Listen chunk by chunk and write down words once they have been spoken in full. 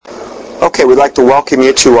Okay, we'd like to welcome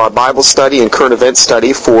you to our Bible study and current event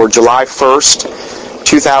study for July 1st,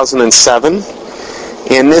 2007.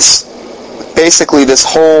 And this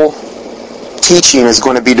whole teaching is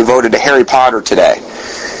going to be devoted to Harry Potter today.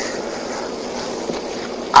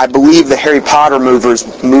 I believe the Harry Potter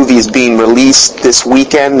movie is being released this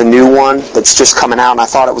weekend, the new one that's just coming out, and I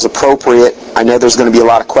thought it was appropriate. I know there's going to be a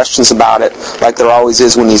lot of questions about it, like there always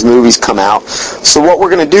is when these movies come out. So what we're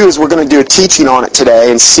going to do is we're going to do a teaching on it today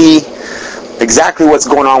and see exactly what's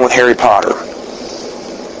going on with Harry Potter.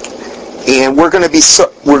 And we're going to be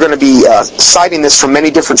citing this from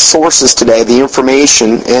many different sources today, the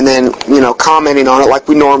information, and then commenting on it like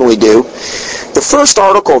we normally do. The first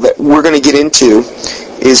article that we're going to get into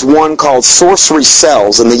is one called Sorcery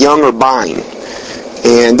Sells and the Young Are Buying.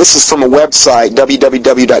 And this is from a website,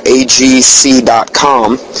 www.agc.com.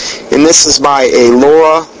 And this is by a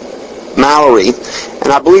Laura Mallory.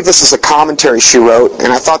 And I believe this is a commentary she wrote,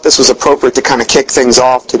 and I thought this was appropriate to kind of kick things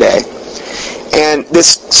off today. And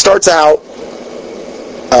this starts out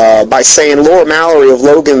by saying Laura Mallory of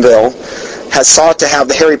Loganville has sought to have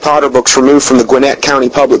the Harry Potter books removed from the Gwinnett County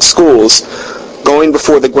Public Schools, going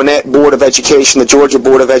before the Gwinnett Board of Education, the Georgia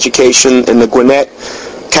Board of Education, and the Gwinnett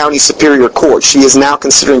County Superior Court. She is now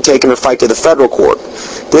considering taking the fight to the federal court.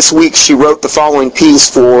 This week she wrote the following piece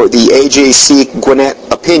for the AJC Gwinnett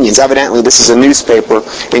Opinions. Evidently this is a newspaper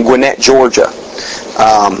in Gwinnett, Georgia.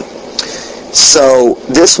 So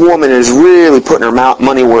this woman is really putting her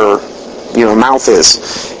money where her mouth is.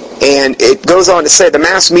 And it goes on to say, the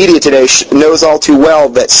mass media today knows all too well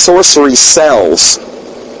that sorcery sells.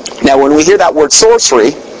 Now, when we hear that word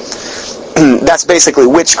sorcery, that's basically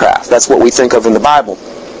witchcraft. That's what we think of in the Bible.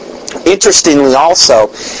 Interestingly also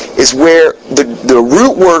is where the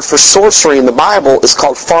root word for sorcery in the Bible is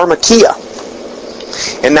called pharmakia.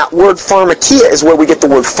 And that word pharmakia is where we get the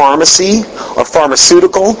word pharmacy or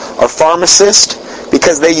pharmaceutical or pharmacist,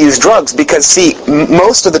 because they use drugs. Because, see,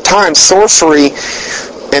 most of the time sorcery,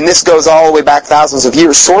 and this goes all the way back thousands of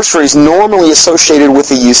years, sorcery is normally associated with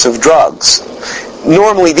the use of drugs.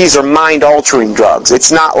 Normally these are mind-altering drugs.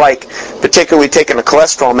 It's not like particularly taking a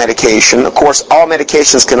cholesterol medication. Of course, all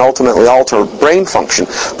medications can ultimately alter brain function.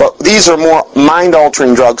 But these are more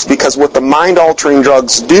mind-altering drugs, because what the mind-altering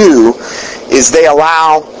drugs do is they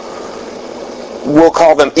allow, we'll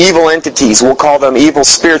call them evil entities, we'll call them evil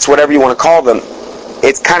spirits, whatever you want to call them.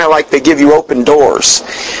 It's kind of like they give you open doors.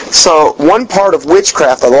 So one part of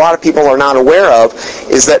witchcraft that a lot of people are not aware of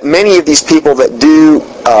is that many of these people that do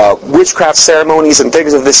witchcraft ceremonies and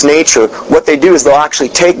things of this nature, what they do is they'll actually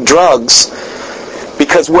take drugs,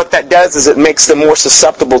 because what that does is it makes them more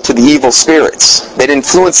susceptible to the evil spirits that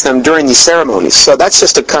influence them during these ceremonies. So that's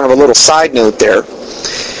just a kind of a little side note there.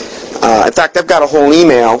 In fact, I've got a whole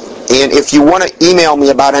email, and if you want to email me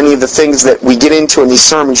about any of the things that we get into in these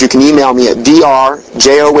sermons, you can email me at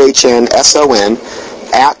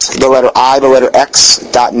drjohnson@the letter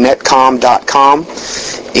x.netcom.com,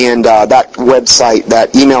 and that website,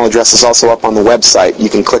 that email address is also up on the website. You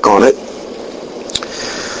can click on it.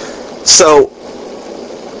 So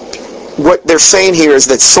what they're saying here is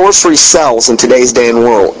that sorcery sells in today's day and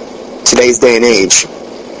age.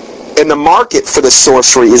 And the market for this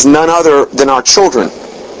sorcery is none other than our children.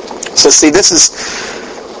 So see, this is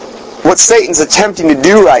what Satan's attempting to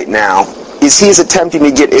do right now, is he's attempting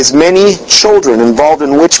to get as many children involved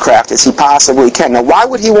in witchcraft as he possibly can. Now, why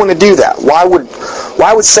would he want to do that? Why would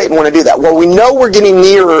Satan want to do that? Well, we know we're getting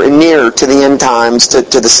nearer and nearer to the end times, to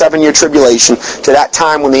the 7-year tribulation, to that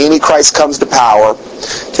time when the Antichrist comes to power,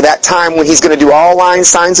 to that time when he's going to do all lying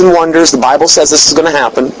signs and wonders. The Bible says this is going to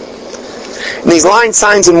happen. And these lying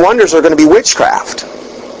signs and wonders are going to be witchcraft.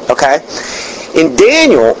 Okay? In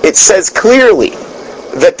Daniel, it says clearly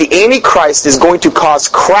that the Antichrist is going to cause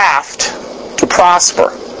craft to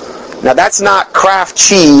prosper. Now, that's not craft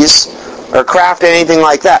cheese or craft anything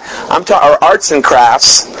like that. I'm talking or arts and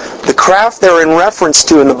crafts. The craft they're in reference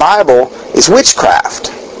to in the Bible is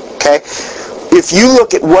witchcraft. Okay? If you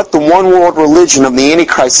look at what the one world religion of the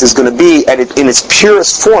Antichrist is going to be in its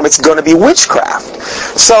purest form, it's going to be witchcraft.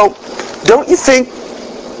 So, don't you think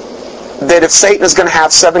that if Satan is going to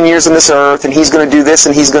have 7 years on this earth, and he's going to do this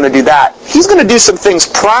and he's going to do that, he's going to do some things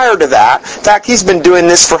prior to that? In fact, he's been doing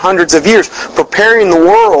this for hundreds of years, preparing the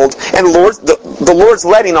world, and the Lord's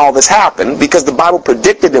letting all this happen because the Bible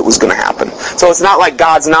predicted it was going to happen. So it's not like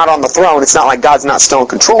God's not on the throne, it's not like God's not still in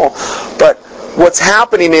control, but what's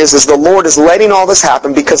happening is the Lord is letting all this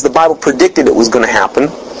happen because the Bible predicted it was going to happen.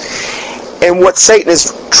 And what Satan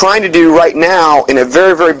is trying to do right now in a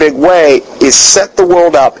very, very big way is set the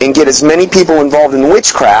world up and get as many people involved in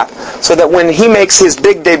witchcraft so that when he makes his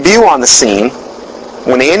big debut on the scene,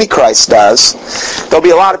 when the Antichrist does, there'll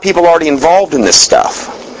be a lot of people already involved in this stuff.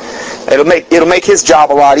 It'll make his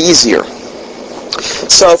job a lot easier.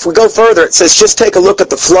 So if we go further, it says, just take a look at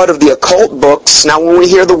the flood of the occult books. Now when we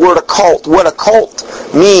hear the word occult, what occult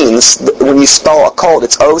means, when you spell occult,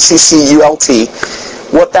 it's O-C-C-U-L-T.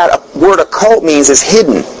 What that word occult means is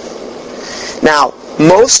hidden. Now,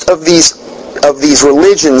 most of these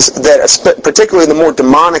religions, that particularly the more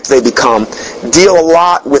demonic they become, deal a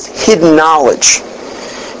lot with hidden knowledge.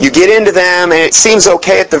 You get into them, and it seems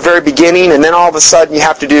okay at the very beginning, and then all of a sudden you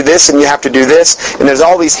have to do this, and you have to do this, and there's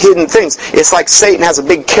all these hidden things. It's like Satan has a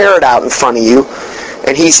big carrot out in front of you,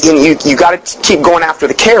 and you got to keep going after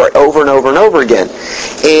the carrot over and over and over again.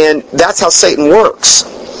 And that's how Satan works.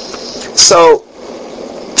 So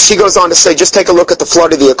she goes on to say, just take a look at the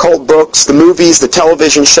flood of the occult books, the movies, the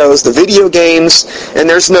television shows, the video games, and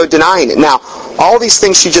there's no denying it. Now, all these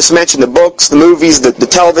things she just mentioned, the books, the movies, the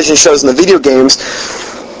television shows, and the video games,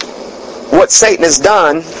 what Satan has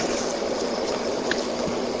done,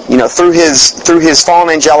 through his fallen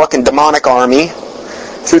angelic and demonic army,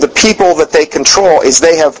 through the people that they control, is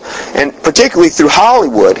they have, and particularly through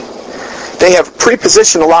Hollywood, they have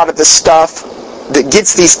prepositioned a lot of this stuff that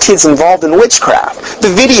gets these kids involved in witchcraft. The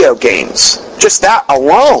video games, just that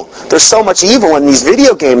alone. There's so much evil in these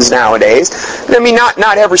video games nowadays. I mean,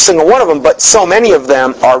 not every single one of them, but so many of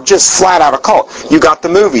them are just flat out occult. You've got the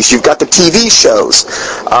movies, you've got the TV shows,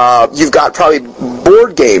 you've got probably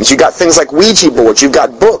board games, you've got things like Ouija boards, you've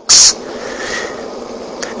got books.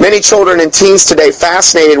 Many children and teens today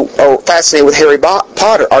fascinated with Harry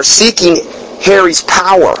Potter are seeking Harry's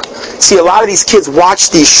power. See, a lot of these kids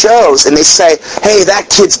watch these shows and they say, hey, that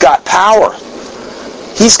kid's got power.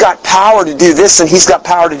 He's got power to do this and he's got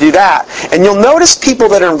power to do that. And you'll notice people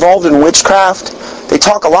that are involved in witchcraft, they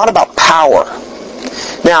talk a lot about power.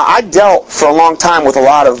 Now, I dealt for a long time with a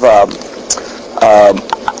lot of,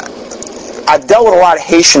 I've dealt with a lot of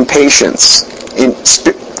Haitian patients,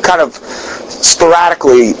 kind of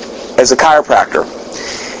sporadically as a chiropractor.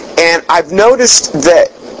 And I've noticed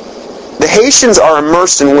that the Haitians are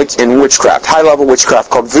immersed in witchcraft, high-level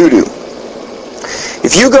witchcraft called voodoo.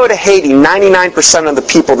 If you go to Haiti, 99% of the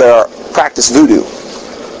people there practice voodoo.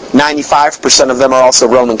 95% of them are also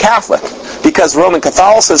Roman Catholic, because Roman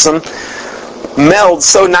Catholicism melds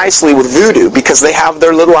so nicely with voodoo, because they have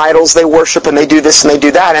their little idols they worship, and they do this and they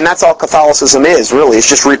do that, and that's all Catholicism is, really. It's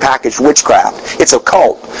just repackaged witchcraft. It's a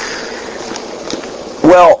cult.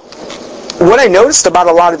 Well, what I noticed about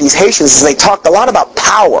a lot of these Haitians is they talked a lot about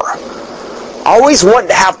power. Always wanting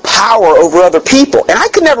to have power over other people. And I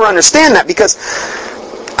could never understand that, because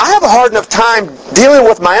I have a hard enough time dealing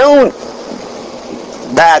with my own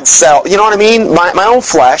bad self. You know what I mean? My own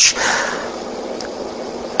flesh.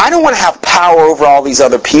 I don't want to have power over all these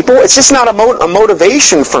other people. It's just not a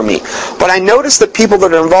motivation for me. But I notice that people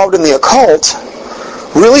that are involved in the occult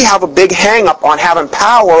really have a big hang-up on having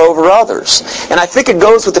power over others. And I think it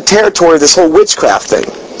goes with the territory of this whole witchcraft thing.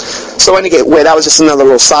 So anyway, that was just another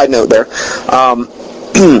little side note there.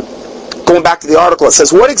 Going back to the article, it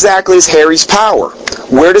says, what exactly is Harry's power?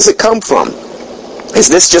 Where does it come from? Is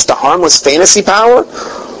this just a harmless fantasy power?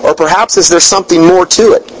 Or perhaps is there something more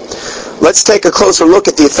to it? Let's take a closer look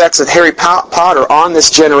at the effects of Harry Potter on this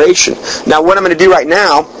generation. Now, what I'm going to do right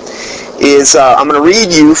now is I'm going to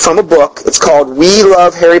read you from a book. It's called We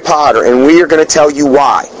Love Harry Potter, and we are going to tell you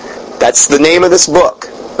why. That's the name of this book,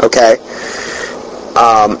 okay?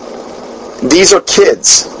 These are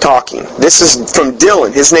kids talking. This is from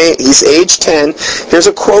Dylan. He's age 10. Here's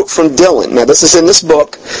a quote from Dylan. Now, this is in this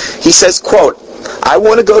book. He says, quote, I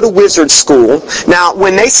want to go to wizard school. Now,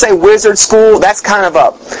 when they say wizard school, that's kind of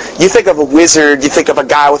you think of a wizard, you think of a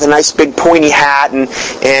guy with a nice big pointy hat and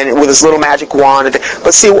with his little magic wand.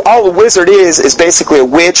 But see, all a wizard is basically a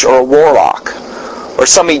witch or a warlock, or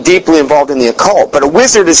somebody deeply involved in the occult. But a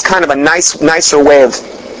wizard is kind of a nicer way of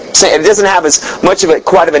saying it. Doesn't have as much of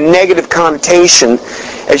quite of a negative connotation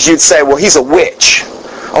as you'd say, well, he's a witch.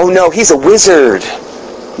 Oh no, he's a wizard.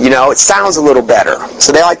 You know, it sounds a little better.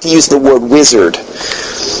 So they like to use the word wizard.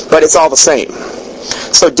 But it's all the same.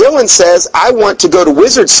 So Dylan says, I want to go to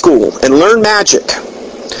wizard school and learn magic.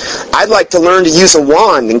 I'd like to learn to use a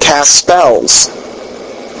wand and cast spells.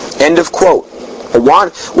 End of quote. A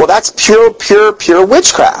wand. Well, that's pure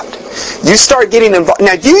witchcraft. You start getting involved.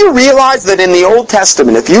 Now, do you realize that in the Old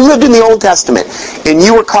Testament, if you lived in the Old Testament and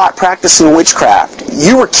you were caught practicing witchcraft,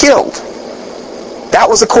 you were killed? That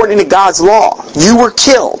was according to God's law. You were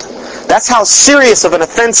killed. That's how serious of an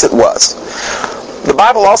offense it was. The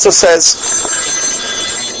Bible also says,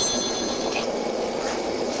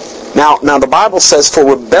 now the Bible says, for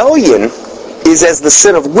rebellion is as the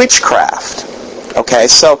sin of witchcraft. Okay,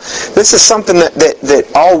 so this is something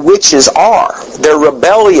that all witches are. They're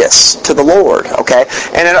rebellious to the Lord, okay?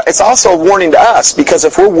 And it's also a warning to us, because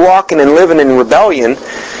if we're walking and living in rebellion,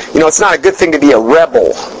 it's not a good thing to be a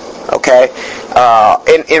rebel, okay?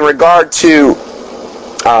 In regard to,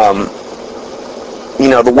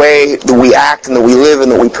 the way that we act and that we live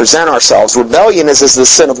and that we present ourselves, rebellion is the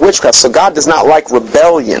sin of witchcraft, so God does not like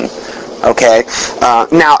rebellion. Okay,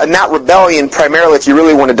 now, and that rebellion, primarily, if you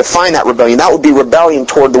really want to define that rebellion, that would be rebellion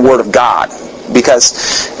toward the Word of God,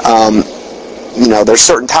 because there's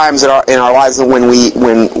certain times in our lives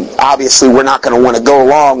when obviously we're not going to want to go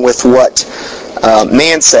along with what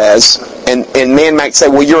man says, and man might say,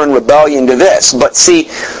 well, you're in rebellion to this. But see,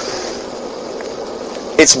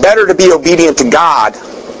 it's better to be obedient to God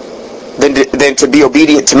than to be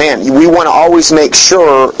obedient to man. We want to always make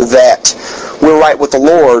sure that we're right with the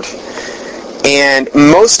Lord. And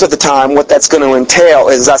most of the time, what that's going to entail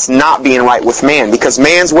is us not being right with man, because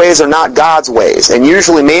man's ways are not God's ways. And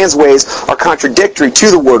usually man's ways are contradictory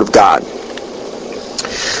to the Word of God.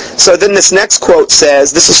 So then this next quote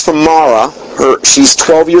says, this is from Mara, she's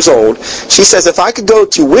 12 years old. She says, if I could go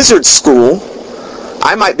to wizard school,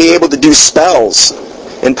 I might be able to do spells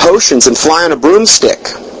and potions and fly on a broomstick.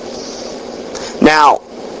 Now,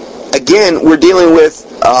 again, we're dealing with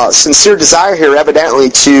sincere desire here,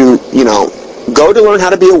 evidently, to, go to learn how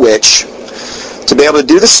to be a witch, to be able to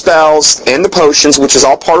do the spells and the potions, which is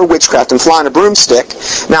all part of witchcraft, and fly on a broomstick.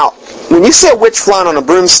 Now, when you say a witch flying on a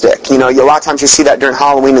broomstick, a lot of times you see that during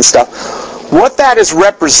Halloween and stuff. What that is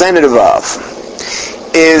representative of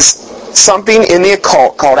is something in the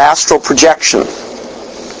occult called astral projection.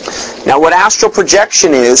 Now, what astral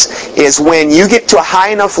projection is when you get to a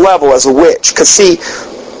high enough level as a witch. Because, see,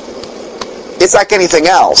 it's like anything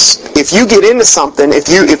else. If you get into something,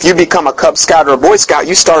 if you become a Cub Scout or a Boy Scout,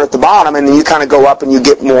 you start at the bottom and then you kind of go up and you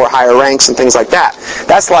get more higher ranks and things like that.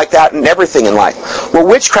 That's like that in everything in life. Well,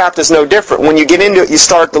 witchcraft is no different. When you get into it, you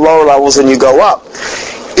start at the lower levels and you go up.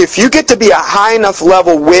 If you get to be a high enough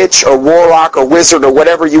level witch or warlock or wizard or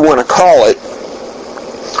whatever you want to call it,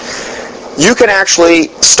 you can actually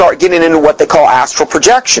start getting into what they call astral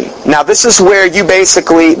projection. Now, this is where you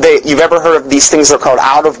you've ever heard of these things that are called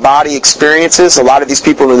out-of-body experiences? A lot of these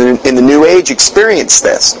people in the New Age experience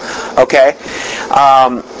this, okay?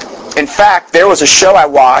 In fact, there was a show I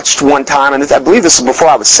watched one time, and I believe this was before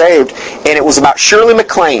I was saved, and it was about Shirley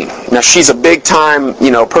MacLaine. Now, she's a big-time,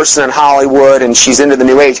 person in Hollywood, and she's into the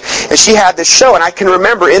New Age. And she had this show, and I can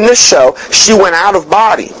remember in this show, she went out of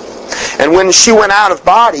body. And when she went out of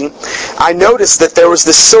body, I noticed that there was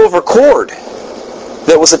this silver cord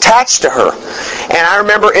that was attached to her. And I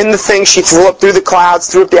remember in the thing, she flew up through the clouds,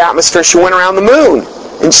 through up the atmosphere, she went around the moon.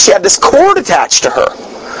 And she had this cord attached to her.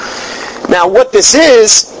 Now, what this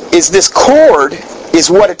is this cord is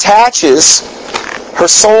what attaches her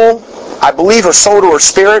soul, I believe her soul to her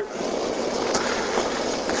spirit,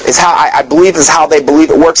 is how I believe is how they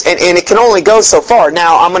believe it works. And it can only go so far.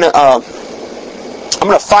 Now, I'm going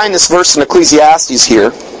to find this verse in Ecclesiastes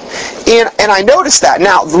here, and I noticed that.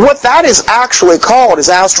 Now, what that is actually called is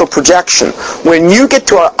astral projection. When you get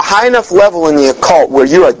to a high enough level in the occult where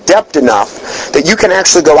you're adept enough that you can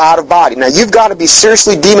actually go out of body. Now, you've got to be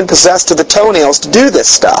seriously demon-possessed to the toenails to do this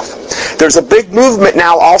stuff. There's a big movement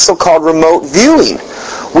now also called remote viewing,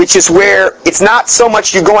 which is where it's not so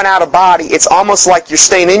much you going out of body, it's almost like you're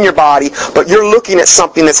staying in your body, but you're looking at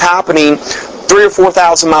something that's happening 3,000 or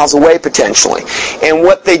 4,000 miles away potentially. And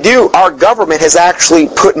what they do, our government has actually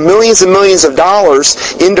put millions and millions of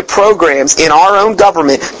dollars into programs in our own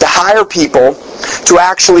government to hire people to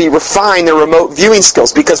actually refine their remote viewing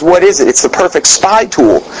skills. Because what is it? It's the perfect spy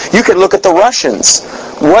tool. You can look at the Russians.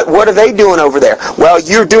 What are they doing over there? Well,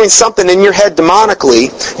 you're doing something in your head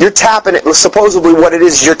demonically. You're tapping it. Supposedly what it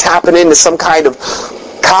is, you're tapping into some kind of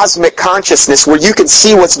cosmic consciousness where you can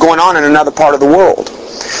see what's going on in another part of the world.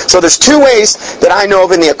 So there's two ways that I know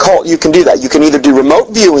of in the occult you can do that. You can either do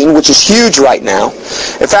remote viewing, which is huge right now.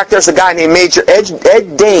 In fact, there's a guy named Major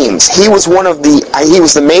Ed Dames. He was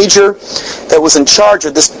the major that was in charge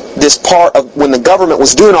of this part of when the government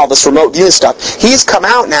was doing all this remote viewing stuff. He's come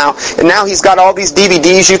out now, and now he's got all these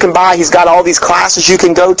DVDs you can buy. He's got all these classes you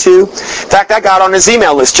can go to. In fact, I got on his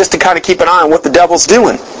email list just to kind of keep an eye on what the devil's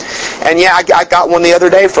doing. And yeah, I got one the other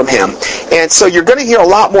day from him. And so you're going to hear a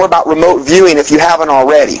lot more about remote viewing if you haven't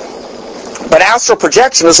already. But astral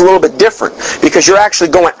projection is a little bit different because you're actually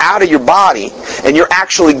going out of your body and you're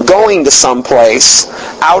actually going to someplace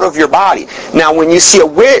out of your body. Now, when you see a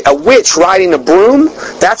witch riding a broom,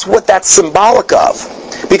 that's what that's symbolic of.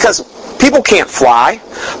 Because People can't fly.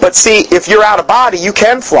 But see, if you're out of body, you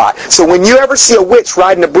can fly. So when you ever see a witch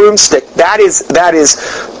riding a broomstick, that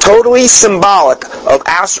is totally symbolic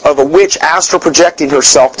of a witch astral projecting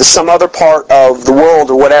herself to some other part of the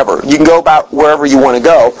world or whatever. You can go about wherever you want to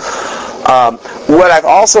go. What I've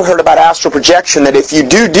also heard about astral projection, that if you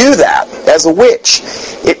do that as a witch,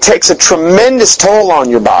 it takes a tremendous toll on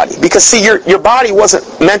your body. Because see, your body wasn't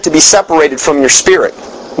meant to be separated from your spirit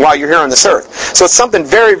while you're here on this earth. So it's something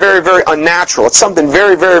very, very, very unnatural. It's something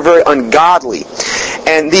very, very, very ungodly.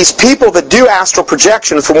 And these people that do astral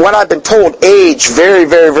projection, from what I've been told, age very,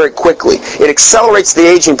 very, very quickly. It accelerates the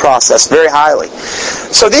aging process very highly.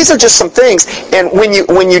 So these are just some things. And when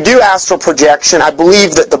you do astral projection, I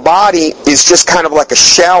believe that the body is just kind of like a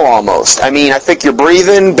shell almost. I mean, I think you're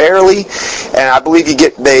breathing barely, and I believe you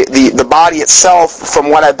get the body itself, from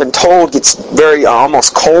what I've been told, gets very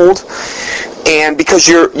almost cold. And because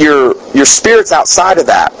your spirit's outside of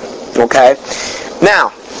that, okay? Now,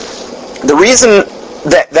 the reason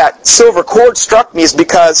that silver cord struck me is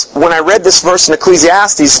because when I read this verse in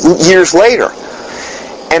Ecclesiastes years later,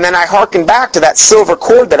 and then I hearkened back to that silver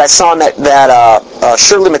cord that I saw in that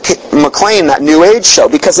Shirley MacLaine, that New Age show,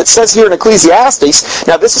 because it says here in Ecclesiastes,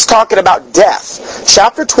 now this is talking about death.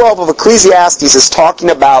 Chapter 12 of Ecclesiastes is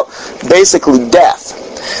talking about basically death.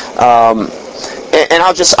 And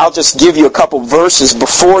I'll just give you a couple verses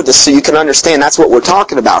before this so you can understand that's what we're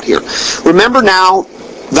talking about here. Remember now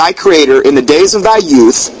thy Creator in the days of thy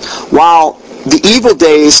youth, while the evil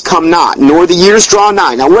days come not, nor the years draw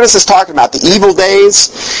nigh. Now what is this talking about? The evil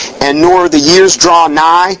days and nor the years draw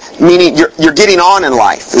nigh, meaning you're getting on in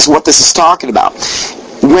life, is what this is talking about.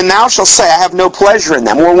 When thou shalt say, I have no pleasure in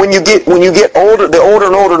them. Well, when you get older, the older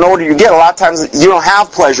and older and older you get, a lot of times you don't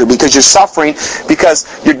have pleasure because you're suffering, because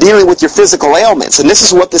you're dealing with your physical ailments. And this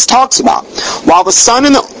is what this talks about. While the sun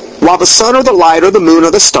or the light or the moon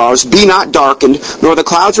or the stars be not darkened, nor the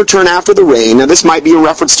clouds return after the rain. Now this might be a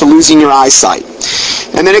reference to losing your eyesight.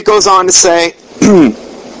 And then it goes on to say,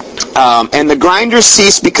 and the grinders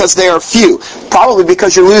cease because they are few. Probably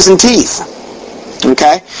because you're losing teeth.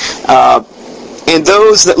 Okay? And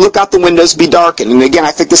those that look out the windows be darkened. And again,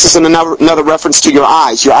 I think this is another reference to your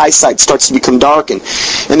eyes. Your eyesight starts to become darkened.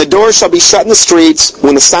 And the doors shall be shut in the streets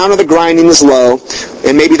when the sound of the grinding is low.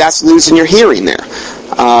 And maybe that's losing your hearing there.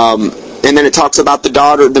 And then it talks about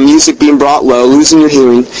the music being brought low, losing your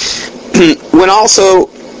hearing. When also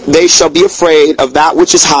they shall be afraid of that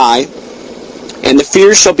which is high, and the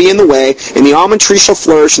fears shall be in the way, and the almond tree shall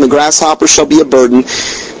flourish, and the grasshopper shall be a burden,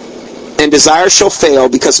 and desire shall fail,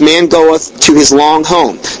 because man goeth to his long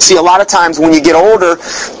home. See, a lot of times when you get older,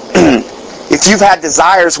 if you've had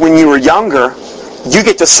desires when you were younger, you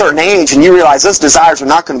get to a certain age and you realize those desires are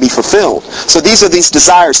not going to be fulfilled. So these are these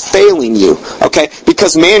desires failing you, okay?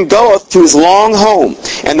 Because man goeth to his long home,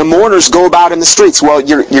 and the mourners go about in the streets. Well,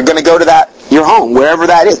 you're going to go to your home, wherever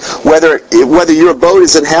that is. Whether your abode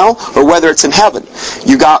is in hell or whether it's in heaven.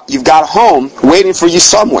 You've got a home waiting for you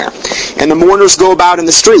somewhere. And the mourners go about in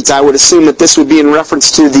the streets. I would assume that this would be in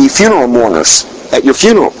reference to the funeral mourners at your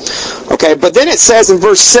funeral. Okay, but then it says in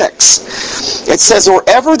verse 6, it says, or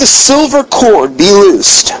ever the silver cord be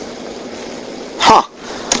loosed.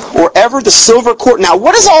 Or ever the silver cord. Now,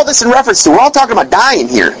 what is all this in reference to? We're all talking about dying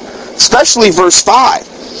here, especially verse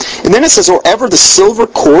 5. And then it says, or ever the silver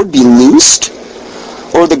cord be loosed,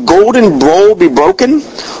 or the golden bowl be broken,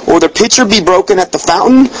 or the pitcher be broken at the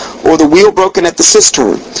fountain, or the wheel broken at the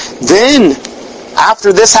cistern. Then,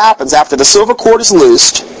 after this happens, after the silver cord is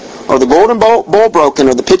loosed, or the golden bowl broken,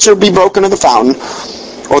 or the pitcher be broken at the fountain,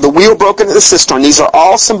 or the wheel broken at the cistern, these are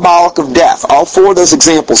all symbolic of death. All four of those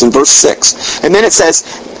examples in verse 6. And then it says,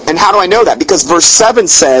 and how do I know that? Because verse 7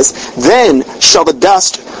 says, then shall the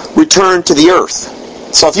dust return to the earth.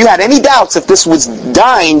 So if you had any doubts if this was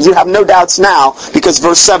dying, you have no doubts now, because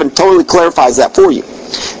verse 7 totally clarifies that for you.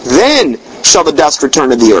 Then shall the dust return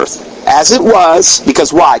to the earth, as it was,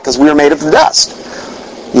 because why? Because we were made of the dust.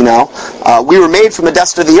 You know, we were made from the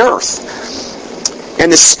dust of the earth.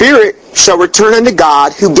 And the spirit shall return unto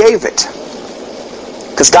God who gave it.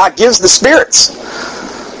 Because God gives the spirits.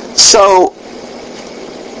 So,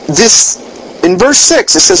 this, in verse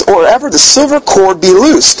 6, it says, or ever the silver cord be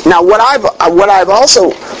loosed. Now, what I've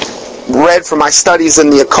also read from my studies in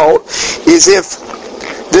the occult is if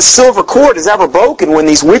this silver cord is ever broken when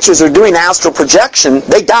these witches are doing astral projection,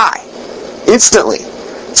 they die instantly.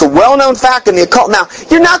 It's a well-known fact in the occult. Now,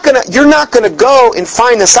 you're not gonna go and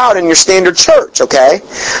find this out in your standard church, okay?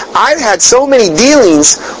 I've had so many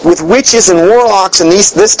dealings with witches and warlocks and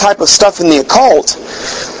this type of stuff in the occult,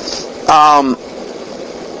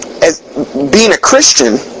 as being a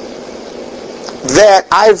Christian, that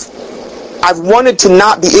I've wanted to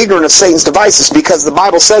not be ignorant of Satan's devices, because the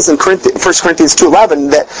Bible says in 1 Corinthians 2:11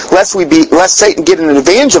 that lest Satan get an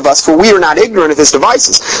advantage of us, for we are not ignorant of his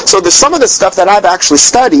devices. So there's some of the stuff that I've actually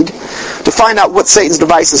studied to find out what Satan's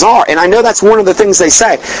devices are. And I know that's one of the things they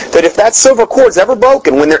say, that if that silver cord's ever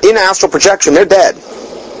broken when they're in astral projection, they're dead.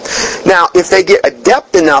 Now, if they get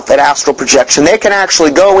adept enough at astral projection, they can actually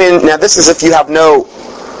go in. Now, this is if you have no,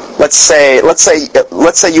 let's say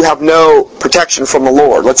you have no protection from the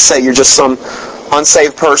Lord. Let's say you're just some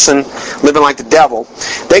unsaved person living like the devil.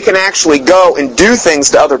 They can actually go and do things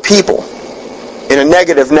to other people in a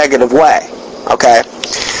negative way. Okay?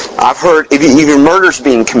 I've heard even murders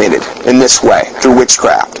being committed in this way through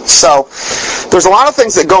witchcraft. So, there's a lot of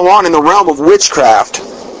things that go on in the realm of witchcraft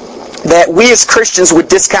that we as Christians would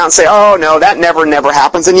discount and say, oh no, that never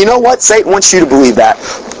happens. And you know what? Satan wants you to believe that.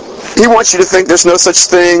 He wants you to think there's no such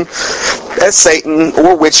thing as Satan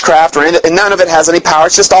or witchcraft, and none of it has any power.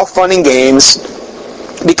 It's just all fun and games.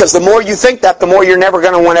 Because the more you think that, the more you're never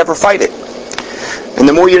going to want to ever fight it. And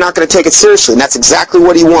the more you're not going to take it seriously. And that's exactly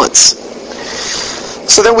what he wants.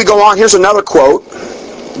 So then we go on. Here's another quote.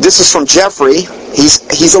 This is from Jeffrey.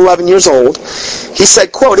 He's 11 years old. He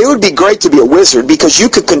said, quote, "It would be great to be a wizard because you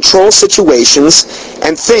could control situations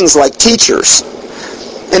and things like teachers."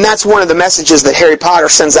 And that's one of the messages that Harry Potter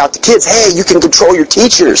sends out to kids. Hey, you can control your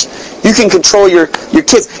teachers. You can control your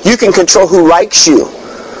kids. You can control who likes you.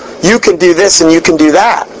 You can do this and you can do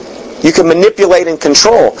that. You can manipulate and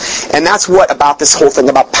control. And that's what about this whole thing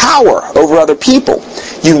about power over other people.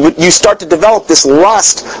 You start to develop this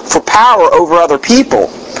lust for power over other people.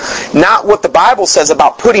 Not what the Bible says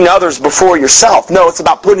about putting others before yourself. No, it's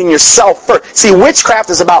about putting yourself first. See, witchcraft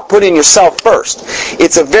is about putting yourself first.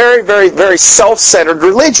 It's a very, very, very self-centered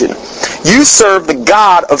religion. You serve the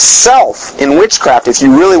god of self in witchcraft if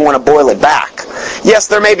you really want to boil it back. Yes,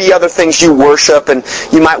 there may be other things you worship, and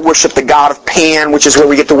you might worship the god of Pan, which is where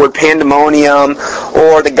we get the word pandemonium,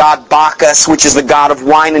 or the god Bacchus, which is the god of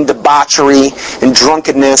wine and debauchery and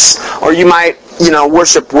drunkenness, or you might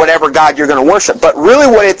worship whatever god you're going to worship. But really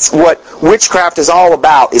what witchcraft is all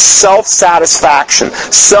about is self-satisfaction,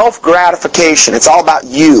 self-gratification. It's all about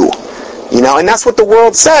you. And that's what the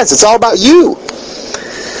world says. It's all about you.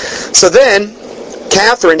 So then,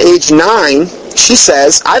 Catherine, age 9, she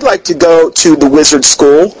says, I'd like to go to the wizard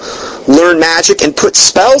school, learn magic, and put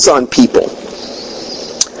spells on people.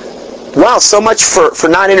 Wow, so much for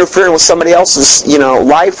not interfering with somebody else's,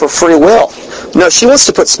 life or free will. No, she wants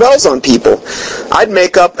to put spells on people. I'd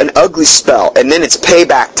make up an ugly spell, and then it's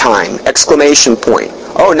payback time! Exclamation point.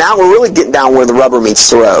 Oh, now we're really getting down where the rubber meets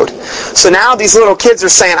the road. So now these little kids are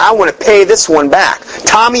saying, I want to pay this one back.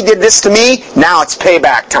 Tommy did this to me, now it's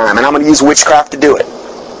payback time, and I'm going to use witchcraft to do it.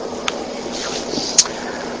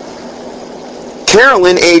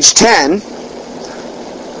 Carolyn, age 10,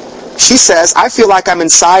 she says, I feel like I'm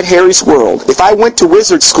inside Harry's world. If I went to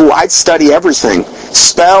wizard school, I'd study everything.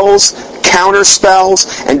 Spells, counter spells,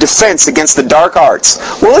 and defense against the dark arts.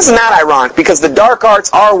 Well, isn't that ironic? Because the dark arts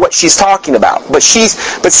are what she's talking about. But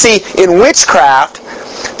see, in witchcraft,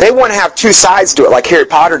 they want to have two sides to it, like Harry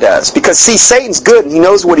Potter does. Because, see, Satan's good, and he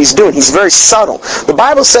knows what he's doing. He's very subtle. The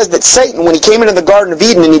Bible says that Satan, when he came into the Garden of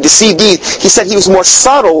Eden and he deceived Eve, he said he was more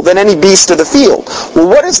subtle than any beast of the field. Well,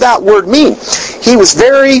 what does that word mean? He was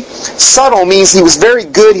very subtle, means he was very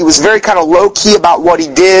good. He was very kind of low-key about what he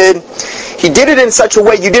did. He did it in such a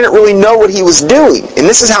way you didn't really know what he was doing. And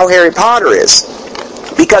this is how Harry Potter is.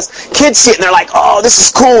 Because kids see it and they're like, oh, this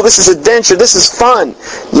is cool, this is adventure, this is fun,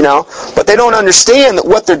 But they don't understand that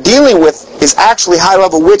what they're dealing with is actually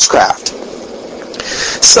high-level witchcraft.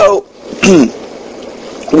 So,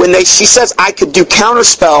 she says, I could do counter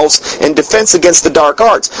spells and defense against the dark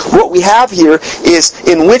arts. What we have here is,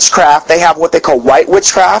 in witchcraft, they have what they call white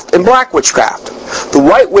witchcraft and black witchcraft. The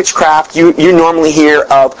white witchcraft, you normally hear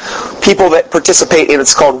of people that participate in,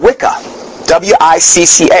 it's called Wicca.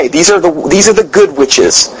 W-I-C-C-A. These are the good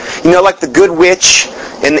witches. Like the good witch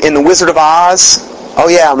in the Wizard of Oz. Oh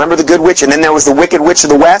yeah, remember the good witch? And then there was the wicked witch of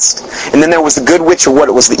the West. And then there was the good witch of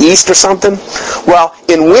the East or something. Well,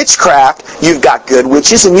 in witchcraft, you've got good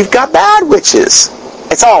witches and you've got bad witches.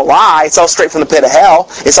 It's all a lie. It's all straight from the pit of hell.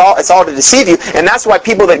 It's all to deceive you. And that's why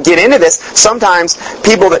people that get into this, sometimes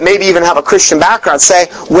people that maybe even have a Christian background say,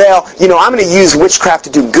 well, I'm going to use witchcraft to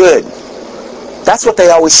do good. That's what they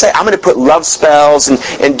always say. I'm going to put love spells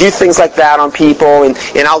and do things like that on people, and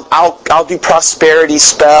I'll do prosperity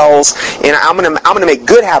spells, and I'm going to make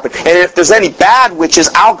good happen. And if there's any bad witches,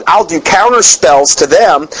 I'll do counter spells to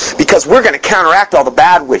them because we're going to counteract all the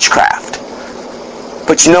bad witchcraft.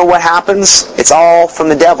 But you know what happens? It's all from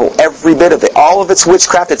the devil, every bit of it. All of it's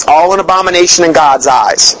witchcraft. It's all an abomination in God's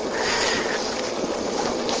eyes.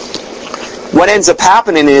 what ends up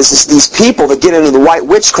happening is these people that get into the white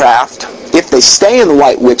witchcraft, if they stay in the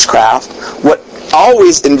white witchcraft, what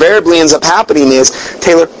always invariably ends up happening is,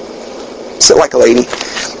 Taylor, sit like a lady.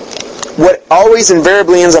 What always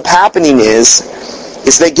invariably ends up happening is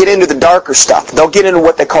they get into the darker stuff. They'll get into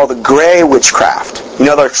what they call the gray witchcraft. You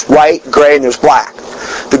know, there's white, gray, and there's black.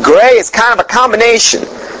 The gray is kind of a combination.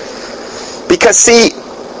 Because, see,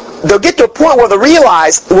 they'll get to a point where they'll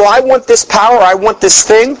realize, well, I want this power, I want this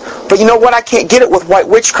thing, but you know what? I can't get it with white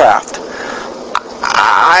witchcraft.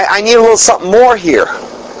 I need a little something more here.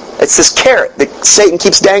 It's this carrot that Satan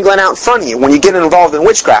keeps dangling out in front of you when you get involved in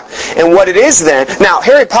witchcraft. And what it is then, now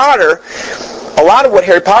Harry Potter, a lot of what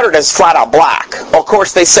Harry Potter does is flat out black. Of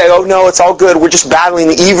course they say, oh no, it's all good, we're just battling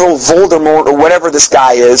the evil Voldemort or whatever this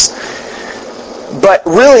guy is. But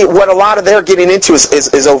really what a lot of they're getting into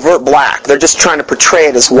is overt black. They're just trying to portray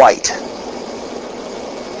it as white.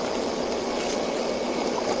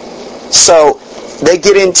 So they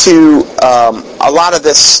get into a lot of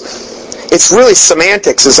this. It's really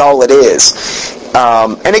semantics is all it is.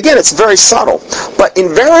 And again, it's very subtle. But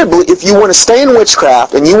invariably, if you want to stay in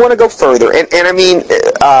witchcraft and you want to go further, and I mean,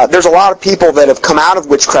 there's a lot of people that have come out of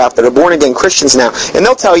witchcraft that are born-again Christians now, and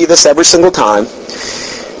they'll tell you this every single time.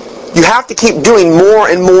 You have to keep doing more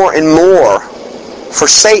and more and more for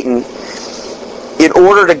Satan in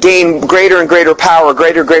order to gain greater and greater power,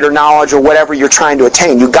 greater and greater knowledge, or whatever you're trying to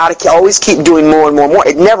attain. You've got to always keep doing more and more and more.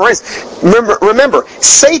 It never ends. Remember,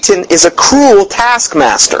 Satan is a cruel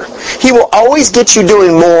taskmaster. He will always get you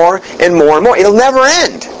doing more and more and more. It'll never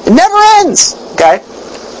end. It never ends. Okay?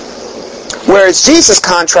 Whereas Jesus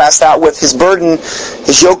contrasts that with his burden,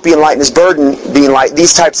 his yoke being light and his burden being light,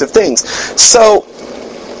 these types of things. So,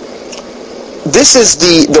 this is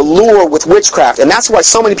the lure with witchcraft, and that's why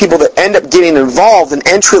so many people that end up getting involved in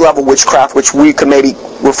entry-level witchcraft, which we could maybe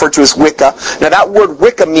refer to as Wicca. Now that word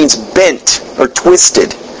Wicca means bent or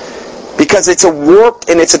twisted, because it's a warped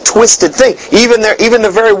and it's a twisted thing. Even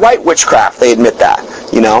the very white witchcraft, they admit that,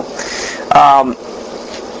 you know.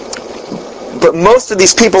 But most of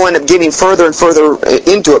these people end up getting further and further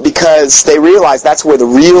into it because they realize that's where the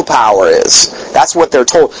real power is. That's what they're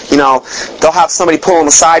told. You know, they'll have somebody pull them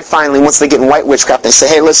aside finally once they get in white witchcraft. They say,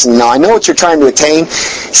 hey, listen, I know what you're trying to attain. He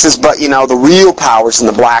says, but, you know, the real power's in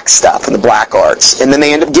the black stuff and the black arts. And then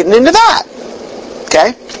they end up getting into that.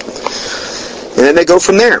 Okay? And then they go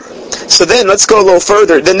from there. So then, let's go a little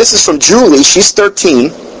further. Then this is from Julie. She's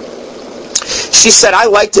 13. She said, I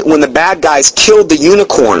liked it when the bad guys killed the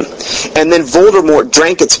unicorn and then Voldemort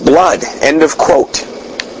drank its blood. End of quote.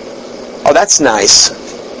 Oh, that's nice.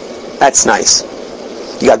 That's nice.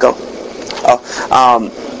 You gotta go?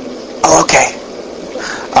 Okay.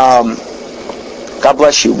 God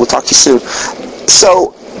bless you. We'll talk to you soon.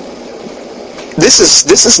 So, this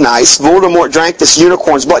is nice. Voldemort drank this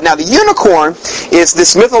unicorn's blood. Now, the unicorn is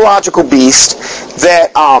this mythological beast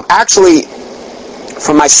that actually,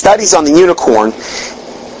 from my studies on the unicorn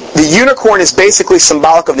is basically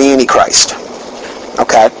symbolic of the Antichrist.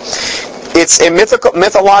 Okay? It's a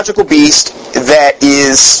mythological beast that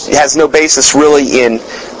has no basis really in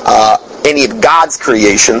any of God's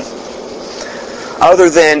creation, other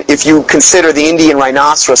than if you consider the Indian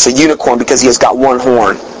rhinoceros a unicorn because he has got one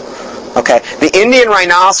horn. Okay? The Indian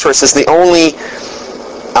rhinoceros is the only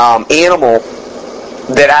animal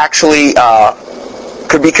that actually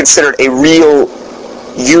could be considered a real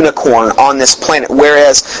unicorn on this planet,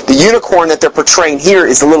 whereas the unicorn that they're portraying here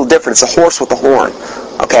is a little different. It's a horse with a horn.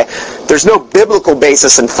 Okay? There's no biblical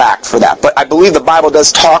basis in fact for that, but I believe the Bible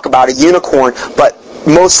does talk about a unicorn, but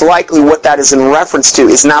most likely what that is in reference to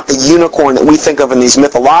is not the unicorn that we think of in these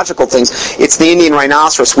mythological things. It's the Indian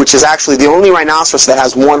rhinoceros, which is actually the only rhinoceros that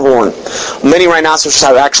has one horn. Many rhinoceroses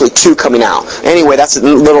have actually two coming out. Anyway, that's a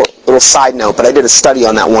little side note, but I did a study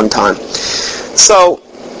on that one time. So,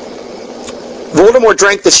 Voldemort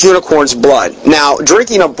drank this unicorn's blood. Now,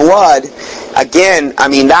 drinking of blood, again, I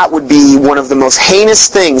mean, that would be one of the most heinous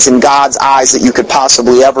things in God's eyes that you could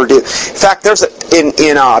possibly ever do. In fact, there's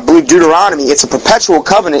in I believe Deuteronomy, it's a perpetual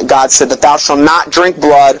covenant. God said that thou shalt not drink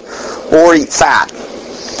blood or eat fat.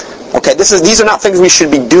 Okay, these are not things we should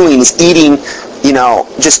be doing, is eating, you know,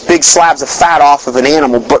 just big slabs of fat off of an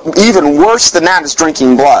animal. But even worse than that is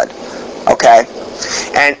drinking blood. Okay?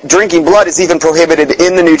 And drinking blood is even prohibited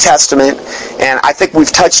in the New Testament, and I think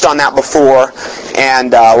we've touched on that before,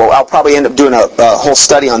 and I'll probably end up doing a whole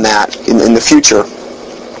study on that in the future.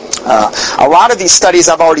 A lot of these studies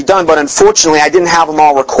I've already done, but unfortunately I didn't have them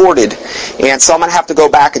all recorded, and so I'm going to have to go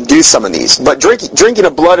back and do some of these. But drinking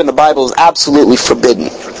of blood in the Bible is absolutely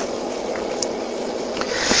forbidden.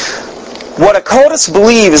 What occultists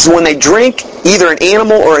believe is when they drink either an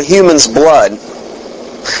animal or a human's blood,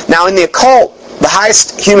 Now, in the occult, the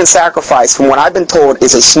highest human sacrifice, from what I've been told,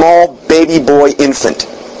 is a small baby boy infant.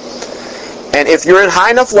 And if you're in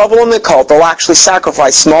high enough level in the occult, they'll actually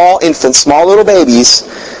sacrifice small infants, small little babies,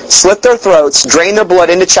 slit their throats, drain their blood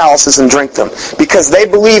into chalices, and drink them. Because they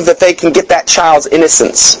believe that they can get that child's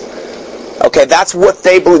innocence. Okay, that's what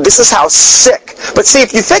they believe. This is how sick. But see,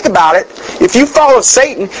 if you think about it, if you follow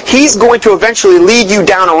Satan, he's going to eventually lead you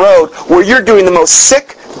down a road where you're doing the most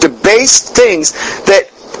sick, debased things that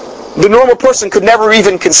the normal person could never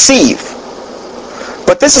even conceive.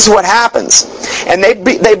 But this is what happens. And they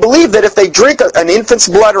believe that if they drink an infant's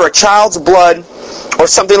blood or a child's blood or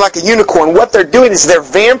something like a unicorn, what they're doing is they're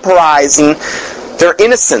vampirizing their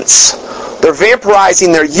innocence. They're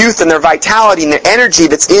vampirizing their youth and their vitality and their energy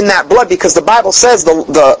that's in that blood, because the Bible says the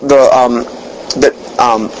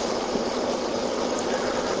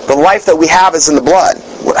life that we have is in the blood.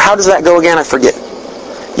 How does that go again? I forget.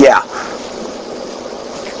 Yeah.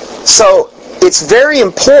 So it's very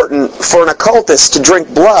important for an occultist to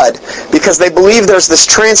drink blood, because they believe there's this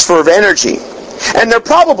transfer of energy. And there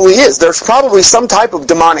probably is. There's probably some type of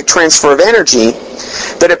demonic transfer of energy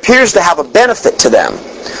that appears to have a benefit to them.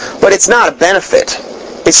 But it's not a benefit.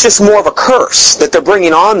 It's just more of a curse that they're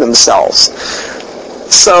bringing on themselves.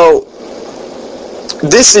 So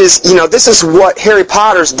this is what Harry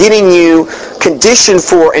Potter's getting you conditioned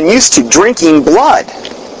for and used to, drinking blood.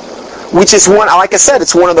 Which is one, like I said,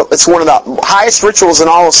 it's one of the highest rituals in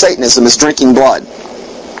all of Satanism, is drinking blood.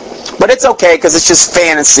 But it's okay, because it's just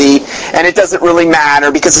fantasy, and it doesn't really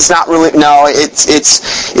matter, because it's not really, no,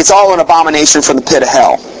 it's all an abomination from the pit of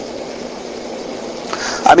hell.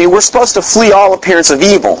 I mean, we're supposed to flee all appearance of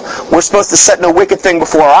evil. We're supposed to set no wicked thing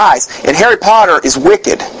before our eyes. And Harry Potter is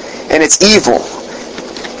wicked, and it's evil.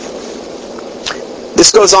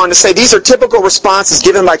 This goes on to say, these are typical responses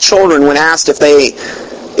given by children when asked if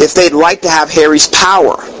they'd like to have Harry's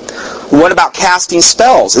power. What about casting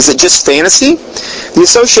spells? Is it just fantasy? The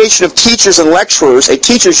Association of Teachers and Lecturers, a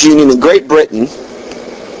teachers' union in Great Britain,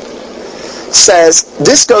 says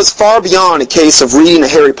this goes far beyond a case of reading a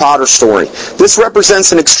Harry Potter story. This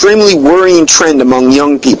represents an extremely worrying trend among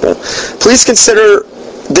young people. Please consider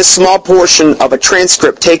this small portion of a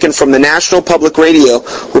transcript taken from the National Public Radio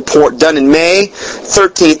report done in May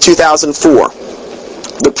 13, 2004.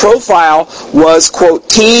 The profile was, quote,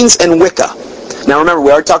 Teens and Wicca. Now remember,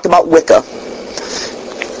 we already talked about Wicca.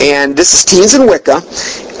 And this is Teens and Wicca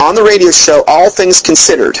on the radio show All Things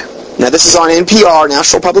Considered. Now this is on NPR,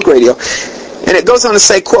 National Public Radio. And it goes on to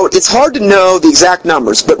say, quote, it's hard to know the exact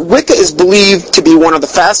numbers, but Wicca is believed to be one of the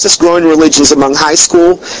fastest growing religions among high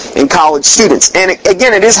school and college students. And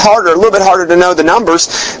again, it is a little bit harder to know the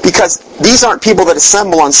numbers, because these aren't people that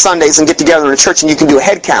assemble on Sundays and get together in a church and you can do a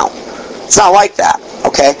head count. It's not like that,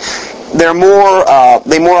 okay? They more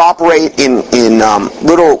operate in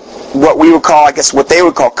little, what we would call, I guess, what they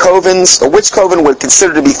would call covens. A witch coven would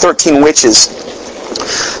consider to be 13 witches.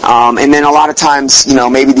 And then a lot of times,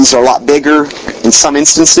 maybe these are a lot bigger in some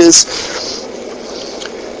instances.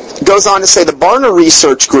 It goes on to say the Barna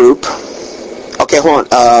Research Group, okay, hold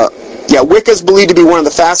on, Wicca is believed to be one of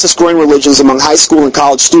the fastest growing religions among high school and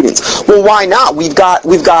college students. Well, why not? We've got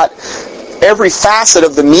every facet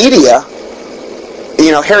of the media.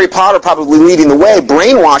 Harry Potter probably leading the way,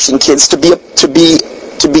 brainwashing kids to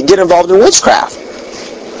get involved in witchcraft.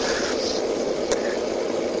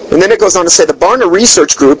 And then it goes on to say the Barna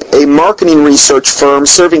Research Group, a marketing research firm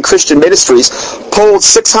serving Christian ministries, polled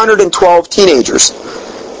 612 teenagers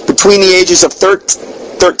between the ages of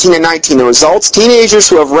 13 and 19. The results: teenagers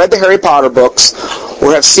who have read the Harry Potter books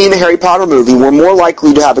or have seen the Harry Potter movie were more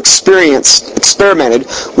likely to have experimented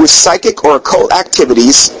with psychic or occult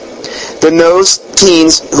activities than those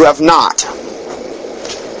teens who have not.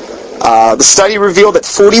 The study revealed that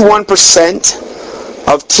 41%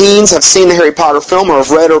 of teens have seen the Harry Potter film or have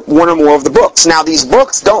read one or more of the books. Now, these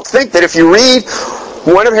books, don't think that if you read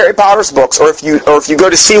one of Harry Potter's books or if you go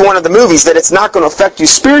to see one of the movies that it's not going to affect you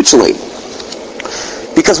spiritually.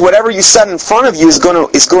 Because whatever you set in front of you is going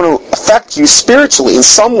to affect you spiritually in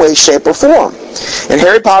some way, shape, or form. And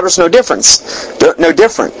Harry Potter's no different.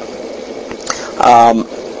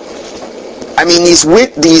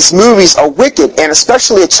 These movies are wicked, and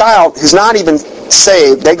especially a child who's not even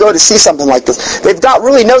saved, they go to see something like this. They've got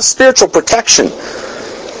really no spiritual protection.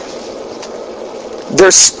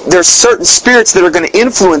 There's certain spirits that are going to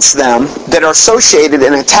influence them that are associated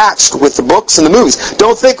and attached with the books and the movies.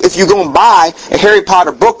 Don't think if you go and buy a Harry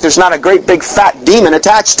Potter book, there's not a great big fat demon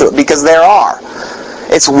attached to it, because there are.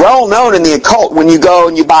 It's well known in the occult when you go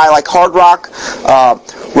and you buy like Hard Rock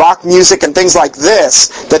rock music and things like this,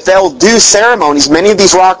 that they'll do ceremonies. Many of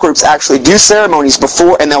these rock groups actually do ceremonies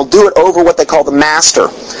before, and they'll do it over what they call the master.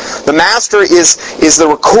 The master is the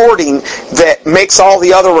recording that makes all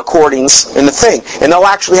the other recordings in the thing. And they'll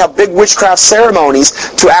actually have big witchcraft ceremonies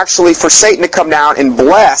to actually, for Satan to come down and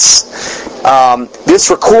bless this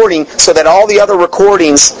recording, so that all the other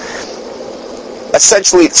recordings,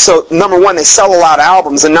 essentially, so number one, they sell a lot of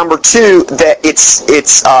albums, and number two, that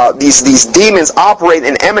these demons operate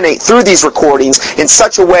and emanate through these recordings in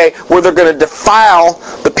such a way where they're going to defile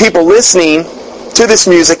the people listening to this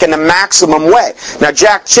music in the maximum way. Now,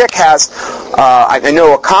 Jack Chick has, I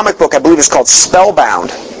know, a comic book, I believe it's called Spellbound,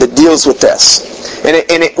 that deals with this. And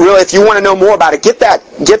it really, if you want to know more about it, get that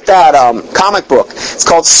comic book. It's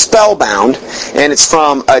called Spellbound, and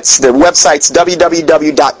their website's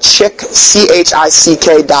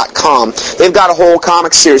www.chick.com. They've got a whole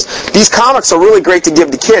comic series. These comics are really great to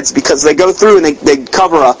give to kids because they go through and they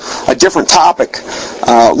cover a different topic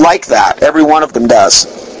like that. Every one of them does.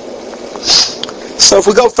 So if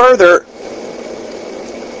we go further,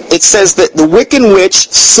 it says that the Wiccan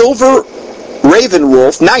witch Silver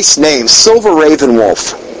Ravenwolf, nice name, Silver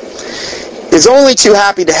Ravenwolf, is only too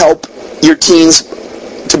happy to help your teens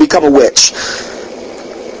to become a witch.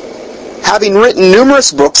 Having written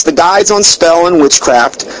numerous books, the guides on spell and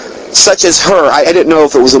witchcraft, such as her, I didn't know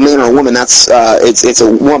if it was a man or a woman. It's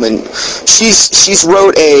a woman. She's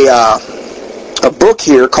wrote a book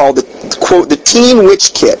here called the Teen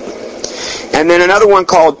Witch Kit, and then another one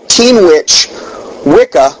called Teen Witch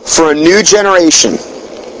Wicca for a New Generation.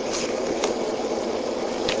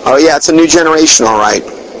 Oh yeah, it's a new generation, all right.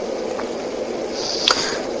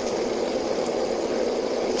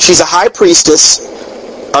 She's a high priestess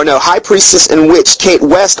and witch. Kate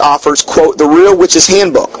West offers, quote, the Real Witch's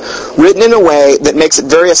Handbook, written in a way that makes it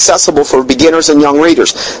very accessible for beginners and young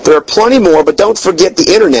readers. There are plenty more, but don't forget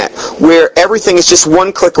the internet, where everything is just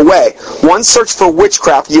one click away. One search for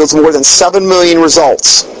witchcraft yields more than 7 million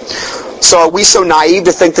results. So are we so naive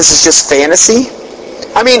to think this is just fantasy?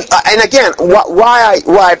 I mean, and again, why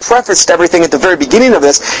I prefaced everything at the very beginning of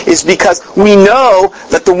this is because we know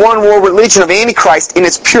that the one world religion of Antichrist in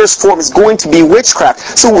its purest form is going to be witchcraft.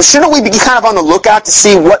 So shouldn't we be kind of on the lookout to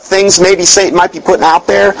see what things maybe Satan might be putting out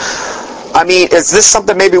there? I mean, is this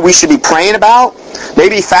something maybe we should be praying about?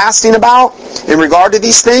 Maybe fasting about in regard to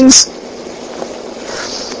these things?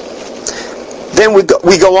 Then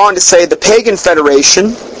we go on to say the Pagan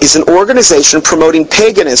Federation is an organization promoting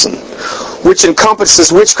paganism, which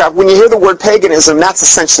encompasses witchcraft. When you hear the word paganism, that's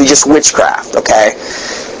essentially just witchcraft, okay?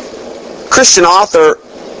 Christian author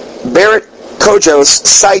Barrett Kojos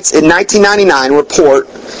cites a 1999 report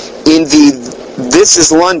in the This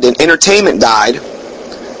Is London Entertainment Guide,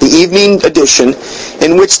 the evening edition,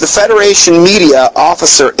 in which the Federation media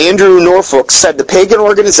officer Andrew Norfolk said the pagan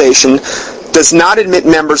organization does not admit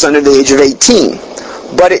members under the age of 18,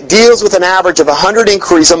 but it deals with an average of 100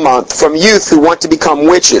 inquiries a month from youth who want to become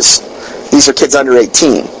witches. These are kids under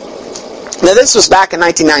 18. Now this was back in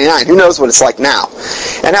 1999. Who knows what it's like now?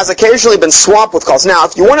 And has occasionally been swamped with calls. Now,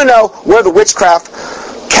 if you want to know where the witchcraft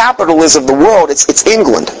capital is of the world, it's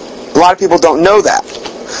England. A lot of people don't know that.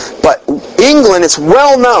 But England is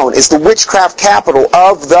well known as the witchcraft capital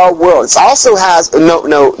of the world. It also has,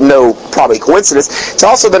 no probably coincidence, it's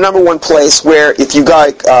also the number one place where if you go,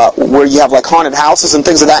 where you have like haunted houses and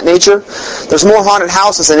things of that nature. There's more haunted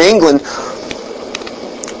houses in England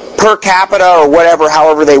per capita or whatever,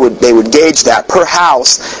 however they would gauge that, per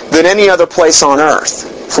house, than any other place on earth,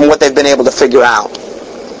 from what they've been able to figure out.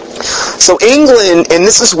 So England, and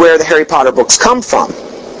this is where the Harry Potter books come from,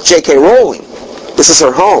 J.K. Rowling. This is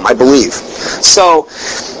her home, I believe. So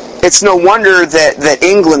it's no wonder that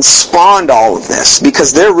England spawned all of this,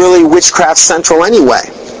 because they're really witchcraft central anyway.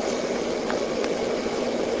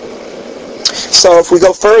 So if we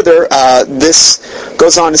go further, this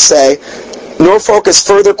goes on to say, Norfolk is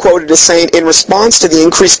further quoted as saying, in response to the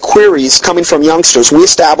increased queries coming from youngsters, we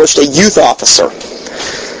established a youth officer.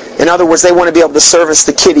 In other words, they want to be able to service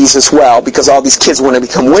the kiddies as well, because all these kids want to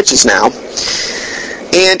become witches now.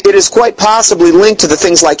 And it is quite possibly linked to the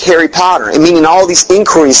things like Harry Potter, and meaning all these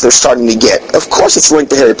inquiries they're starting to get. Of course it's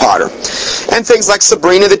linked to Harry Potter. And things like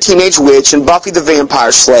Sabrina the Teenage Witch and Buffy the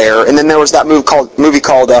Vampire Slayer, and then there was that movie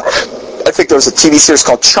called I think there was a TV series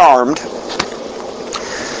called Charmed.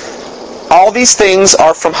 All these things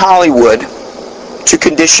are from Hollywood to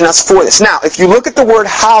condition us for this. Now, if you look at the word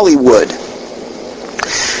Hollywood,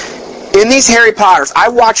 in these Harry Potters, I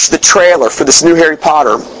watched the trailer for this new Harry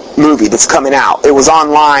Potter movie that's coming out. It was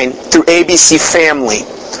online through ABC Family,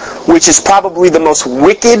 which is probably the most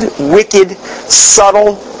wicked,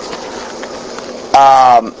 subtle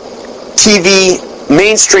TV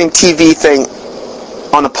mainstream TV thing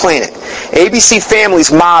on the planet. ABC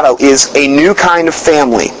Family's motto is a new kind of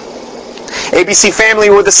family. ABC Family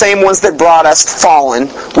were the same ones that brought us Fallen,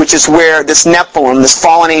 which is where this Nephilim, this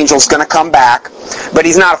fallen angel, is going to come back. But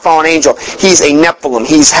he's not a fallen angel. He's a Nephilim.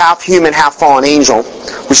 He's half human, half fallen angel,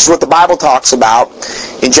 which is what the Bible talks about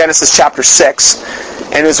in Genesis chapter 6.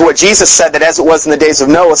 And it's what Jesus said, that as it was in the days of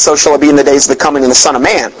Noah, so shall it be in the days of the coming of the Son of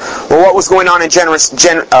Man. Well, what was going on in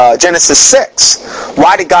Genesis 6?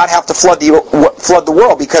 Why did God have to flood the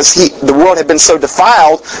world? Because the world had been so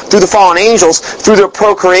defiled through the fallen angels, through the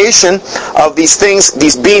procreation of these things,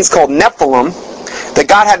 these beings called Nephilim, that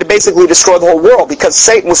God had to basically destroy the whole world, because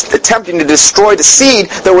Satan was attempting to destroy the seed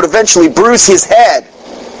that would eventually bruise his head.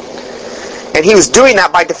 And he was doing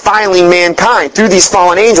that by defiling mankind through these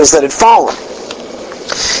fallen angels that had fallen.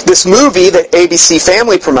 This movie that ABC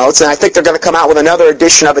Family promotes, and I think they're going to come out with another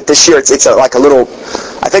edition of it this year. It's like a little,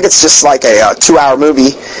 I think it's just like a 2-hour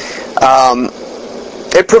movie.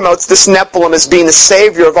 It promotes this Nephilim as being the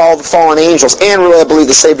savior of all the fallen angels, and really, I believe,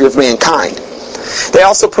 the savior of mankind. They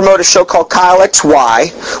also promote a show called Kyle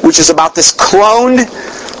XY, which is about this cloned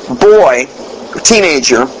boy,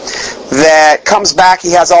 teenager, that comes back.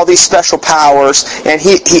 He has all these special powers, and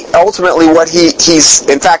he ultimately he's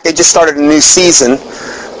in fact, they just started a new season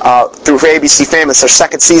through ABC Family. It's their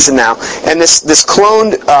second season now, and this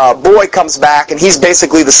cloned boy comes back, and he's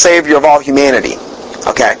basically the savior of all humanity.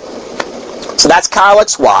 Okay, so that's Kyle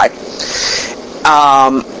XY.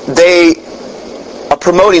 They are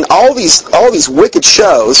promoting all these wicked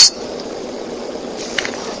shows.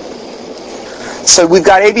 So we've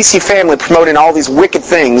got ABC Family promoting all these wicked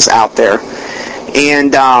things out there.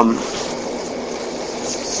 And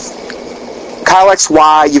Kyle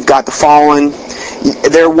XY, you've got the Fallen.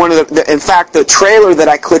 They're one of the in fact, the trailer that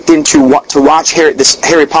I clicked into to watch this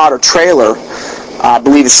Harry Potter trailer, I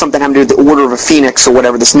believe it's something having to do with the Order of a Phoenix or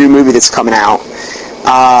whatever, this new movie that's coming out.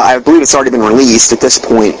 I believe it's already been released at this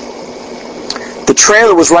point. The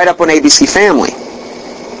trailer was right up on ABC Family.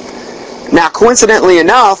 Now, coincidentally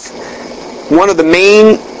enough, one of the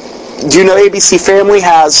main, do you know ABC Family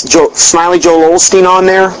has Smiley Joel Osteen on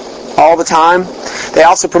there all the time? They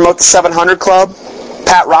also promote the 700 Club.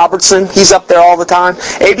 Pat Robertson, he's up there all the time.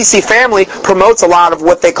 ABC Family promotes a lot of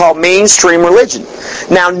what they call mainstream religion.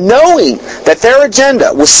 Now, knowing that their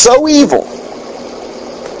agenda was so evil,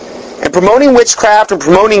 and promoting witchcraft and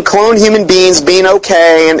promoting cloned human beings being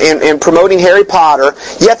okay, and promoting Harry Potter,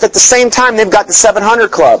 yet at the same time they've got the 700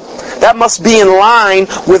 Club. That must be in line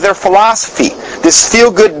with their philosophy, this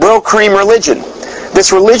feel-good bro-cream religion,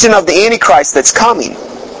 this religion of the Antichrist that's coming.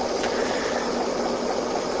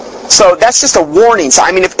 So that's just a warning. So,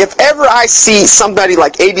 I mean, if ever I see somebody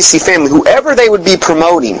like ABC Family, whoever they would be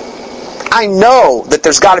promoting, I know that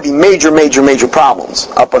there's got to be major, major, major problems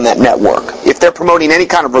up on that network if they're promoting any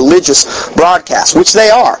kind of religious broadcast, which they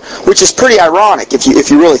are, which is pretty ironic if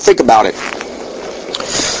you really think about it.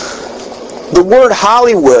 The word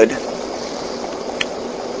Hollywood,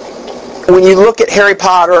 when you look at Harry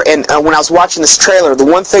Potter, and when I was watching this trailer, the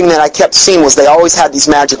one thing that I kept seeing was they always had these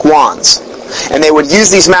magic wands. And they would use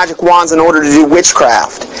these magic wands in order to do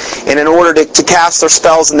witchcraft, and in order to cast their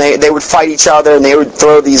spells, and they would fight each other, and they would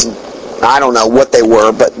throw these, I don't know what they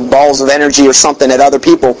were, but balls of energy or something at other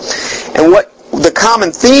people. And what the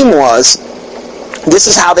common theme was, this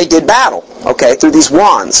is how they did battle, okay, through these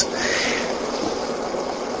wands.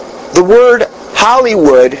 The word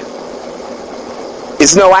Hollywood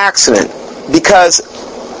is no accident, because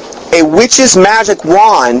a witch's magic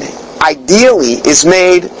wand ideally is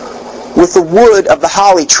made with the wood of the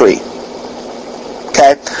holly tree.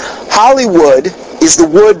 Okay? Hollywood is the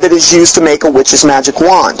wood that is used to make a witch's magic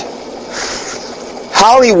wand.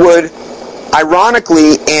 Hollywood,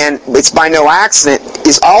 ironically, and it's by no accident,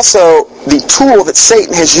 is also the tool that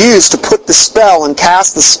Satan has used to put the spell and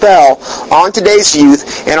cast the spell on today's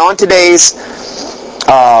youth and on today's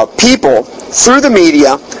people through the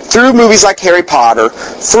media, through movies like Harry Potter,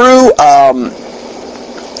 through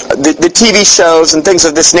the TV shows and things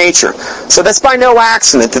of this nature. So that's by no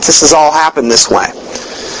accident that this has all happened this way.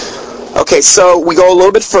 Okay, so we go a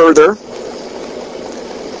little bit further,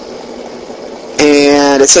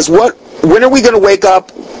 and it says, when are we going to wake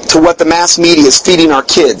up to what the mass media is feeding our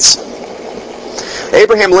kids?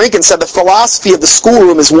 Abraham Lincoln said the philosophy of the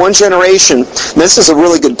schoolroom is one generation. This is a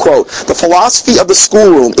really good quote. The philosophy of the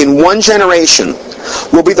schoolroom in one generation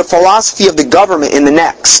will be the philosophy of the government in the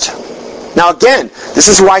next. Now again, this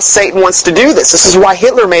is why Satan wants to do this. This is why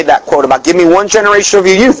Hitler made that quote about, give me one generation of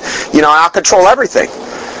your youth, and I'll control everything.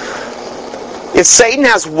 If Satan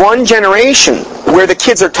has one generation where the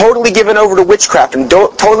kids are totally given over to witchcraft and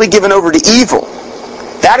totally given over to evil,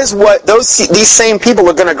 That is what these same people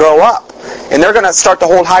are going to grow up. And they're going to start to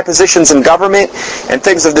hold high positions in government and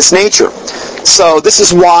things of this nature. So this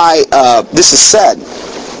is why this is said.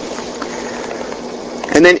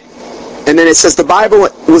 And then it says the Bible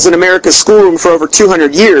was in America's schoolroom for over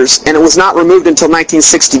 200 years, and it was not removed until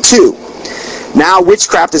 1962. Now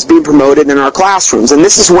witchcraft is being promoted in our classrooms, and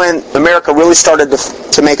this is when America really started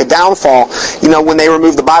to make a downfall. You know, when they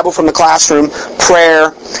removed the Bible from the classroom,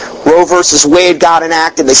 prayer, Roe versus Wade got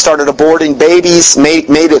enacted, they started aborting babies, made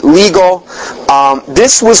it legal.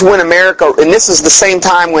 This was when America, and this is the same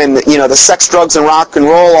time when, you know, the sex, drugs, and rock and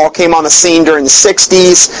roll all came on the scene during the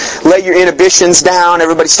 60s. Let your inhibitions down. A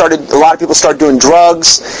lot of people started doing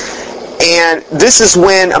drugs. And this is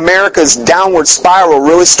when America's downward spiral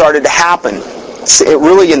really started to happen.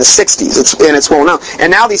 Really in the 60s, and it's well known.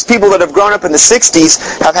 And now these people that have grown up in the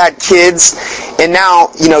 60s have had kids, and now,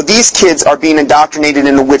 you know, these kids are being indoctrinated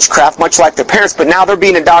into witchcraft, much like their parents, but now they're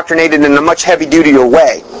being indoctrinated in a much heavy-duty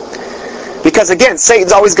way. Because again,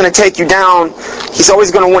 Satan's always going to take you down. He's always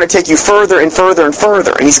going to want to take you further and further and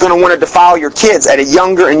further. And he's going to want to defile your kids at a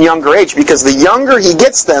younger and younger age. Because the younger he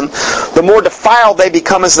gets them, the more defiled they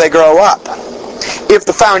become as they grow up. If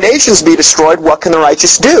the foundations be destroyed, what can the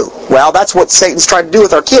righteous do? Well, that's what Satan's trying to do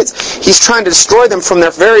with our kids. He's trying to destroy them from their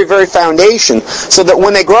very, very foundation so that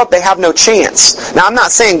when they grow up, they have no chance. Now, I'm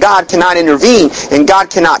not saying God cannot intervene and God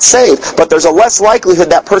cannot save, but there's a less likelihood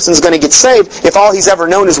that person's going to get saved if all he's ever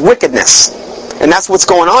known is wickedness. And that's what's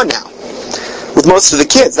going on now. With most of the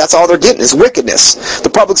kids, that's all they're getting is wickedness. The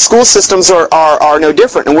public school systems are no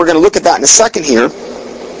different, and we're going to look at that in a second here.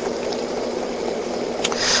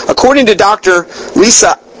 According to Dr.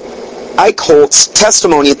 Lisa Eichholz's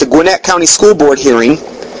testimony at the Gwinnett County School Board hearing,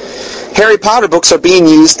 Harry Potter books are being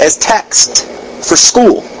used as text for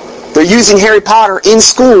school. They're using Harry Potter in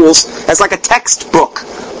schools as like a textbook.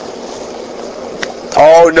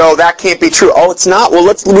 Oh no, that can't be true. Oh, it's not? Well,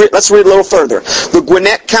 let's read a little further. The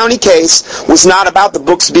Gwinnett County case was not about the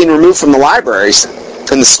books being removed from the libraries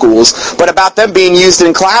in the schools, but about them being used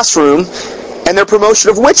in classroom and their promotion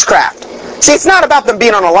of witchcraft. See, it's not about them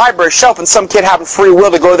being on a library shelf and some kid having free will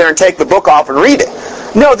to go there and take the book off and read it.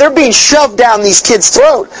 No, they're being shoved down these kids'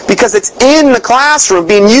 throat because it's in the classroom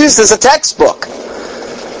being used as a textbook.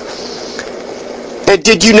 And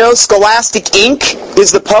did you know Scholastic Inc.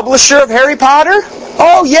 is the publisher of Harry Potter?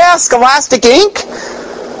 Oh yeah, Scholastic Inc.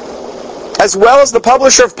 As well as the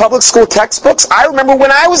publisher of public school textbooks. I remember when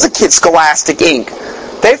I was a kid, Scholastic Inc.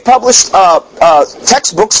 They've published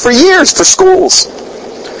textbooks for years for schools.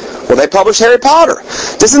 Well, they published Harry Potter.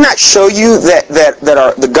 Doesn't that show you that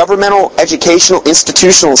the governmental educational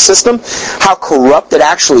institutional system, how corrupt it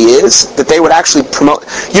actually is? That they would actually promote.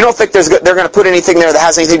 You don't think they're going to put anything there that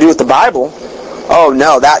has anything to do with the Bible? Oh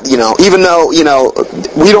no, that, you know, even though, you know,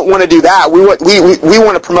 we don't want to do that. We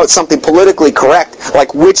want to promote something politically correct,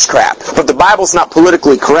 like witchcraft. But the Bible's not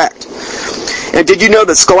politically correct. And did you know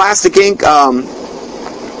that Scholastic Inc.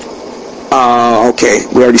 Okay,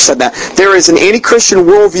 we already said that. There is an anti-Christian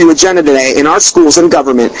worldview agenda today in our schools and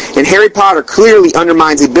government, and Harry Potter clearly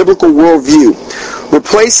undermines a biblical worldview,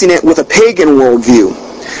 replacing it with a pagan worldview.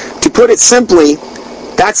 To put it simply,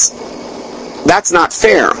 that's not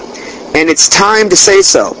fair, and it's time to say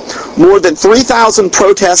so. More than 3,000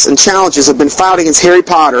 protests and challenges have been filed against Harry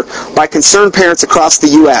Potter by concerned parents across the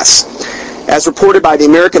U.S., as reported by the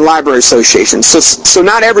American Library Association. So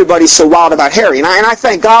not everybody's so wild about Harry. And I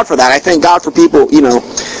thank God for that. I thank God for people, you know,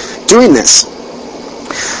 doing this.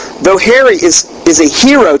 Though Harry is a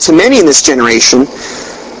hero to many in this generation,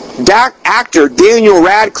 actor Daniel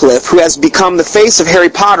Radcliffe, who has become the face of Harry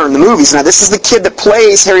Potter in the movies. Now, this is the kid that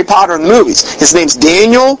plays Harry Potter in the movies. His name's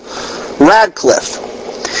Daniel Radcliffe.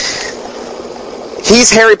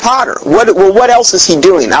 He's Harry Potter. What else is he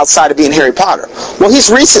doing outside of being Harry Potter? Well,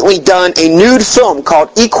 he's recently done a nude film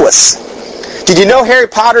called Equus. Did you know Harry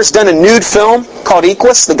Potter's done a nude film called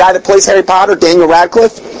Equus? The guy that plays Harry Potter, Daniel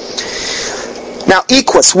Radcliffe? Now,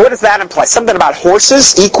 Equus, what does that imply? Something about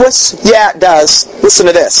horses? Equus? Yeah, it does. Listen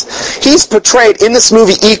to this. He's portrayed in this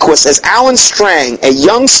movie Equus as Alan Strang, a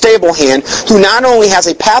young stable hand who not only has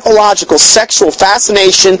a pathological sexual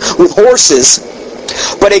fascination with horses,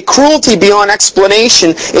 but a cruelty beyond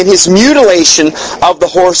explanation in his mutilation of the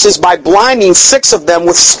horses by blinding 6 of them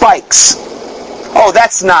with spikes. Oh,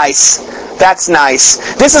 that's nice. That's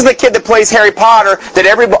nice. This is the kid that plays Harry Potter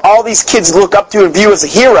that all these kids look up to and view as a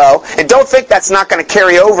hero, and don't think that's not going to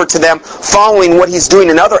carry over to them following what he's doing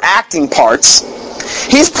in other acting parts.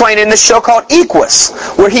 He's playing in this show called Equus,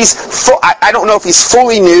 where he's, I don't know if he's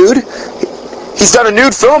fully nude. He's done a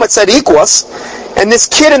nude film that said Equus. And this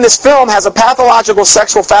kid in this film has a pathological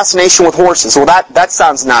sexual fascination with horses. Well, that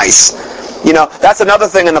sounds nice. You know, that's another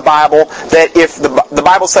thing in the Bible, that if the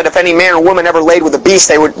Bible said if any man or woman ever laid with a beast,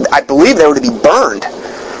 I believe they were to be burned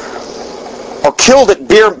or killed at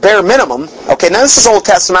bare minimum. Okay, now this is Old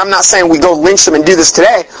Testament. I'm not saying we go lynch them and do this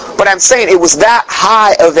today, but I'm saying it was that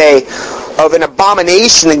high of an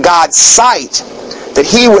abomination in God's sight that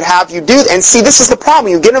He would have you do. And see, this is the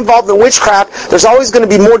problem. You get involved in witchcraft, there's always going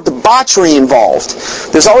to be more debauchery involved.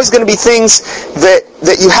 There's always going to be things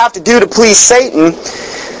that you have to do to please Satan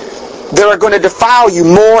that are going to defile you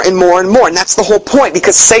more and more and more. And that's the whole point,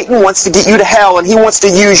 because Satan wants to get you to hell, and he wants to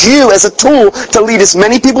use you as a tool to lead as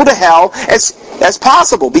many people to hell as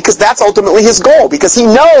possible, because that's ultimately his goal, because he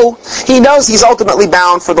knows he's ultimately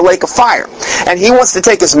bound for the lake of fire. And he wants to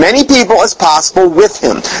take as many people as possible with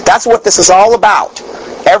him. That's what this is all about.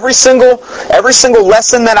 Every single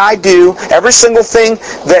lesson that I do, every single thing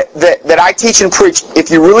that I teach and preach,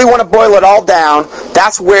 if you really want to boil it all down,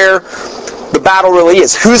 that's where the battle really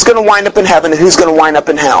is. Who's going to wind up in heaven and who's going to wind up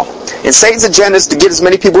in hell? And Satan's agenda is to get as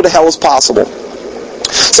many people to hell as possible.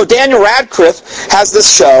 So Daniel Radcliffe has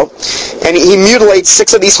this show, and he mutilates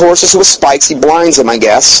 6 of these horses with spikes. He blinds them, I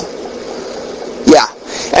guess. Yeah.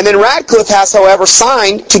 And then Radcliffe has, however,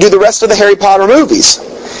 signed to do the rest of the Harry Potter movies.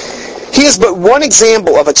 He is but one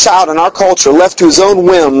example of a child in our culture left to his own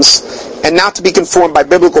whims and not to be conformed by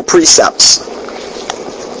biblical precepts.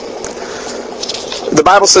 The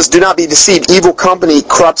Bible says, do not be deceived. Evil company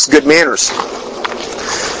corrupts good manners.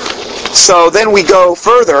 So then we go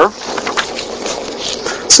further.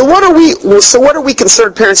 So what are we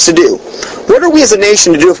concerned parents to do? What are we as a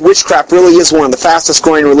nation to do if witchcraft really is one of the fastest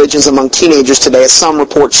growing religions among teenagers today, as some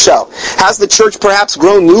reports show? Has the church perhaps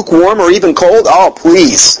grown lukewarm or even cold? Oh,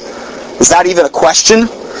 please. Is that even a question?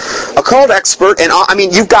 A cult expert, and I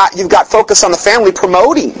mean, you've got Focus on the Family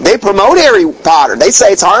promoting. They promote Harry Potter. They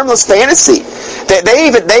say it's harmless fantasy. They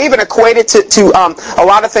even equate it to a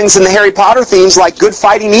lot of things in the Harry Potter themes, like good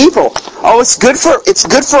fighting evil. Oh, it's good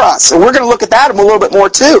for us, and we're going to look at that a little bit more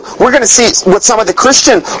too. We're going to see what some of the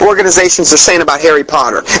Christian organizations are saying about Harry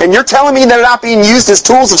Potter. And you're telling me they're not being used as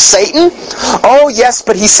tools of Satan? Oh yes,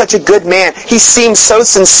 but he's such a good man. He seems so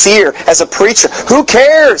sincere as a preacher. Who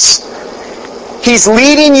cares? He's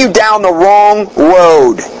leading you down the wrong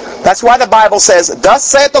road. That's why the Bible says, thus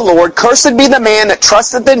saith the Lord, cursed be the man that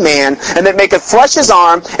trusteth in man, and that maketh flesh his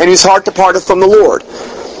arm, and whose heart departeth from the Lord.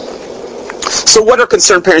 So what are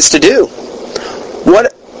concerned parents to do?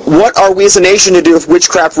 What are we as a nation to do if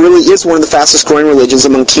witchcraft really is one of the fastest growing religions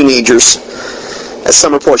among teenagers, as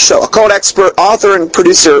some reports show? Occult expert, author, and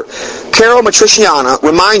producer Carol Matriciana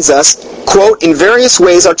reminds us, quote, in various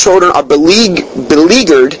ways our children are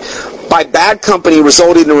beleaguered by bad company,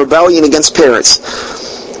 resulting in rebellion against parents,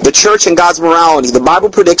 the church, and God's morality. The Bible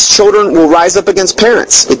predicts children will rise up against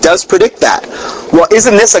parents. It does predict that. Well,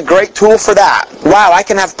 isn't this a great tool for that? Wow, I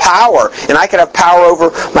can have power, and I can have power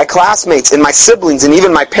over my classmates and my siblings and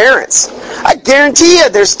even my parents. I guarantee you,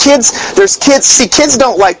 there's kids. See, kids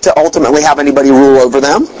don't like to ultimately have anybody rule over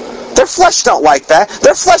them. Their flesh don't like that.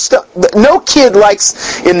 No kid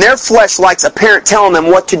in their flesh likes a parent telling them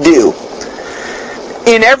what to do.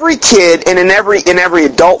 In every kid and in every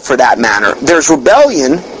adult for that matter, there's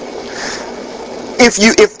rebellion.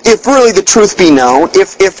 If really the truth be known,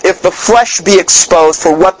 if the flesh be exposed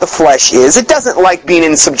for what the flesh is, it doesn't like being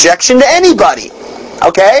in subjection to anybody.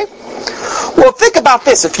 Okay? Well, think about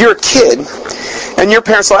this. If you're a kid and your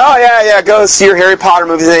parents are like, oh yeah, go see your Harry Potter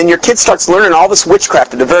movies, and your kid starts learning all this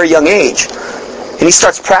witchcraft at a very young age, and he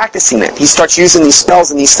starts practicing it. He starts using these spells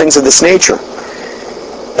and these things of this nature.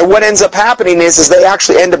 And what ends up happening is they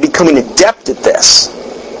actually end up becoming adept at this.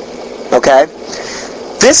 Okay?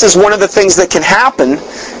 This is one of the things that can happen,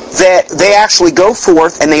 that they actually go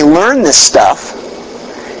forth and they learn this stuff,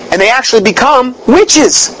 and they actually become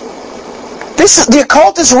witches. The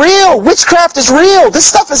occult is real. Witchcraft is real. This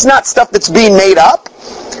stuff is not stuff that's being made up.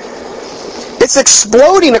 It's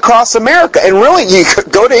exploding across America. And really, you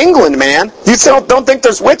go to England, man. You don't think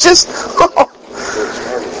there's witches?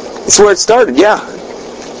 It's where it started, yeah.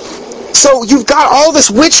 So you've got all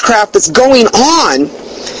this witchcraft that's going on,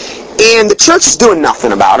 and the church is doing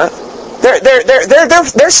nothing about it.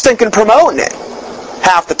 They're stinking promoting it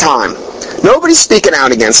half the time. Nobody's speaking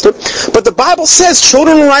out against it. But the Bible says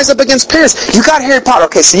children will rise up against parents. You got Harry Potter.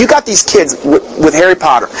 Okay, so you got these kids with Harry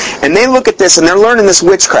Potter, and they look at this and they're learning this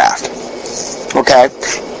witchcraft. Okay,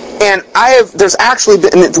 and there's actually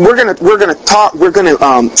been, we're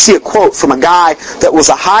gonna see a quote from a guy that was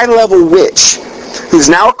a high-level witch, who's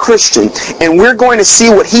now a Christian, and we're going to see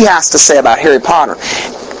what he has to say about Harry Potter.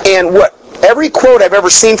 And every quote I've ever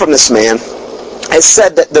seen from this man has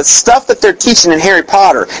said that the stuff that they're teaching in Harry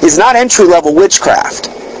Potter is not entry-level witchcraft.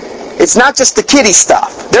 It's not just the kiddie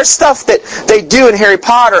stuff. There's stuff that they do in Harry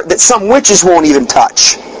Potter that some witches won't even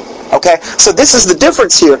touch. Okay? So this is the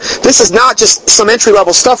difference here. This is not just some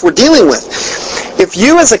entry-level stuff we're dealing with. If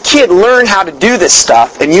you as a kid learn how to do this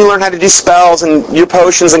stuff, and you learn how to do spells and your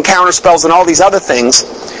potions and counter spells and all these other things,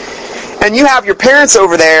 and you have your parents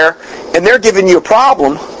over there and they're giving you a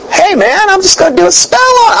problem, hey man, I'm just going to do a spell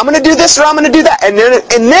on it. I'm going to do this or I'm going to do that. And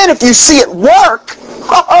then if you see it work,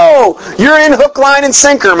 you're in hook, line, and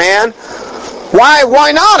sinker, man.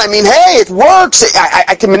 Why not? I mean, hey, it works.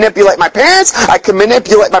 I can manipulate my parents. I can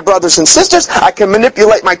manipulate my brothers and sisters. I can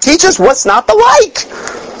manipulate my teachers. What's not to like?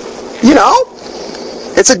 You know?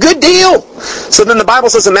 It's a good deal. So then the Bible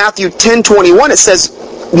says in Matthew 10:21, it says,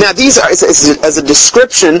 now these are as a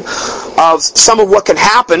description of some of what can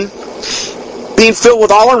happen: being filled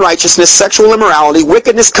with all unrighteousness, sexual immorality,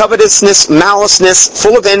 wickedness, covetousness, maliceness,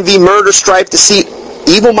 full of envy, murder, strife, deceit,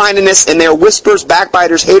 evil-mindedness, and they are whisperers,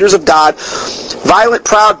 backbiters, haters of God, violent,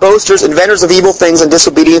 proud, boasters, inventors of evil things, and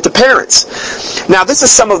disobedient to parents. Now this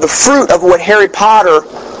is some of the fruit of what Harry Potter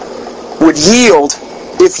would yield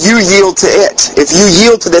if you yield to it. If you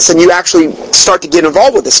yield to this and you actually start to get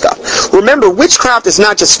involved with this stuff. Remember, witchcraft is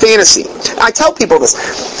not just fantasy. I tell people this.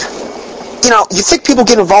 You know, you think people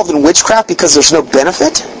get involved in witchcraft because there's no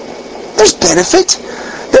benefit? There's benefit.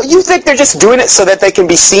 You think they're just doing it so that they can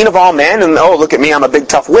be seen of all men and, oh, look at me, I'm a big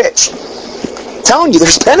tough witch. I'm telling you,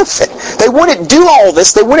 there's benefit. They wouldn't do all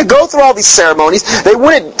this. They wouldn't go through all these ceremonies.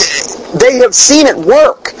 They have seen it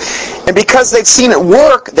work. And because they've seen it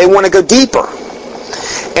work, they want to go deeper.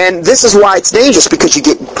 And this is why it's dangerous, because you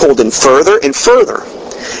get pulled in further and further.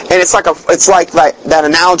 And it's like that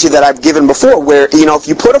analogy that I've given before, where, you know, if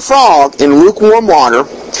you put a frog in lukewarm water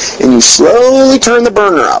and you slowly turn the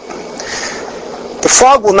burner up, the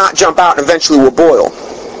frog will not jump out and eventually will boil.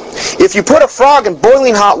 If you put a frog in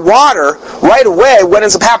boiling hot water, right away, what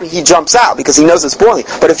ends up happening? He jumps out because he knows it's boiling.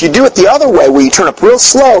 But if you do it the other way, where you turn up real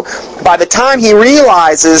slow, by the time he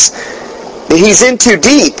realizes that he's in too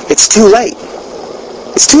deep, it's too late.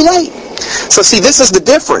 It's too late. So see, this is the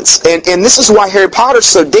difference. And this is why Harry Potter's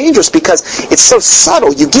so dangerous, because it's so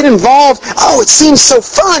subtle. You get involved, oh, it seems so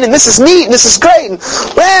fun, and this is neat, and this is great, and,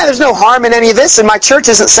 well, there's no harm in any of this, and my church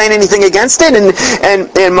isn't saying anything against it,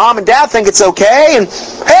 and mom and dad think it's okay, and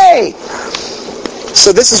hey!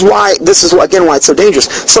 So this is why it's so dangerous.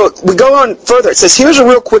 So we go on further. It says, here's a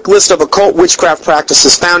real quick list of occult witchcraft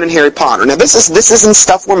practices found in Harry Potter. Now this isn't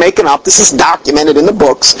stuff we're making up. This is documented in the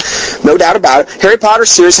books. No doubt about it. Harry Potter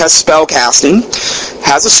series has spell casting,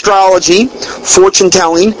 has astrology, fortune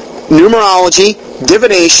telling, numerology,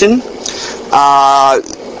 divination,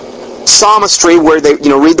 psalmistry, where they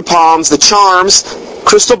read the palms, the charms,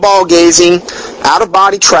 crystal ball gazing, out of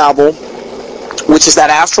body travel, which is that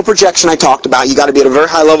astral projection I talked about. You got to be at a very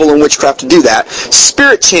high level in witchcraft to do that.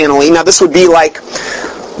 Spirit channeling. Now this would be like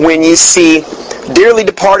when you see dearly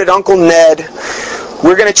departed Uncle Ned.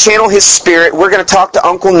 We're going to channel his spirit. We're going to talk to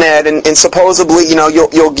Uncle Ned, and supposedly,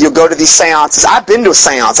 you'll go to these seances. I've been to a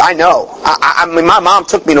seance. I know. I mean, my mom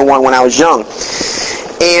took me to one when I was young,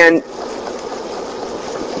 and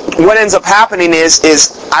what ends up happening is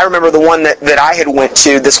I remember the one that I had went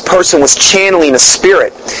to, this person was channeling a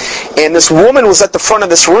spirit. And this woman was at the front of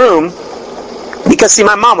this room, because, see,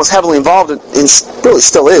 my mom was heavily involved in really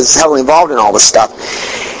still is, heavily involved in all this stuff.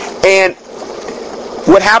 And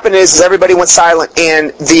what happened is everybody went silent,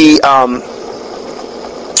 and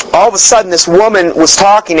all of a sudden this woman was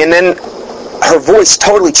talking, and then her voice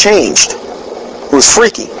totally changed. It was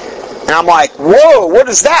freaky. And I'm like, whoa, what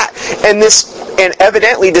is that? And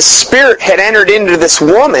evidently the spirit had entered into this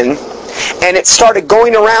woman, and it started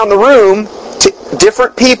going around the room to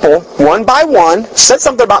different people, one by one. Said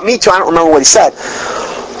something about me too, I don't remember what he said.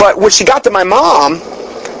 But when she got to my mom,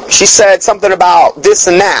 she said something about this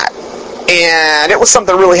and that. And it was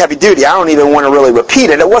something really heavy duty. I don't even want to really repeat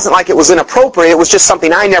it. It wasn't like it was inappropriate, it was just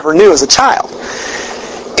something I never knew as a child.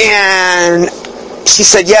 And she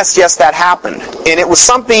said, yes, that happened. And it was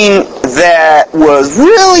something that was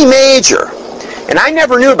really major. And I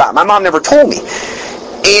never knew about it. My mom never told me.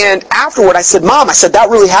 And afterward, I said, Mom, that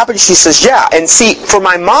really happened? She says, yeah. And see, for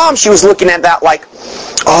my mom, she was looking at that like,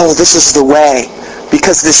 oh, this is the way.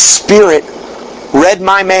 Because this spirit read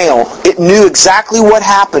my mail. It knew exactly what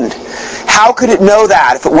happened. How could it know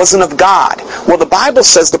that if it wasn't of God? Well, the Bible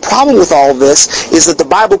says the problem with all of this is that the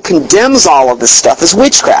Bible condemns all of this stuff as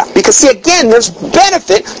witchcraft. Because, see, again, there's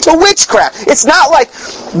benefit to witchcraft. It's not like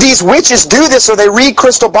these witches do this or they read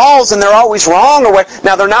crystal balls and they're always wrong.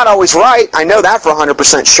 Now, they're not always right. I know that for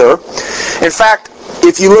 100% sure. In fact,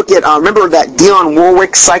 if you look at, remember that Dionne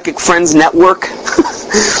Warwick Psychic Friends Network?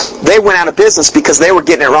 They went out of business because they were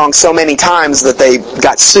getting it wrong so many times that they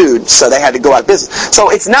got sued, so they had to go out of business.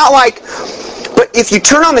 So it's not like, but if you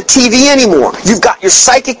turn on the TV anymore, you've got your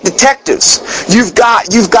psychic detectives. You've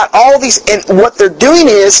got all these, and what they're doing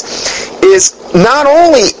is not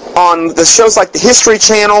only on the shows like the History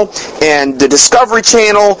Channel and the Discovery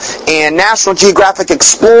Channel and National Geographic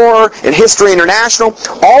Explorer and History International,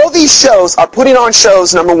 all these shows are putting on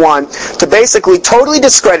shows, number one, to basically totally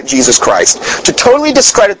discredit Jesus Christ, to totally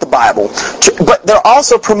discredit the Bible, but they're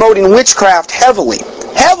also promoting witchcraft heavily.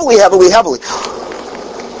 Heavily.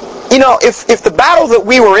 You know, if the battle that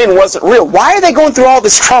we were in wasn't real, why are they going through all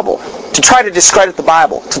this trouble to try to discredit the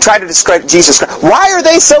Bible, to try to discredit Jesus Christ? Why are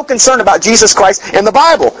they so concerned about Jesus Christ and the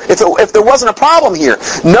Bible if there wasn't a problem here?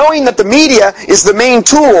 Knowing that the media is the main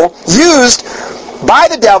tool used by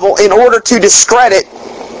the devil in order to discredit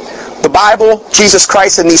the Bible, Jesus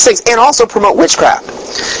Christ, and these things, and also promote witchcraft.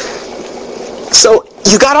 So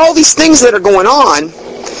you got all these things that are going on,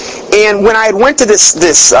 and when I had went to this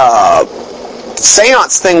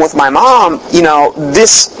seance thing with my mom, you know,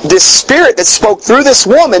 this spirit that spoke through this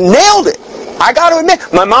woman nailed it. I got to admit,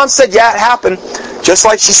 my mom said, yeah, it happened, just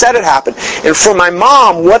like she said it happened. And for my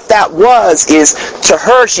mom, what that was is, to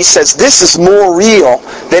her, she says, this is more real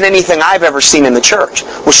than anything I've ever seen in the church.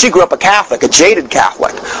 Well, she grew up a Catholic, a jaded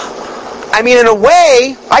Catholic. I mean, in a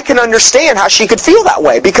way, I can understand how she could feel that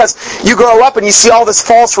way, because you grow up and you see all this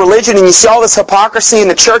false religion and you see all this hypocrisy in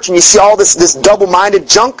the church and you see all this double-minded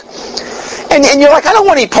junk. And you're like, I don't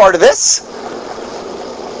want any part of this.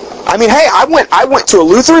 I mean, hey, I went to a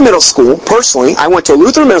Lutheran middle school, personally. I went to a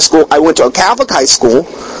Lutheran middle school. I went to a Catholic high school.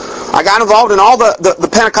 I got involved in all the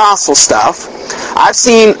Pentecostal stuff. I've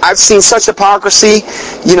seen such hypocrisy,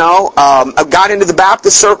 you know. I've got into the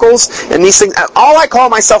Baptist circles and these things. All I call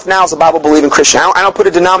myself now is a Bible-believing Christian. I don't put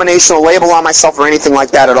a denominational label on myself or anything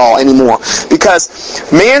like that at all anymore.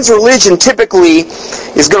 Because man's religion typically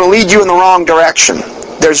is going to lead you in the wrong direction.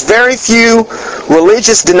 There's very few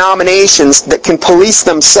religious denominations that can police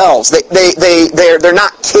themselves. They're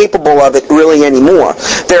not capable of it really anymore.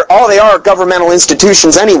 They are governmental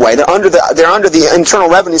institutions anyway. They're under the Internal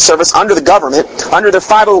Revenue Service, under the government, under their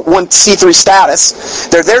 501c3 status.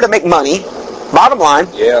 They're there to make money. Bottom line,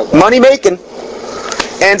 money making.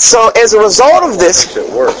 And so as a result of this, makes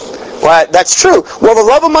it worse. Well, that's true. Well, the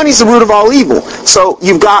love of money is the root of all evil. So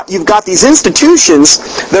you've got these institutions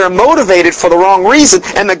that are motivated for the wrong reason,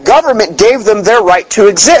 and the government gave them their right to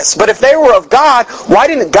exist. But if they were of God, why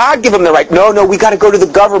didn't God give them the right? No, we got to go to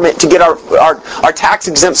the government to get our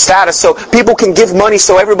tax-exempt status so people can give money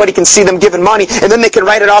so everybody can see them giving money, and then they can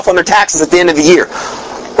write it off on their taxes at the end of the year.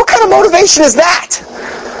 What kind of motivation is that?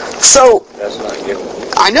 So That's not giving.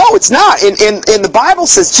 I know it's not. And the Bible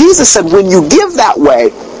says, Jesus said, when you give that way,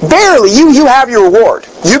 verily you have your reward.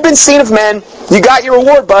 You've been seen of men. You got your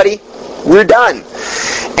reward, buddy. We're done.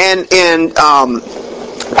 And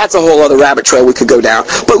that's a whole other rabbit trail we could go down.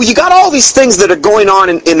 But you got all these things that are going on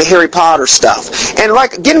in the Harry Potter stuff. And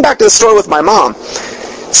like getting back to the story with my mom,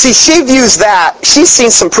 see, she views that. She's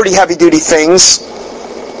seen some pretty heavy-duty things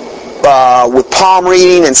with palm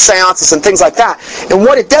reading and seances and things like that. And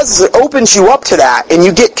what it does is it opens you up to that, and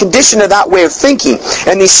you get conditioned to that way of thinking.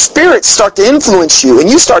 And these spirits start to influence you, and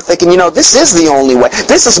you start thinking, this is the only way.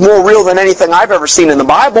 This is more real than anything I've ever seen in the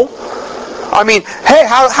Bible. I mean, hey,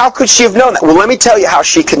 how could she have known that? Well, let me tell you how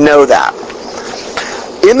she could know that.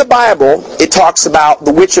 In the Bible, it talks about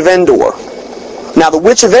the Witch of Endor. Now, the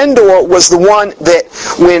Witch of Endor was the one that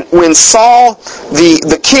when Saul,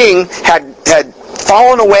 the king, had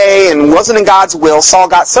fallen away and wasn't in God's will, Saul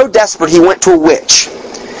got so desperate he went to a witch.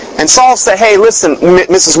 And Saul said, hey, listen,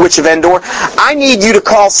 Mrs. Witch of Endor, I need you to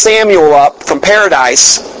call Samuel up from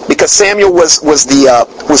paradise, because Samuel was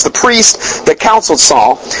the priest that counseled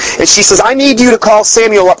Saul. And she says, I need you to call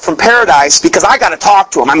Samuel up from paradise because I got to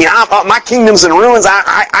talk to him. I mean, my kingdom's in ruins.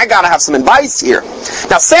 I got to have some advice here.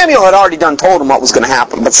 Now, Samuel had already told him what was going to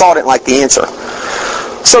happen, but Saul didn't like the answer.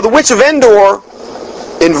 So the Witch of Endor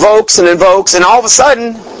invokes, and all of a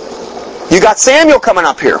sudden, you got Samuel coming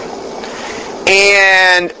up here.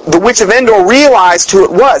 And the Witch of Endor realized who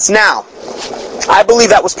it was. Now, I believe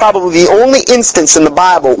that was probably the only instance in the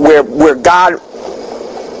Bible where God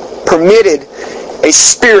permitted a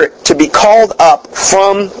spirit to be called up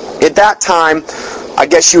from, at that time, I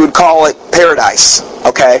guess you would call it paradise.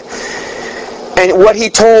 Okay? And what he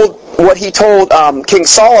told King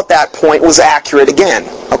Saul at that point was accurate again.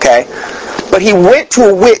 Okay? But he went to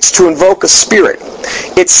a witch to invoke a spirit.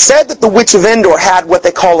 It's said that the Witch of Endor had what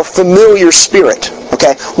they call a familiar spirit.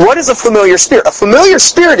 Okay? What is a familiar spirit? A familiar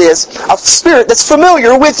spirit is a spirit that's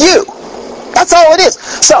familiar with you. That's all it is.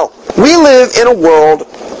 So, we live in a world,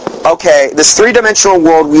 okay, this three-dimensional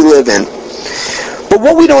world we live in. But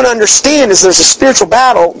what we don't understand is there's a spiritual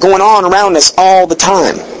battle going on around us all the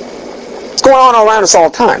time. It's going on all around us all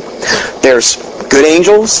the time. There's good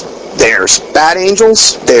angels, there's bad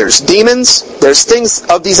angels, there's demons, there's things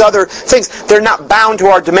of these other things. They're not bound to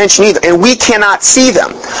our dimension either, and we cannot see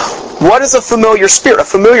them. What is a familiar spirit? A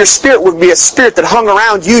familiar spirit would be a spirit that hung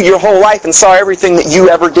around you your whole life and saw everything that you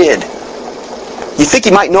ever did. You think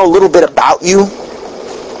he might know a little bit about you?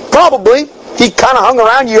 Probably. He kind of hung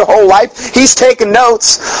around you your whole life. He's taking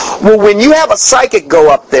notes. Well, when you have a psychic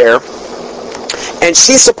go up there, and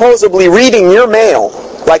she's supposedly reading your mail,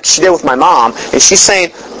 like she did with my mom, and she's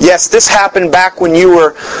saying, yes, this happened back when you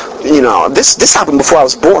were, this happened before I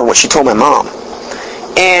was born, what she told my mom.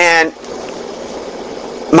 And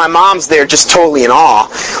my mom's there just totally in awe.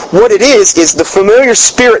 What it is the familiar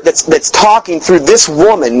spirit that's talking through this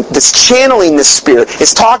woman, that's channeling this spirit,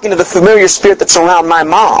 is talking to the familiar spirit that's around my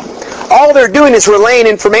mom. All they're doing is relaying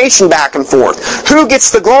information back and forth. Who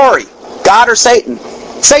gets the glory? God or Satan?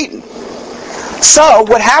 Satan. So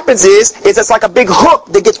what happens is it's like a big hook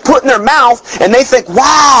that gets put in their mouth, and they think,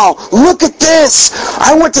 wow, look at this.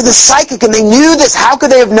 I went to the psychic and they knew this. How could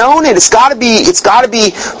they have known it? It's got to be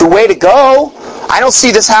the way to go. I don't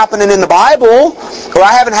see this happening in the Bible, or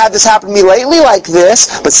I haven't had this happen to me lately like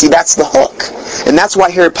this. But see, that's the hook. And that's why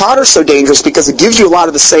Harry Potter's so dangerous, because it gives you a lot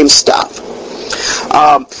of the same stuff.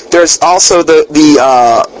 There's also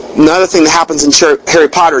another thing that happens in Harry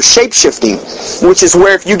Potter is shape-shifting, which is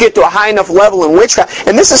where if you get to a high enough level in witchcraft,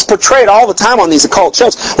 and this is portrayed all the time on these occult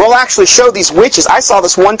shows, they'll actually show these witches. I saw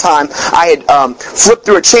this one time. I had flipped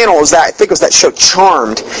through a channel. I think it was that show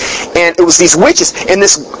Charmed, and it was these witches, and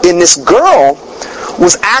this girl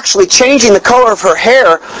was actually changing the color of her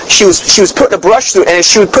hair. She was putting a brush through it, and as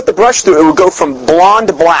she would put the brush through it, it would go from blonde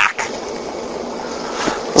to black.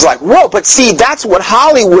 I was like, whoa, but see, that's what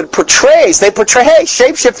Hollywood portrays. They portray, hey,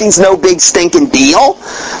 shape-shifting's no big stinking deal.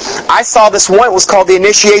 I saw this one, it was called The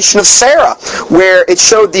Initiation of Sarah, where it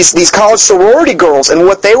showed these college sorority girls, and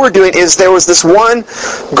what they were doing is there was this one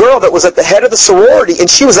girl that was at the head of the sorority, and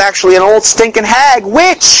she was actually an old stinking hag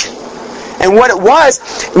witch. And what it was,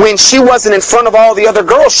 when she wasn't in front of all the other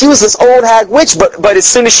girls, she was this old hag witch, but as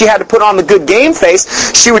soon as she had to put on the good game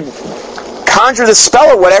face, she would conjure the spell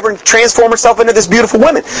or whatever and transform herself into this beautiful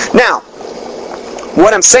woman. Now,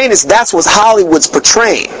 what I'm saying is that's what Hollywood's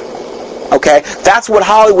portraying. Okay? That's what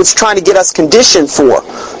Hollywood's trying to get us conditioned for.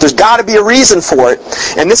 There's got to be a reason for it.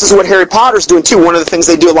 And this is what Harry Potter's doing too. One of the things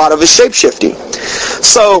they do a lot of is shape-shifting.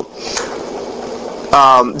 So,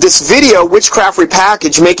 this video, Witchcraft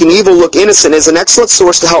Repackaged, Making Evil Look Innocent, is an excellent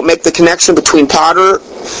source to help make the connection between Potter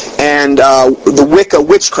and the Wicca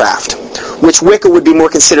witchcraft, which Wicca would be more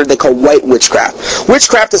considered, they call white witchcraft.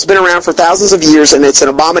 Witchcraft has been around for thousands of years, and it's an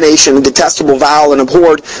abomination, a detestable, vile, and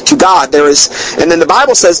abhorred to God. And then the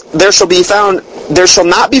Bible says, there shall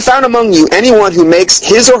not be found among you anyone who makes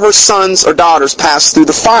his or her sons or daughters pass through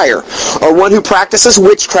the fire, or one who practices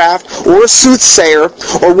witchcraft, or a soothsayer,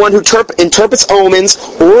 or one who interprets omens,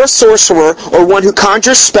 or a sorcerer, or one who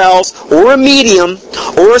conjures spells, or a medium,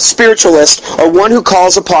 or a spiritualist, or one who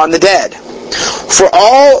calls upon the dead. For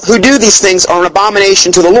all who do these things are an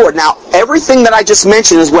abomination to the Lord. Now, everything that I just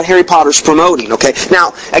mentioned is what Harry Potter's promoting, okay?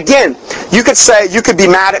 Now, again, you could be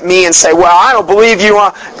mad at me and say, well, I don't believe you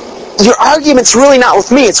are. Your argument's really not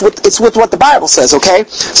with me. It's with what the Bible says, okay?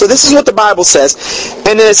 So this is what the Bible says.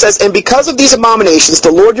 And then it says, and because of these abominations,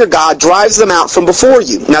 the Lord your God drives them out from before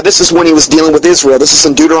you. Now this is when he was dealing with Israel. This is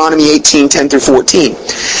in Deuteronomy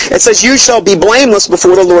 18:10-14. It says, you shall be blameless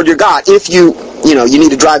before the Lord your God if you need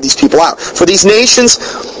to drive these people out. For these nations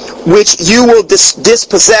which you will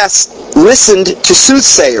dispossess listened to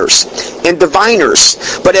soothsayers and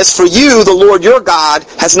diviners. But as for you, the Lord your God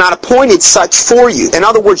has not appointed such for you. In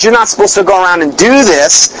other words, you're not supposed to go around and do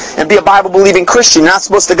this and be a Bible-believing Christian. You're not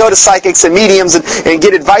supposed to go to psychics and mediums and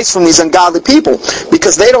get advice from these ungodly people.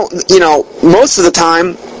 Because they don't, most of the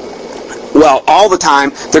time, well, all the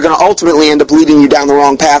time, they're going to ultimately end up leading you down the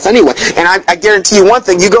wrong path anyway. And I guarantee you one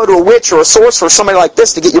thing, you go to a witch or a sorcerer or somebody like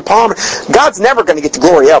this to get your palm, God's never going to get the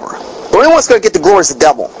glory ever. The only one that's going to get the glory is the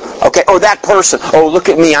devil. Okay? Or that person. Oh, look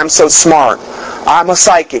at me, I'm so smart. I'm a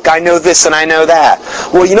psychic. I know this and I know that.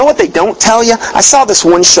 Well, you know what they don't tell you? I saw this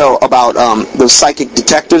one show about those psychic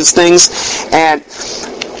detectives things, and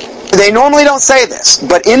they normally don't say this,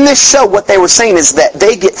 but in this show, what they were saying is that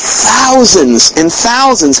they get thousands and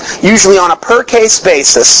thousands, usually on a per-case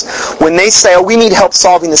basis, when they say, oh, we need help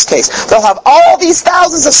solving this case. They'll have all these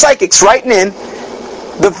thousands of psychics writing in.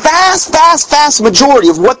 The vast majority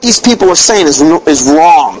of what these people are saying is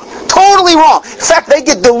wrong. totally wrong. In fact, they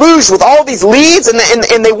get deluged with all these leads, and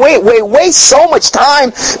they waste so much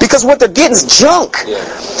time because what they're getting is junk. Yeah,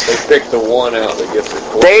 they pick the one out that gets it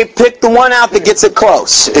close. They pick the one out that gets it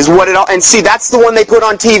close, is what it all. And see, that's the one they put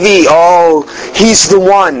on TV. Oh, he's the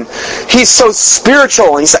one. He's so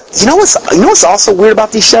spiritual. And he's like, you know what's also weird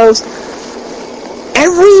about these shows?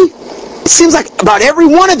 It seems like about every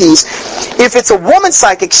one of these, if it's a woman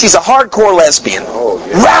psychic, she's a hardcore lesbian. Oh,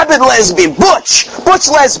 yeah. Rabid lesbian, butch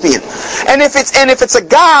lesbian. And if it's a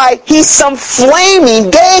guy, he's some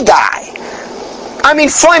flaming gay guy. I mean,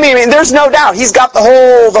 flaming. I mean, there's no doubt he's got the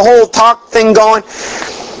whole talk thing going.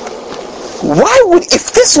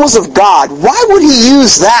 If this was of God, why would he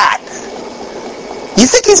use that? You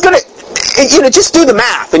think he's going to, just do the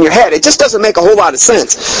math in your head. It just doesn't make a whole lot of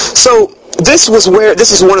sense. So this is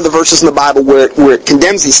one of the verses in the Bible where it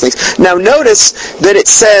condemns these things. Now notice that it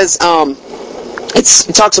says,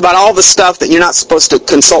 it talks about all the stuff that you're not supposed to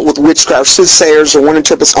consult with witchcraft, soothsayers, or one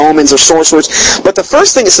interprets omens, or sorcerers. But the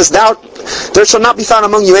first thing it says, there shall not be found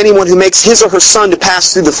among you anyone who makes his or her son to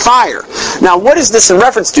pass through the fire. Now, what is this in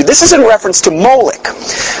reference to? This is in reference to Moloch,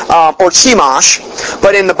 or Chemosh.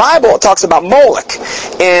 But in the Bible, it talks about Moloch.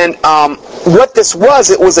 And what this was,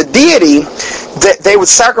 it was a deity that they would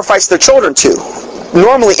sacrifice their children to.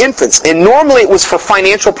 Normally infants, and normally it was for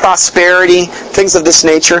financial prosperity, things of this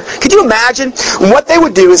nature. Could you imagine? What they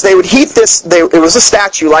would do is they would heat this. It was a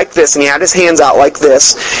statue like this, and he had his hands out like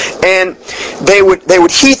this, and they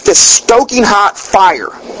would heat this stoking hot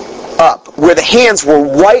fire up where the hands were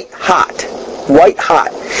white hot,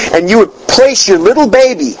 and you would place your little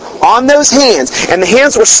baby on those hands, and the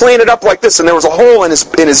hands were slanted up like this, and there was a hole in his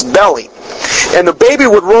belly. And the baby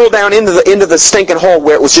would roll down into the stinking hole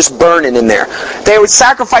where it was just burning in there. They would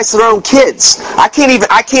sacrifice their own kids. I can't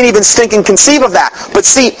even stinking conceive of that. But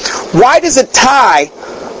see, why does it tie?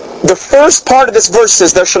 The first part of this verse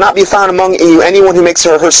says, there shall not be found among you anyone who makes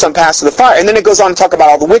her son pass through the fire. And then it goes on to talk about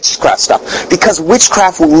all the witchcraft stuff. Because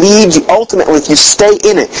witchcraft will lead you ultimately, if you stay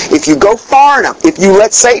in it, if you go far enough, if you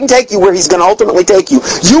let Satan take you where he's going to ultimately take you,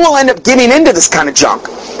 you will end up getting into this kind of junk.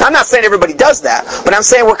 I'm not saying everybody does that, but I'm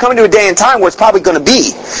saying we're coming to a day and time where it's probably going to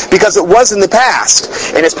be. Because it was in the past,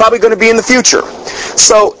 and it's probably going to be in the future.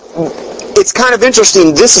 So, it's kind of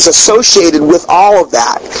interesting. This is associated with all of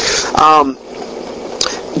that.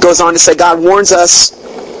 Goes on to say God warns us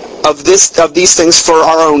of these things for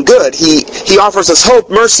our own good. He offers us hope,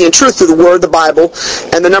 mercy, and truth through the Word, the Bible,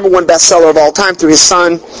 and the number one bestseller of all time through His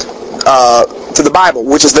Son, through the Bible,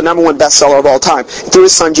 which is the number one bestseller of all time, through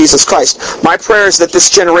His Son, Jesus Christ. My prayer is that this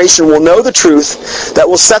generation will know the truth, that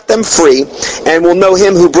will set them free, and will know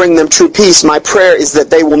Him who bring them true peace. My prayer is that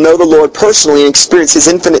they will know the Lord personally and experience His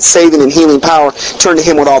infinite saving and healing power, turn to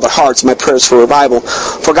Him with all their hearts. My prayer is for revival.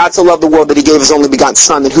 For God so loved the world that He gave His only begotten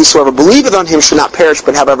Son, that whosoever believeth on Him should not perish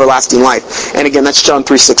but have everlasting life. And again, that's John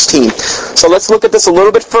 3:16. So let's look at this a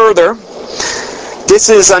little bit further. This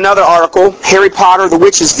is another article, Harry Potter, The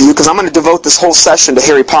Witch's View, because I'm going to devote this whole session to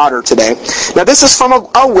Harry Potter today. Now, this is from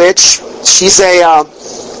a witch. She's I'll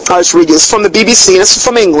just read this. It's from the BBC, and this is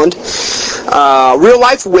from England.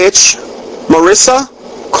 Real-life witch, Marissa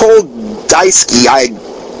Koldysky. I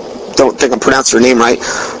don't think I'm pronouncing her name right.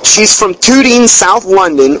 She's from Tooting, South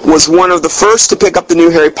London, was one of the first to pick up the new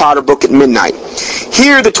Harry Potter book at midnight.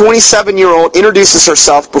 Here, the 27-year-old introduces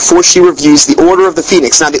herself before she reviews The Order of the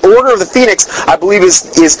Phoenix. Now, The Order of the Phoenix, I believe,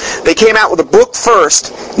 is they came out with a book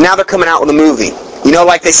first, now they're coming out with a movie. You know,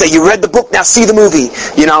 like they say, you read the book, now see the movie.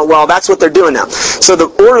 You know, well, that's what they're doing now. So The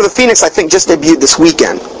Order of the Phoenix, I think, just debuted this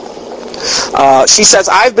weekend. She says,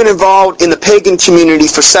 I've been involved in the pagan community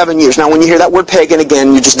for 7 years. Now, when you hear that word pagan,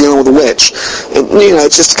 again, you're just dealing with a witch. And, you know,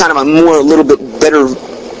 it's just kind of a little bit better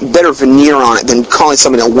veneer on it than calling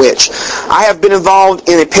somebody a witch. I have been involved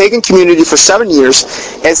in a pagan community for 7 years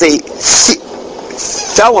as a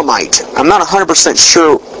Thelemite. I'm not 100%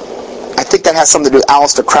 sure. I think that has something to do with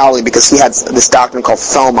Aleister Crowley because he had this doctrine called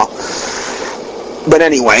Thelema. But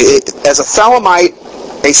anyway, as a Thelemite,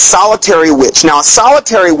 a solitary witch. Now, a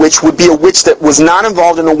solitary witch would be a witch that was not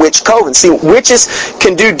involved in a witch coven. See, witches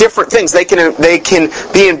can do different things. They can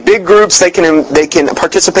be in big groups. They can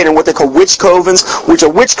participate in what they call witch covens, which a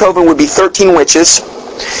witch coven would be 13 witches.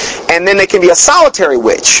 And then they can be a solitary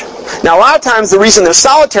witch. Now, a lot of times the reason they're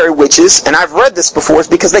solitary witches, and I've read this before, is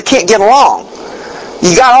because they can't get along.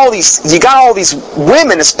 You got all these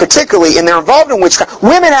women, particularly, and they're involved in witchcraft.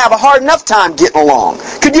 Women have a hard enough time getting along.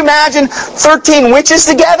 Could you imagine 13 witches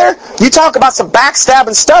together? You talk about some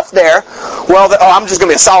backstabbing stuff there. Well, I'm just going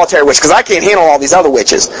to be a solitary witch because I can't handle all these other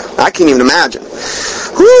witches. I can't even imagine.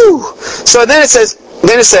 Whew. So then it says,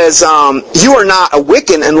 you are not a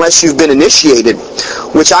Wiccan unless you've been initiated,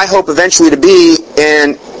 which I hope eventually to be,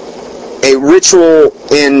 and a ritual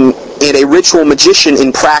and a ritual magician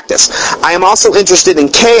in practice. I am also interested in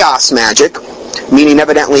chaos magic, meaning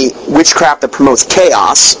evidently witchcraft that promotes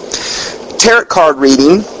chaos, tarot card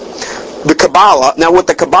reading, the Kabbalah. Now what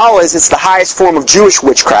the Kabbalah is, it's the highest form of Jewish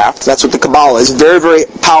witchcraft. That's what the Kabbalah is. Very, very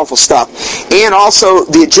powerful stuff. And also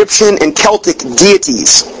the Egyptian and Celtic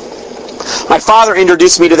deities. My father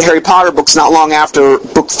introduced me to the Harry Potter books not long after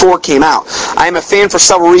book 4 came out. I am a fan for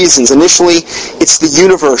several reasons. Initially, it's the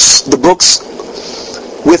universe. The books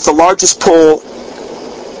with the largest pull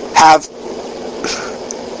have...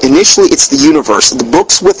 Initially, it's the universe. The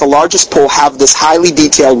books with the largest pull have this highly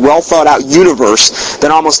detailed, well thought out universe that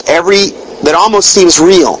almost seems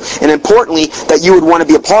real, and importantly, that you would want to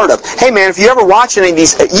be a part of. Hey man, if you ever watch any of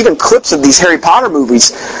these, even clips of these Harry Potter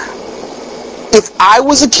movies, if I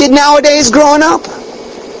was a kid nowadays growing up,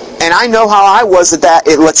 and I know how I was at that,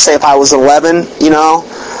 let's say if I was 11,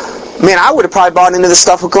 man, I would have probably bought into this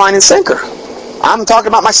stuff hook, line, and sinker. I'm talking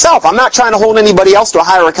about myself. I'm not trying to hold anybody else to a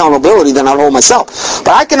higher accountability than I'd hold myself.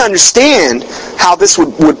 But I can understand how this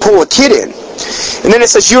would pull a kid in. And then it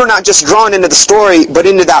says, you are not just drawn into the story, but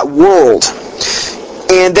into that world.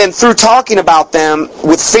 And then through talking about them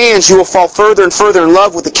with fans, you will fall further and further in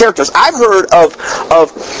love with the characters. I've heard of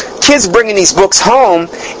kids bringing these books home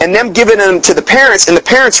and them giving them to the parents, and the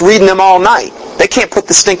parents reading them all night. They can't put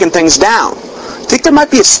the stinking things down. Think there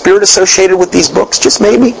might be a spirit associated with these books? Just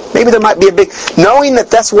maybe. Maybe there might be a big... Knowing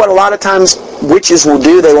that that's what a lot of times witches will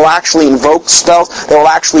do. They will actually invoke spells. They will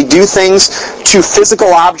actually do things to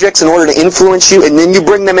physical objects in order to influence you, and then you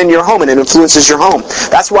bring them into your home, and it influences your home.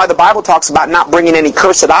 That's why the Bible talks about not bringing any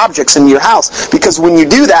cursed objects into your house, because when you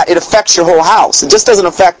do that, it affects your whole house. It just doesn't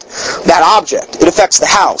affect that object. It affects the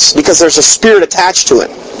house, because there's a spirit attached to it.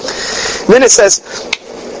 And then it says,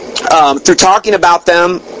 through talking about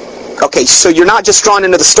them... Okay, so you're not just drawn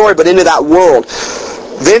into the story, but into that world.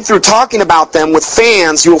 Then through talking about them with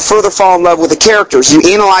fans, you will further fall in love with the characters. You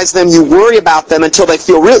analyze them, you worry about them until they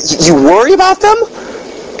feel real. You worry about them?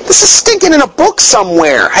 This is stinking in a book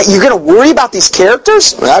somewhere. You're going to worry about these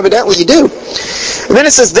characters? Well, evidently you do. And then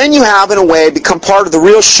it says, then you have, in a way, become part of the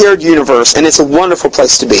real shared universe, and it's a wonderful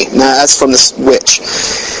place to be. Now, that's from this witch.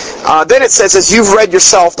 Then it says, as you've read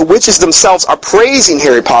yourself, the witches themselves are praising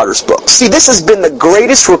Harry Potter's books. See, this has been the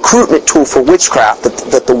greatest recruitment tool for witchcraft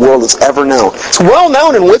that the world has ever known. It's well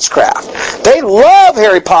known in witchcraft. They love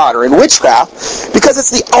Harry Potter and witchcraft because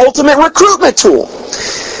it's the ultimate recruitment tool.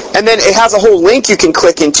 And then it has a whole link you can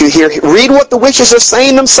click into here. Read what the witches are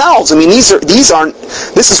saying themselves. I mean, this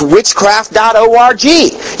is witchcraft.org.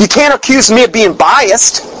 You can't accuse me of being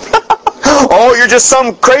biased. Oh, you're just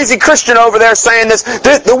some crazy Christian over there saying this.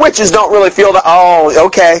 The witches don't really feel that. Oh,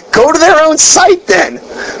 okay. Go to their own site then.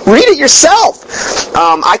 Read it yourself.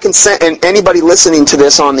 I can send, and anybody listening to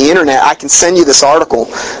this on the internet, I can send you this article.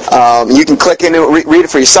 You can click in and read it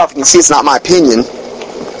for yourself. You can see it's not my opinion.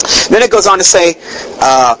 Then it goes on to say,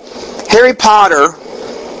 Harry Potter,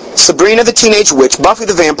 Sabrina the Teenage Witch, Buffy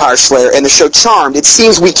the Vampire Slayer, and the show Charmed, it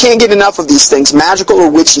seems we can't get enough of these things, magical or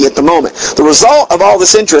witchy, at the moment. The result of all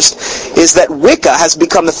this interest is that Wicca has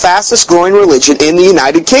become the fastest growing religion in the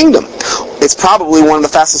United Kingdom. It's probably one of the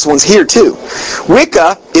fastest ones here, too.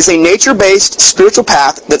 Wicca is a nature-based spiritual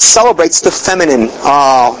path that celebrates the feminine.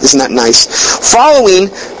 Oh, isn't that nice?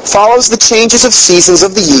 Follows the changes of seasons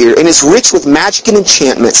of the year and is rich with magic and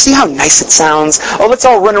enchantment. See how nice it sounds? Oh, let's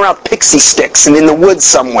all run around pixie sticks and in the woods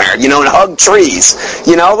somewhere, and hug trees.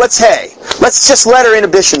 Let's just let our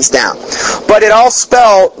inhibitions down. But it all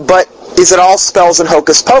spells and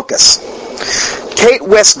hocus pocus? Kate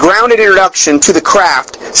West's grounded introduction to the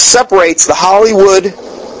craft separates the Hollywood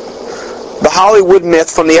myth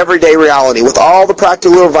from the everyday reality with all the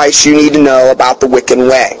practical advice you need to know about the Wiccan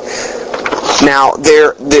way. Now,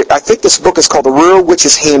 I think this book is called The Real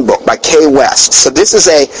Witch's Handbook by Kay West. So this is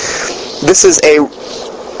a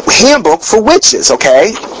handbook for witches,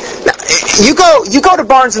 okay? Now, you go to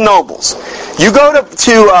Barnes & Noble's. You go to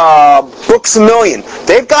Books A Million.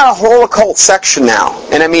 They've got a whole occult section now.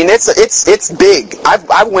 And I mean, it's big.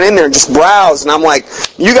 I went in there and just browsed, and I'm like,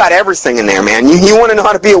 you got everything in there, man. You want to know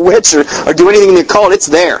how to be a witch or do anything in the occult, it's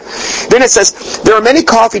there. Then it says, there are many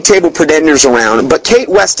coffee table pretenders around, but Kate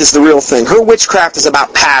West is the real thing. Her witchcraft is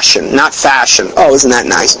about passion, not fashion. Oh, isn't that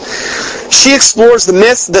nice? She explores the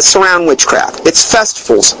myths that surround witchcraft, its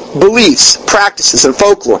festivals, beliefs, practices, and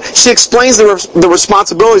folklore. She explains the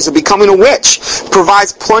responsibilities of becoming a witch,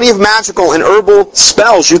 provides plenty of magical and herbal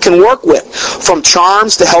spells you can work with, from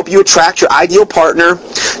charms to help you attract your ideal partner,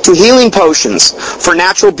 to healing potions for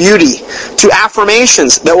natural beauty, to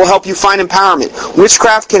affirmations that will help you find empowerment.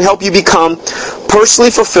 Witchcraft can help you become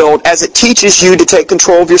personally fulfilled as it teaches you to take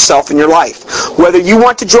control of yourself and your life. Whether you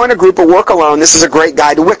want to join a group or work alone, this is a great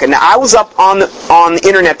guide to Wicca. Now, I was up on the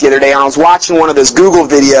internet the other day, and I was watching one of those Google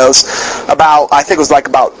videos about, I think it was like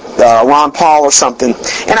about Ron Paul or something,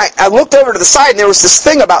 and I looked over to the side, and there was this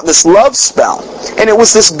thing about this love spell, and it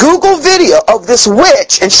was this Google video of this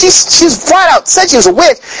witch, and she's flat out said she was a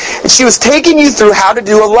witch, and she was taking you through how to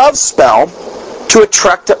do a love spell to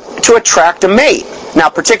attract a mate. Now,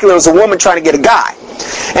 particularly, it was a woman trying to get a guy.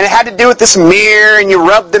 And it had to do with this mirror, and you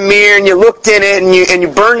rubbed the mirror, and you looked in it, and you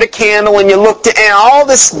burned a candle, and you looked at, and all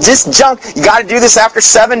this junk. You got to do this after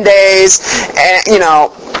 7 days, and,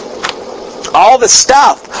 all this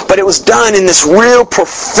stuff. But it was done in this real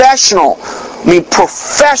professional,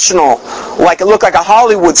 like it looked like a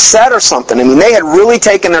Hollywood set or something. I mean, they had really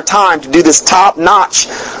taken their time to do this top-notch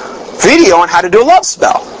video on how to do a love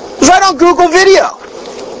spell. It was right on Google Video.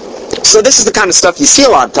 So this is the kind of stuff you see a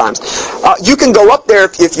lot of times. You can go up there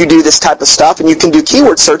if you do this type of stuff, and you can do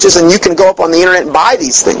keyword searches, and you can go up on the internet and buy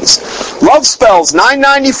these things. Love spells,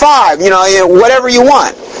 $9.95, whatever you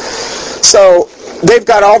want. So they've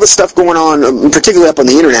got all this stuff going on, particularly up on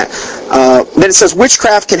the internet. Then it says,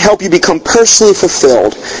 witchcraft can help you become personally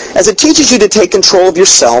fulfilled as it teaches you to take control of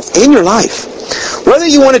yourself and your life. Whether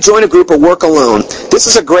you want to join a group or work alone, this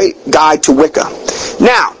is a great guide to Wicca.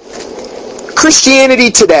 Now,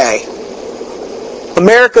 Christianity Today,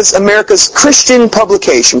 America's Christian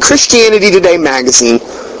publication, Christianity Today magazine,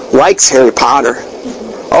 likes Harry Potter.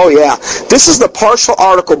 Oh yeah. This is the partial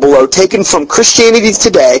article below taken from Christianity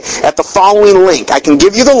Today at the following link. I can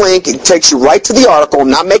give you the link. It takes you right to the article. I'm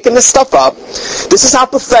not making this stuff up. This is how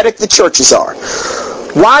pathetic the churches are.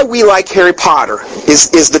 Why We Like Harry Potter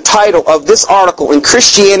is the title of this article in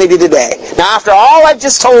Christianity Today. Now, after all I've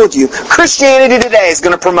just told you, Christianity Today is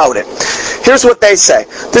going to promote it. Here's what they say.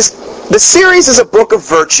 The series is a book of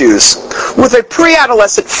virtues with a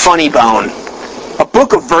pre-adolescent funny bone. A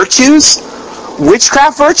book of virtues?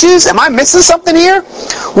 Witchcraft virtues? Am I missing something here?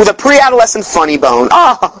 With a pre-adolescent funny bone.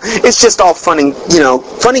 Oh, it's just all fun and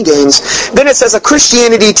games. Then it says a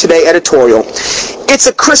Christianity Today editorial.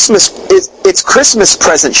 It's Christmas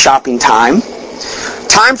present shopping time.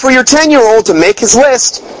 Time for your 10-year-old to make his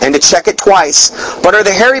list and to check it twice. But are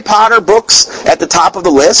the Harry Potter books at the top of the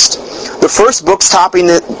list? The first books topping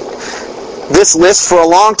this list for a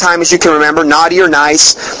long time, as you can remember, Naughty or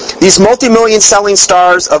Nice. These multi-million selling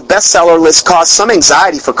stars of bestseller lists cause some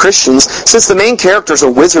anxiety for Christians since the main characters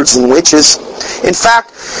are wizards and witches. In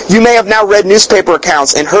fact, you may have now read newspaper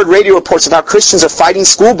accounts and heard radio reports of how Christians are fighting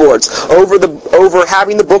school boards over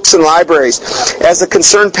having the books in libraries. As a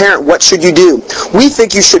concerned parent, what should you do? We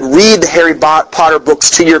think you should read the Harry Potter books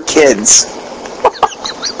to your kids.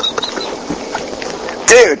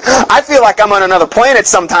 Dude, I feel like I'm on another planet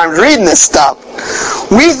sometimes reading this stuff.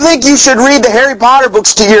 We think you should read the Harry Potter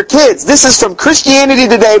books to your kids. This is from Christianity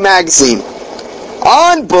Today magazine.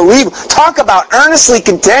 Unbelievable. Talk about earnestly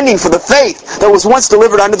contending for the faith that was once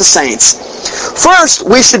delivered unto the saints. First,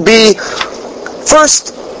 we should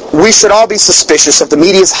all be suspicious of the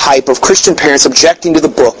media's hype of Christian parents objecting to the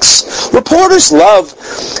books. Reporters love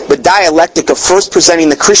the dialectic of first presenting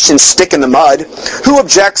the Christian stick in the mud, who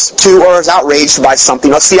objects to or is outraged by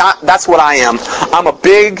something. See, that's what I am. I'm a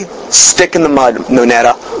big stick in the mud,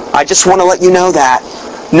 Nonetta. I just want to let you know that.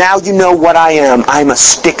 Now you know what I am. I'm a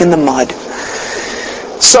stick in the mud.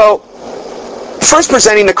 So, first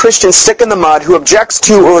presenting the Christian stick in the mud who objects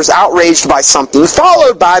to or is outraged by something,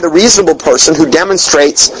 followed by the reasonable person who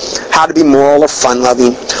demonstrates how to be moral or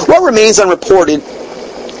fun-loving. What remains unreported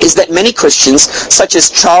is that many Christians, such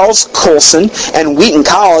as Charles Colson and Wheaton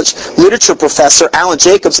College literature professor Alan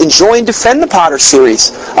Jacobs, enjoy and defend the Potter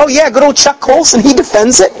series. Oh yeah, good old Chuck Colson, he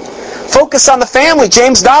defends it. Focus on the Family,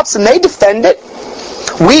 James Dobson, they defend it.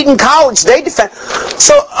 Wheaton College, they defend.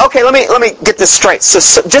 So, okay, let me get this straight.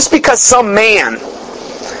 So just because some man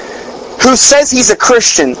who says he's a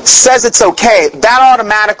Christian says it's okay, that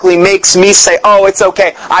automatically makes me say, oh, it's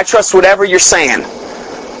okay. I trust whatever you're saying.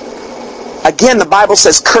 Again, the Bible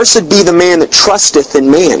says, cursed be the man that trusteth in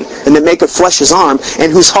man, and that maketh flesh his arm,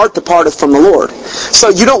 and whose heart departeth from the Lord. So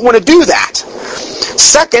you don't want to do that.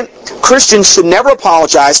 Second, Christians should never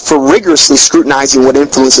apologize for rigorously scrutinizing what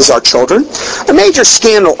influences our children. A major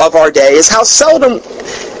scandal of our day is how seldom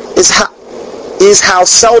this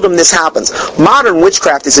happens. Modern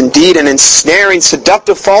witchcraft is indeed an ensnaring,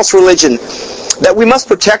 seductive, false religion that we must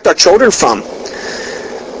protect our children from.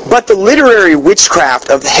 But the literary witchcraft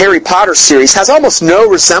of the Harry Potter series has almost no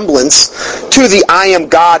resemblance to the I am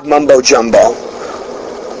God mumbo-jumbo.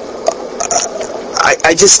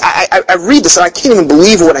 I read this and I can't even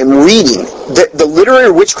believe what I'm reading. The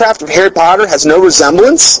literary witchcraft of Harry Potter has no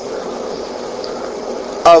resemblance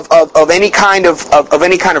of any kind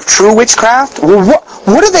of true witchcraft. Well,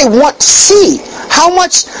 what do they want to see? How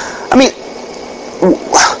much? I mean,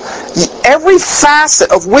 every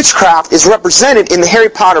facet of witchcraft is represented in the Harry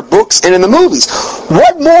Potter books and in the movies.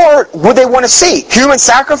 What more would they want to see? Human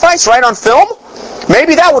sacrifice right on film?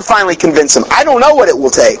 Maybe that would finally convince them. I don't know what it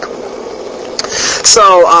will take.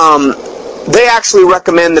 So, they actually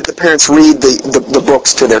recommend that the parents read the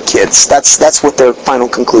books to their kids. That's what their final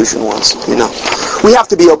conclusion was. You know, we have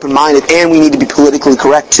to be open-minded, and we need to be politically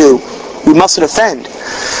correct too. We mustn't offend.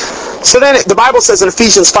 So then the Bible says in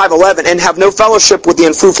Ephesians 5:11, and have no fellowship with the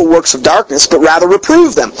unfruitful works of darkness, but rather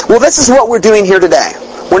reprove them. Well, this is what we're doing here today.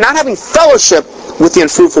 We're not having fellowship with the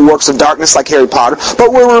unfruitful works of darkness like Harry Potter,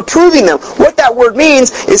 but we're reproving them. What that word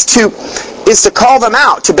means is to call them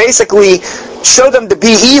out, to basically show them to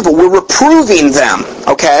be evil. We're reproving them,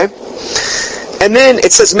 okay? And then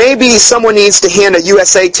it says maybe someone needs to hand a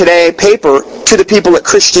USA Today paper to the people at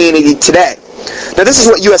Christianity Today. Now this is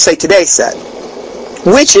what USA Today said.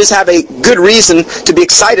 Witches have a good reason to be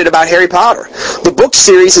excited about Harry Potter. The book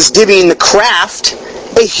series is giving the craft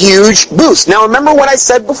a huge boost. Now remember what I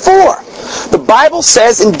said before. The Bible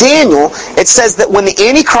says in Daniel, it says that when the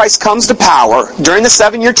Antichrist comes to power during the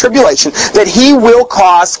 7-year tribulation, that he will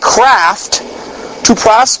cause craft to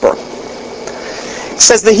prosper. It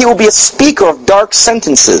says that he will be a speaker of dark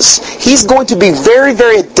sentences. He's going to be very,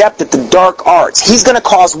 very adept at the dark arts. He's going to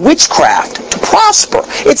cause witchcraft to prosper.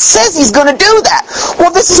 It says he's going to do that.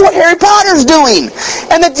 Well, this is what Harry Potter's doing.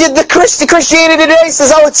 And the Christianity Today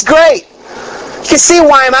says, oh, it's great. You can see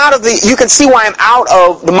why I'm out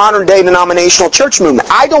of the modern day denominational church movement.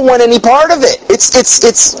 I don't want any part of it.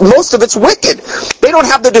 It's most of it's wicked. They don't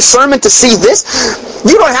have the discernment to see this.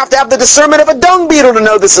 You don't have to have the discernment of a dung beetle to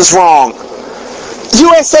know this is wrong.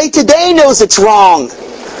 USA Today knows it's wrong.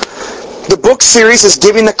 The book series is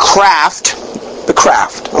giving the craft.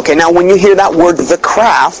 Okay, now when you hear that word, the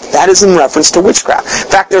craft, that is in reference to witchcraft.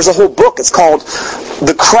 In fact, there's a whole book. It's called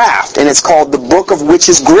The Craft, and it's called The Book of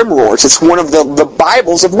Witches' Grimoires. It's one of the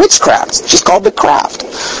Bibles of witchcraft. It's just called The Craft.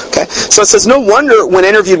 Okay, so it says, no wonder when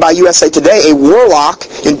interviewed by USA Today, a warlock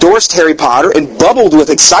endorsed Harry Potter and bubbled with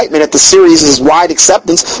excitement at the series' wide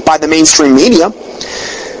acceptance by the mainstream media.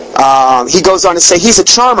 He goes on to say he's a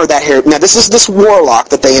charmer, that Harry... Now, this is this warlock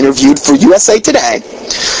that they interviewed for USA Today.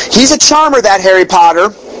 He's a charmer, that Harry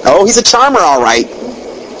Potter. Oh, he's a charmer, all right.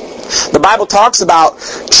 The Bible talks about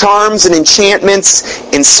charms and enchantments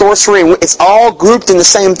and sorcery, and it's all grouped in the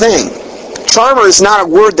same thing. Charmer is not a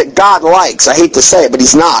word that God likes. I hate to say it, but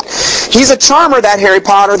he's not. He's a charmer, that Harry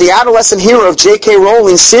Potter, the adolescent hero of J.K.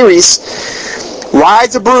 Rowling's series,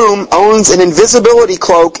 rides a broom, owns an invisibility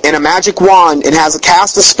cloak and a magic wand, and has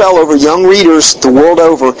cast a spell over young readers the world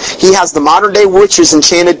over. He has the modern-day witches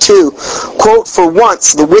enchanted too. Quote, for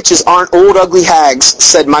once, the witches aren't old, ugly hags,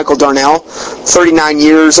 said Michael Darnell, 39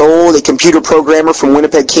 years old, a computer programmer from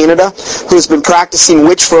Winnipeg, Canada, who has been practicing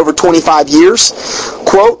witch for over 25 years.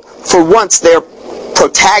 Quote, for once, they're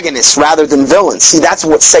protagonists rather than villains. See, that's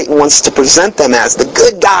what Satan wants to present them as. The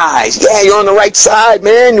good guys. Yeah, you're on the right side,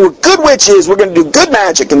 man. We're good witches. We're going to do good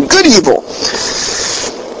magic and good evil.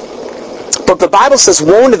 But the Bible says,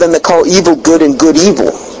 woe to them that call evil good and good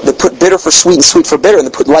evil. That put bitter for sweet and sweet for bitter. And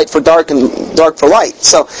that put light for dark and dark for light.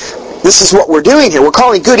 So, this is what we're doing here. We're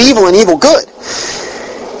calling good evil and evil good.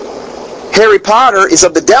 Harry Potter is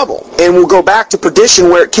of the devil. And we'll go back to perdition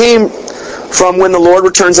where it came from when the Lord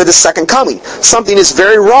returns at His second coming. Something is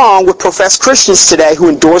very wrong with professed Christians today who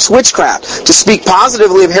endorse witchcraft. To speak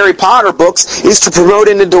positively of Harry Potter books is to promote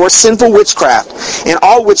and endorse sinful witchcraft. And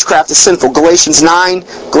all witchcraft is sinful. Galatians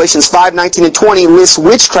 5, 19, and 20 lists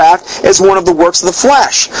witchcraft as one of the works of the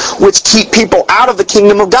flesh, which keep people out of the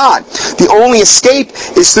kingdom of God. The only escape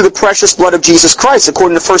is through the precious blood of Jesus Christ,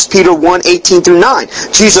 according to 1 Peter 1, 18 through 9.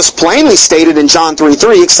 Jesus plainly stated in John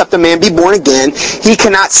 3:3, except a man be born again, he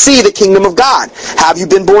cannot see the kingdom of God. Have you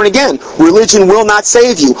been born again? Religion will not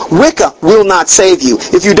save you. Wicca will not save you.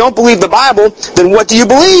 If you don't believe the Bible, then what do you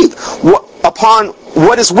believe? Upon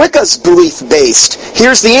what is Wicca's belief based?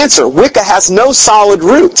 Here's the answer. Wicca has no solid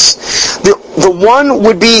roots. One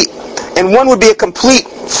would be a complete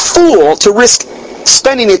fool to risk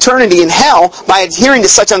spending eternity in hell by adhering to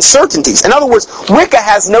such uncertainties. In other words, Wicca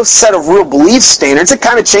has no set of real belief standards. It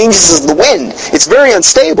kind of changes as the wind. It's very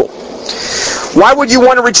unstable. Why would you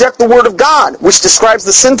want to reject the Word of God, which describes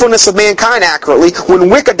the sinfulness of mankind accurately, when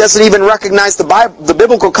Wicca doesn't even recognize the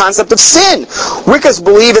biblical concept of sin? Wiccas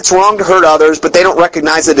believe it's wrong to hurt others, but they don't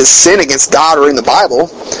recognize it as sin against God or in the Bible.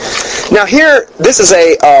 Now here, this is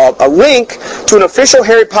a link to an official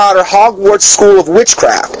Harry Potter Hogwarts School of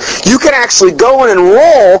Witchcraft. You can actually go and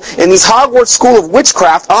enroll in these Hogwarts School of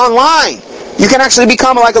Witchcraft online. You can actually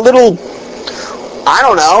become like a little, I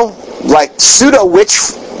don't know, like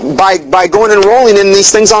pseudo-witch by going and enrolling in these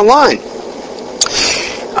things online.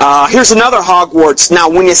 Here's another Hogwarts. Now,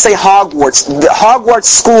 when you say Hogwarts, the Hogwarts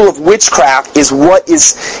School of Witchcraft is what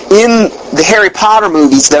is in the Harry Potter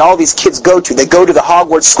movies that all these kids go to. They go to the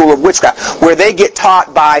Hogwarts School of Witchcraft, where they get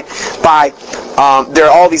taught there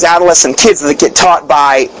are all these adolescent kids that get taught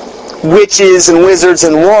by witches and wizards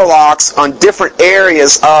and warlocks on different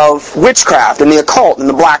areas of witchcraft and the occult and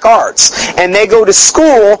the black arts. And they go to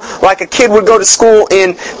school like a kid would go to school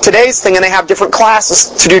in today's thing, and they have different classes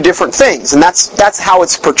to do different things. And that's how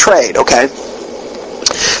it's portrayed, okay?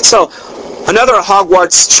 So, another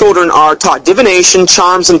Hogwarts children are taught divination,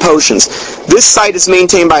 charms, and potions. This site is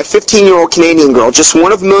maintained by a 15-year-old Canadian girl, just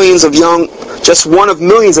one of millions of young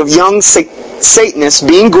Satanists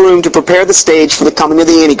being groomed to prepare the stage for the coming of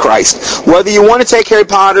the Antichrist. Whether you want to take Harry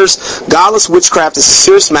Potter's godless witchcraft as a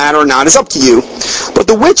serious matter or not is up to you. But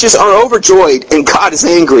the witches are overjoyed and God is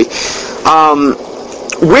angry.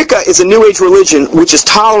 Wicca is a New Age religion which is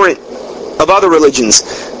tolerant of other religions.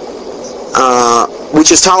 It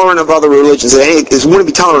wouldn't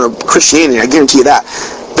be tolerant of Christianity, I guarantee you that.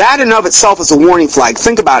 That in and of itself is a warning flag.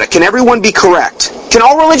 Think about it. Can everyone be correct? Can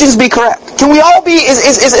all religions be correct? Can we all be,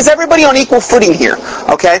 is everybody on equal footing here?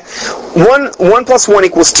 Okay? 1 plus 1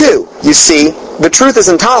 equals 2. You see, the truth is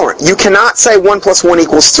intolerant. You cannot say 1 plus 1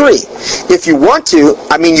 equals 3. If you want to,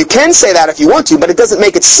 you can say that if you want to, but it doesn't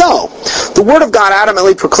make it so. The Word of God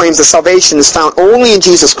adamantly proclaims that salvation is found only in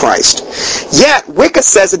Jesus Christ. Yet, Wicca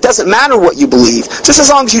says it doesn't matter what you believe, just as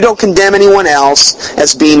long as you don't condemn anyone else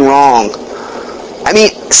as being wrong.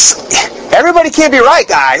 Everybody can't be right,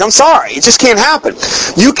 guys. I'm sorry. It just can't happen.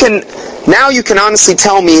 Now you can honestly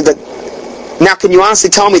tell me that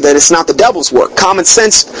it's not the devil's work? Common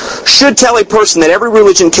sense should tell a person that every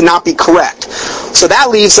religion cannot be correct. So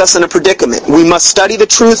that leaves us in a predicament. We must study the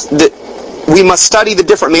truth. We must study the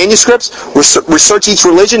different manuscripts, research each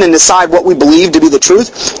religion, and decide what we believe to be the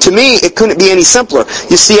truth. To me, it couldn't be any simpler.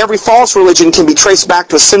 You see, every false religion can be traced back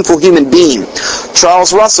to a sinful human being.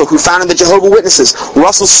 Charles Russell, who founded the Jehovah's Witnesses.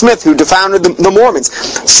 Russell Smith, who founded the Mormons.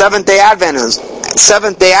 Seventh-day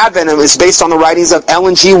Adventism is based on the writings of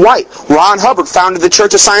Ellen G. White. Ron Hubbard founded the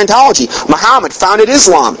Church of Scientology. Muhammad founded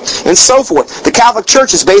Islam, and so forth. The Catholic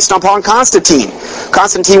Church is based upon Constantine.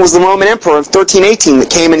 Constantine was the Roman emperor of 1318 that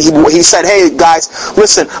came and he said, hey guys,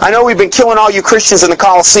 listen, I know we've been killing all you Christians in the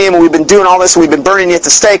Colosseum and we've been doing all this and we've been burning you at the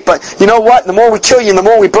stake, but you know what? The more we kill you and the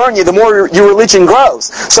more we burn you, the more your religion grows.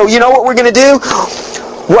 So you know what we're going to do?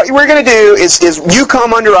 What we're going to do is you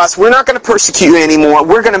come under us. We're not going to persecute you anymore.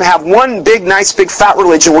 We're going to have one big, nice, big, fat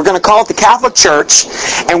religion. We're going to call it the Catholic Church,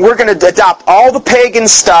 and we're going to adopt all the pagan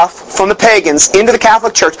stuff from the pagans into the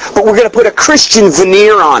Catholic Church, but we're going to put a Christian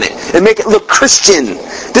veneer on it and make it look Christian.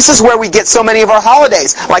 This is where we get so many of our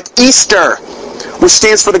holidays, like Easter, which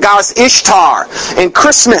stands for the goddess Ishtar, and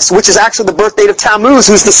Christmas, which is actually the birth date of Tammuz,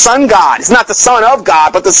 who's the sun god. He's not the son of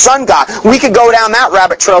God, but the sun god. We could go down that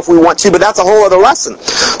rabbit trail if we want to, but that's a whole other lesson.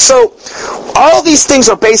 So, all these things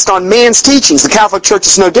are based on man's teachings. The Catholic Church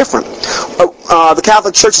is no different. The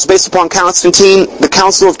Catholic Church is based upon Constantine, the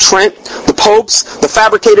Council of Trent, the popes, the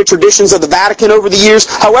fabricated traditions of the Vatican over the years.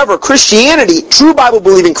 However, Christianity, true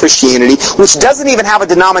Bible-believing Christianity, which doesn't even have a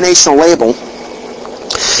denominational label,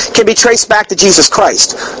 can be traced back to Jesus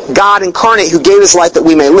Christ, God incarnate who gave His life that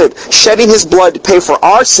we may live, shedding His blood to pay for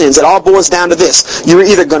our sins. It all boils down to this. You're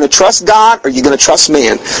either going to trust God or you're going to trust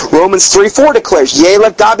man. Romans 3:4 declares, yea,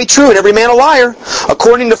 let God be true and every man a liar.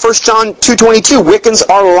 According to 1 John 2:22, Wiccans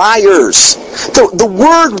are liars. The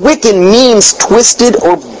word Wiccan means twisted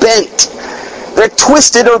or bent. They're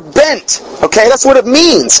twisted or bent. Okay, that's what it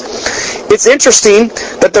means. It's interesting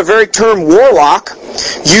that the very term warlock,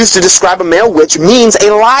 used to describe a male witch, means a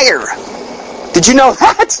liar. Did you know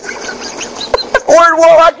that? The word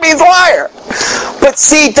warlock means liar. But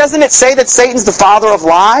see, doesn't it say that Satan's the father of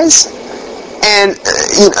lies? And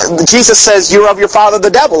Jesus says, you're of your father the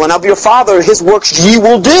devil, and of your father his works ye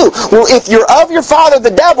will do. Well, if you're of your father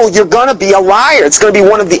the devil, you're going to be a liar. It's going to be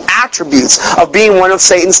one of the attributes of being one of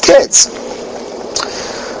Satan's kids.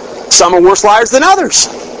 Some are worse liars than others.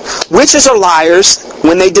 Witches are liars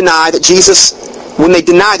when they deny that Jesus when they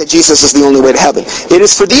deny that Jesus is the only way to heaven. It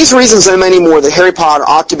is for these reasons and many more that Harry Potter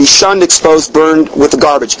ought to be shunned, exposed, burned with the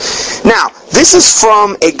garbage. Now, this is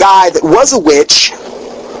from a guy that was a witch,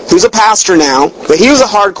 who's a pastor now, but he was a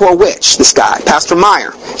hardcore witch, this guy, Pastor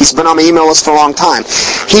Meyer. He's been on my email list for a long time.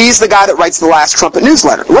 He's the guy that writes the Last Trumpet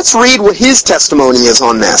newsletter. Let's read what his testimony is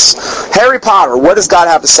on this. Harry Potter, what does God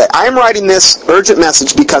have to say? I am writing this urgent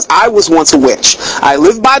message because I was once a witch. I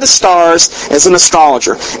lived by the stars as an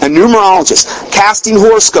astrologer, a numerologist, casting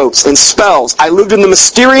horoscopes and spells. I lived in the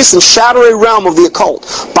mysterious and shadowy realm of the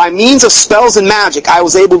occult. By means of spells and magic, I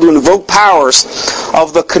was able to invoke powers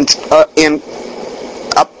of the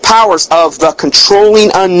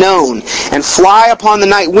controlling unknown and fly upon the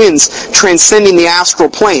night winds, transcending the astral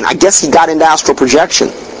plane. I guess he got into astral projection.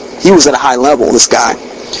 He was at a high level, this guy.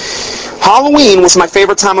 Halloween was my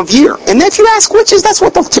favorite time of year. And if you ask witches, that's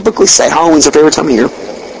what they'll typically say. Halloween's their favorite time of year.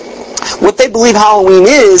 What they believe Halloween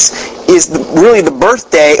is really the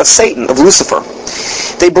birthday of Satan, of Lucifer.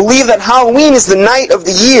 They believe that Halloween is the night of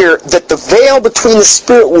the year that the veil between the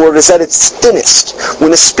spirit world is at its thinnest,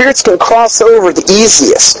 when the spirits can cross over the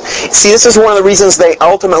easiest. See, this is one of the reasons they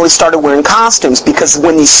ultimately started wearing costumes, because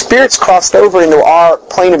when these spirits crossed over into our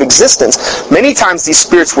plane of existence, many times these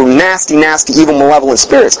spirits were nasty, nasty, evil, malevolent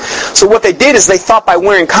spirits. So what they did is they thought by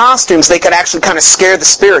wearing costumes they could actually kind of scare the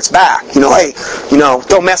spirits back. Hey,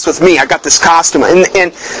 don't mess with me, I got this costume.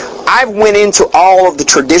 And I've went into all of the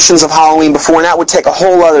traditions of Halloween before, and that would take a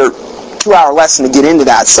whole other 2-hour lesson to get into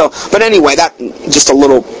that. But anyway, that just a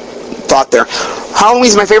little thought there. Halloween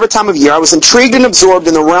is my favorite time of year. I was intrigued and absorbed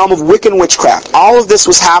in the realm of Wiccan witchcraft. All of this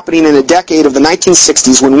was happening in a decade of the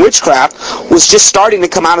 1960s when witchcraft was just starting to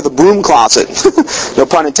come out of the broom closet. No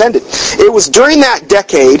pun intended. It was during that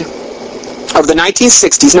decade of the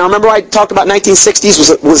 1960s. Now remember I talked about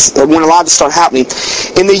 1960s was when a lot of this started happening.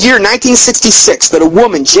 In the year 1966 that a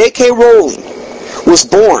woman, J.K. Rowling, was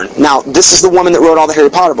born. Now this is the woman that wrote all the Harry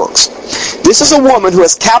Potter books. This is a woman who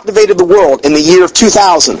has captivated the world in the year of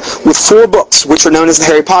 2000 with 4 books which are known as the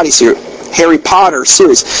Harry Potter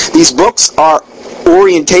series. These books are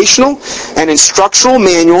orientational and instructional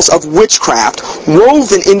manuals of witchcraft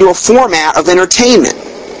woven into a format of entertainment.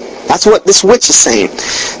 That's what this witch is saying.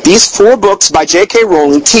 These 4 books by J.K.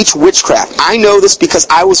 Rowling teach witchcraft. I know this because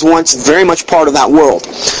I was once very much part of that world.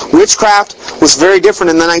 Witchcraft was very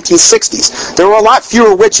different in the 1960s. There were a lot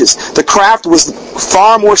fewer witches. The craft was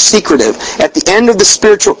far more secretive. At the end of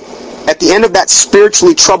that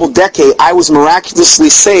spiritually troubled decade, I was miraculously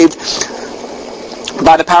saved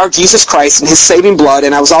by the power of Jesus Christ and His saving blood,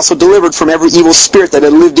 and I was also delivered from every evil spirit that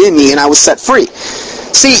had lived in me, and I was set free.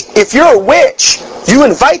 See, if you're a witch, you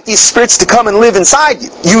invite these spirits to come and live inside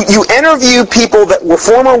you. You interview people that were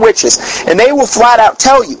former witches, and they will flat out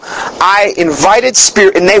tell you, I invited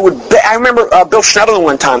spirit, and they would, I remember Bill Schneiderlin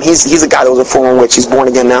one time, he's a guy that was a former witch, he's born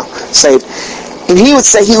again now, saved, and he would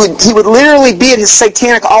say he would literally be at his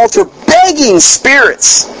satanic altar begging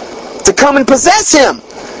spirits to come and possess him.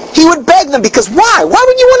 He would beg them, because why? Why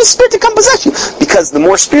would you want a spirit to come possess you? Because the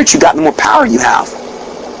more spirits you got, the more power you have.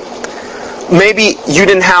 Maybe you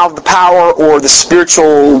didn't have the power or the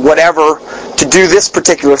spiritual whatever to do this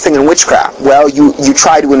particular thing in witchcraft. Well, you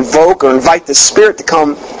try to invoke or invite the spirit to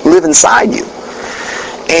come live inside you.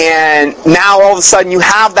 And now all of a sudden you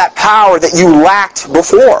have that power that you lacked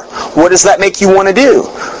before. What does that make you want to do?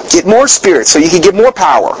 Get more spirits so you can get more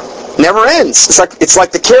power. Never ends. It's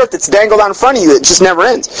like the carrot that's dangled out in front of you. It just never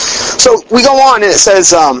ends. So we go on and it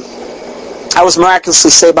says, I was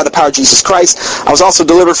miraculously saved by the power of Jesus Christ. I was also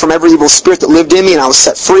delivered from every evil spirit that lived in me, and I was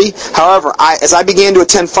set free. However, as I began to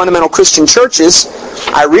attend fundamental Christian churches,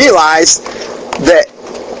 I realized that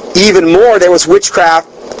even more there was witchcraft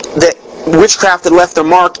that left their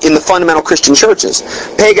mark in the fundamental Christian churches.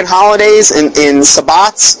 Pagan holidays and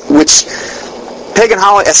Sabbats, which pagan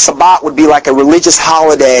holiday, a Sabbat would be like a religious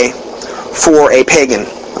holiday for a pagan.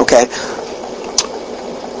 Okay.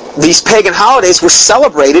 These pagan holidays were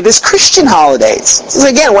celebrated as Christian holidays. This is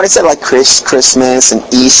again what I said, like Christmas and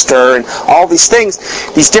Easter and all these things,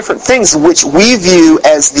 these different things which we view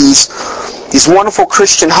as these wonderful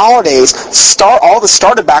Christian holidays. All this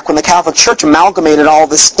started back when the Catholic Church amalgamated all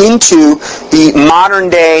this into the modern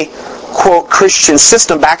day, quote, Christian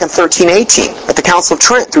system back in 1318 at the Council of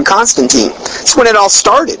Trent through Constantine. That's when it all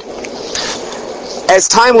started. As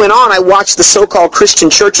time went on, I watched the so-called Christian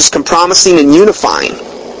churches compromising and unifying.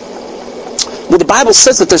 Well, the Bible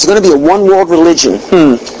says that there's going to be a one-world religion.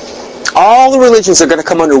 All the religions are going to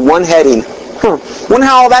come under one heading. Wonder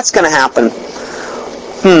how all that's going to happen.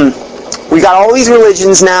 We got all these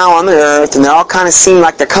religions now on the earth, and they all kind of seem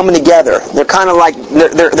like they're coming together. They're kind of like,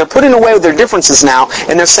 they're putting away their differences now,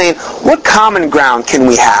 and they're saying, what common ground can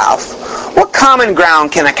we have? what common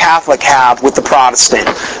ground can a Catholic have with the Protestant?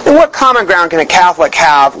 And what common ground can a Catholic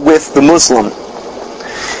have with the Muslim?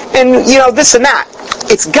 And, this and that.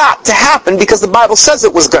 It's got to happen because the Bible says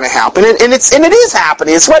it was going to happen. And it is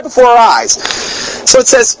happening. It's right before our eyes. So it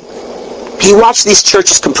says, he watched these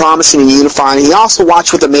churches compromising and unifying. He also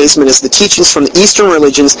watched with amazement as the teachings from the Eastern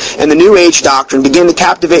religions and the New Age doctrine began to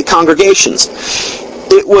captivate congregations.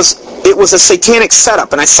 It was a satanic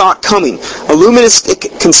setup, and I saw it coming. Illuminist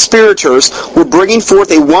conspirators were bringing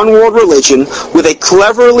forth a one-world religion with a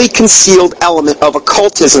cleverly concealed element of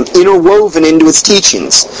occultism interwoven into its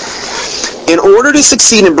teachings. In order to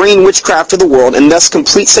succeed in bringing witchcraft to the world and thus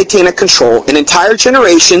complete satanic control, an entire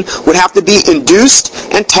generation would have to be induced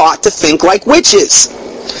and taught to think like witches,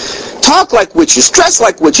 talk like witches, dress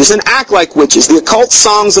like witches, and act like witches. The occult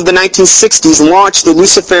songs of the 1960s launched the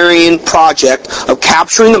Luciferian project of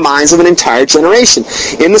capturing the minds of an entire generation.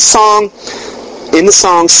 In the song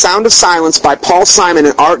Sound of Silence by Paul Simon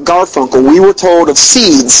and Art Garfunkel, we were told of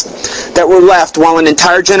seeds that were left while an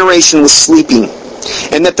entire generation was sleeping,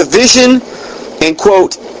 and that the vision, and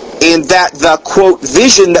quote, and that the, quote,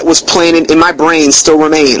 vision that was planted in my brain still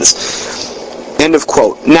remains. End of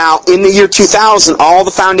quote. Now, in the year 2000, all the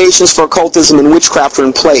foundations for occultism and witchcraft are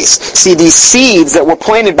in place. See, these seeds that were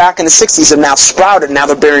planted back in the 60s have now sprouted, now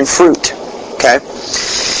they're bearing fruit. Okay?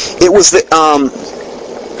 It was the,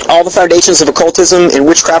 all the foundations of occultism and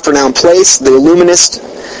witchcraft are now in place. The Illuminists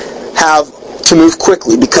have to move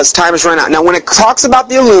quickly because time has run out. Now, when it talks about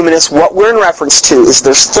the Illuminists, what we're in reference to is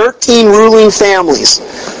there's 13 ruling families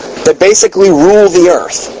that basically rule the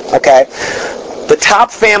earth. Okay? The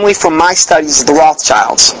top family from my studies is the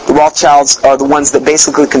Rothschilds. The Rothschilds are the ones that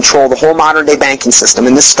basically control the whole modern-day banking system.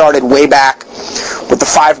 And this started way back with the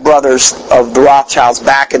 5 brothers of the Rothschilds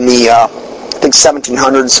back in the, I think,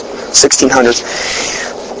 1700s, 1600s.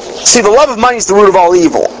 See, the love of money is the root of all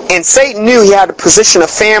evil. And Satan knew he had to position a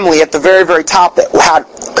family at the very, very top that had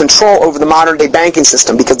control over the modern-day banking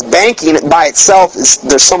system, because banking by itself,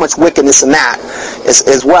 there's so much wickedness in that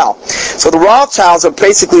as well. So the Rothschilds are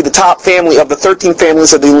basically the top family of the 13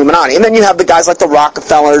 families of the Illuminati. And then you have the guys like the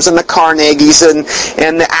Rockefellers and the Carnegies and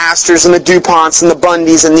the Astors and the DuPonts and the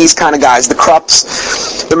Bundys and these kind of guys, the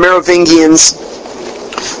Krupps, the Merovingians.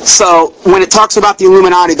 So when it talks about the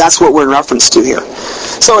Illuminati, that's what we're in reference to here.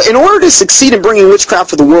 So in order to succeed in bringing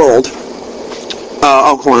witchcraft to the world,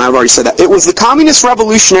 hold on, I've already said that. It was the communist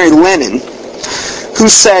revolutionary Lenin who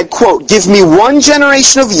said, quote, "Give me one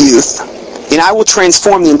generation of youth, and I will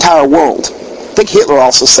transform the entire world." I think Hitler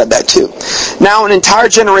also said that too. Now an entire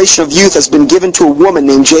generation of youth has been given to a woman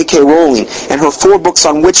named J.K. Rowling and her 4 books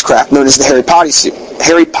on witchcraft, known as the Harry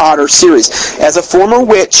Potter series. As a former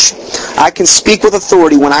witch, I can speak with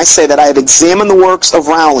authority when I say that I have examined the works of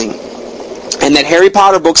Rowling, and that Harry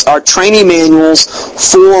Potter books are training manuals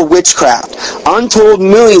for witchcraft. Untold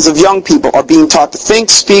millions of young people are being taught to think,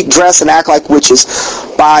 speak, dress, and act like witches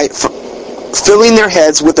by filling their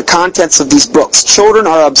heads with the contents of these books. Children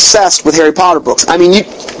are obsessed with Harry Potter books. I mean,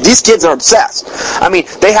 these kids are obsessed. I mean,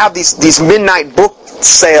 they have these midnight book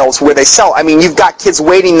sales where they sell. I mean, you've got kids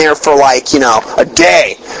waiting there for a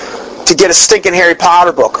day to get a stinking Harry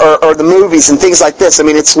Potter book, or the movies and things like this. I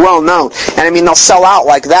mean, it's well known. And I mean, they'll sell out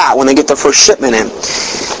like that when they get their first shipment in.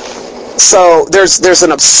 So there's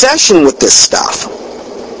an obsession with this stuff.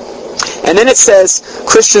 And then it says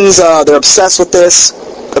Christians, they're obsessed with this.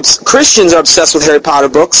 Christians are obsessed with Harry Potter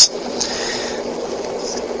books.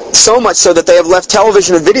 So much so that they have left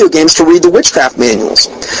television and video games to read the witchcraft manuals.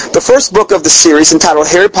 The first book of the series, entitled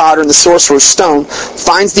Harry Potter and the Sorcerer's Stone,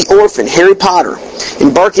 finds the orphan, Harry Potter,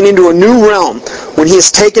 embarking into a new realm when he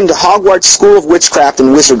is taken to Hogwarts School of Witchcraft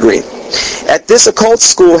and Wizardry. At this occult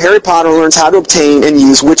school, Harry Potter learns how to obtain and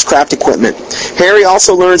use witchcraft equipment. Harry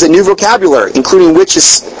also learns a new vocabulary, including words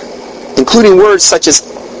such as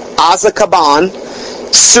Azkaban,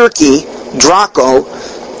 Circe, Draco,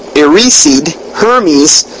 Erised,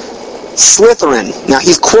 Hermes, Slytherin. Now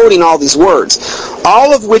he's quoting all these words,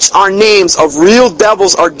 all of which are names of real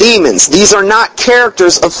devils or demons. These are not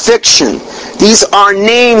characters of fiction. These are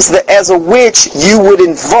names that as a witch you would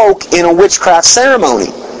invoke in a witchcraft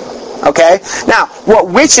ceremony. Okay? Now, what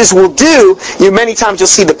witches will do, many times you'll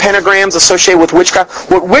see the pentagrams associated with witchcraft.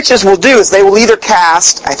 What witches will do is they will either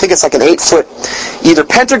cast, I think it's like an 8-foot, either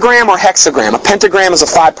pentagram or hexagram. A pentagram is a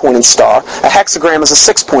 5-pointed star. A hexagram is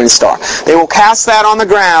a 6-pointed star. They will cast that on the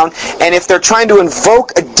ground, and if they're trying to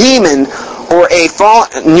invoke a demon or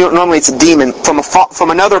normally it's a demon, from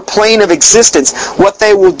another plane of existence, what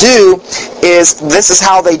they will do is, this is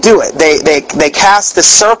how they do it. They cast this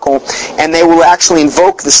circle, and they will actually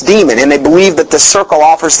invoke this demon, and they believe that the circle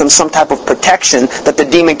offers them some type of protection, that the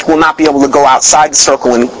demon will not be able to go outside the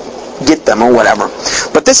circle and get them or whatever.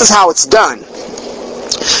 But this is how it's done.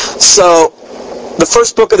 So, the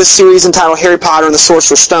first book of the series, entitled Harry Potter and the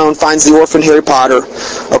Sorcerer's Stone, finds the orphan Harry Potter.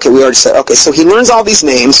 Okay, we already said. Okay, so he learns all these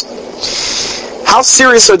names. How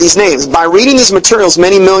serious are these names? By reading these materials,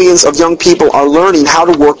 many millions of young people are learning how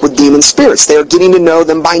to work with demon spirits. They are getting to know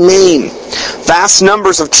them by name. Vast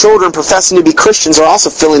numbers of children professing to be Christians are also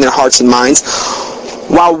filling their hearts and minds,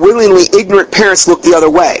 while willingly ignorant parents look the other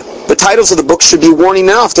way. The titles of the books should be warning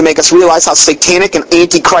enough to make us realize how satanic and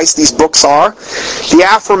antichrist these books are. The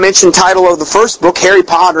aforementioned title of the first book, Harry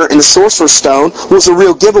Potter and the Sorcerer's Stone, was a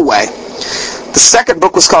real giveaway. The second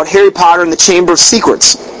book was called Harry Potter and the Chamber of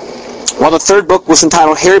Secrets, while the third book was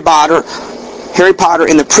entitled Harry Potter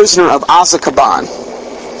and the Prisoner of Azkaban.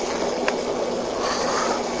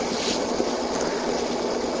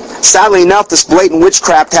 Sadly enough, this blatant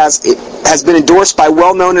witchcraft has been endorsed by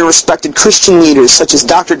well-known and respected Christian leaders such as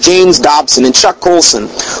Dr. James Dobson and Chuck Colson,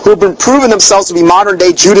 who have been proven themselves to be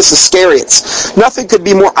modern-day Judas Iscariots. Nothing could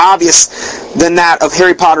be more obvious than that of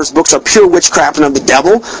Harry Potter's books are pure witchcraft and of the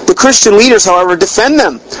devil. The Christian leaders, however, defend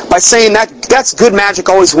them by saying that's good magic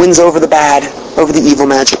always wins over the bad, over the evil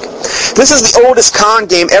magic. This is the oldest con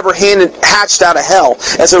game ever hatched out of hell.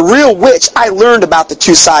 As a real witch, I learned about the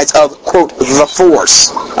two sides of, quote, the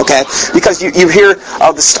Force. Okay? Because you hear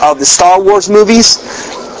of the Star Wars movies.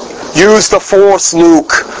 Use the Force,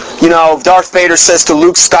 Luke. You know, Darth Vader says to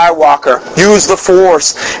Luke Skywalker, use the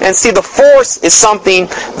Force. And see, the Force is something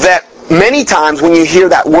that many times when you hear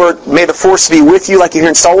that word, may the Force be with you, like you hear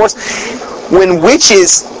in Star Wars, when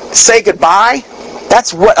witches say goodbye,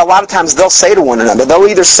 that's what a lot of times they'll say to one another. They'll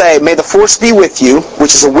either say, may the Force be with you,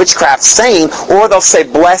 which is a witchcraft saying, or they'll say,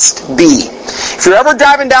 blessed be. If you're ever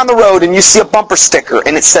driving down the road and you see a bumper sticker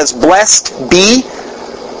and it says, blessed be,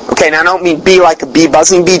 okay, now I don't mean be like a bee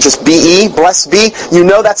buzzing bee, just B-E, blessed be, you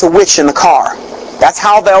know that's a witch in the car. That's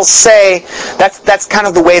how they'll say, that's kind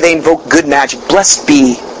of the way they invoke good magic. Blessed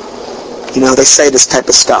be. You know, they say this type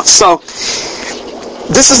of stuff. So,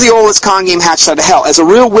 this is the oldest con game hatched out of hell. As a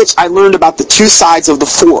real witch, I learned about the two sides of the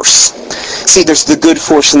Force. See, there's the good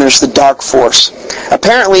force and there's the dark force.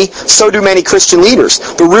 Apparently, so do many Christian leaders.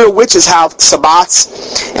 The real witches have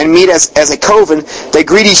sabbats and meet as a coven. They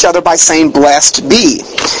greet each other by saying, blessed be.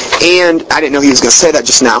 And I didn't know he was going to say that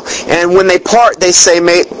just now. And when they part, they say,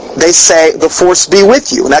 the Force be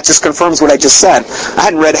with you. And that just confirms what I just said. I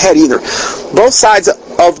hadn't read ahead either. Both sides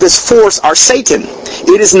of this force are Satan.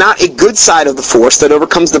 It is not a good side of the Force that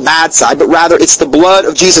overcomes the bad side, but rather it's the blood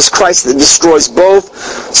of Jesus Christ that destroys both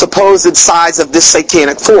supposed sides of this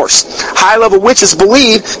satanic force. High-level witches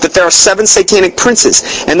believe that there are 7 satanic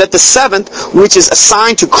princes, and that the 7th, which is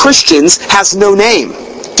assigned to Christians, has no name.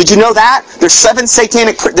 Did you know that? There's 7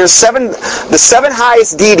 the 7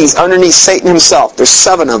 highest deities underneath Satan himself. There's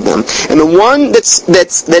 7 of them. And the one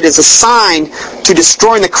that is assigned to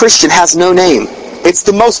destroying the Christian has no name. It's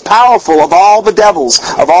the most powerful of all the devils,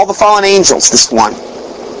 of all the fallen angels, this one.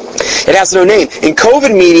 It has no name. In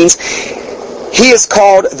COVID meetings, he is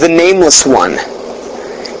called the Nameless One.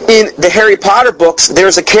 In the Harry Potter books,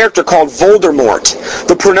 there's a character called Voldemort.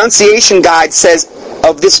 The pronunciation guide says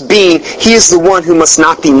of this being, he is the one who must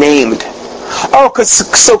not be named. Oh,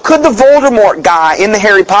 so could the Voldemort guy in the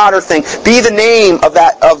Harry Potter thing be the name of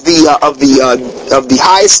the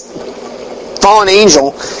highest fallen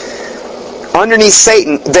angel underneath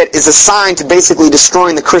Satan that is assigned to basically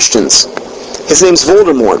destroying the Christians? His name's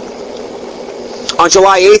Voldemort. On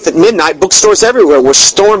July 8th at midnight, bookstores everywhere were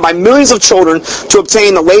stormed by millions of children to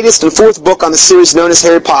obtain the latest and 4th book on the series known as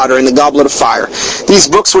Harry Potter and the Goblet of Fire. These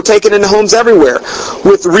books were taken into homes everywhere,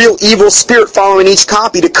 with real evil spirit following each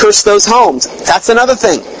copy to curse those homes. That's another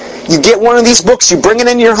thing. You get one of these books, you bring it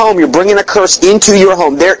into your home, you're bringing a curse into your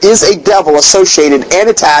home. There is a devil associated and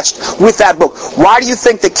attached with that book. Why do you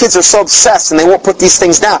think the kids are so obsessed and they won't put these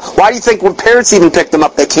things down? Why do you think when parents even pick them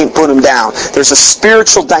up, they can't put them down? There's a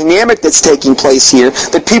spiritual dynamic that's taking place here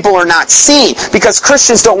that people are not seeing, because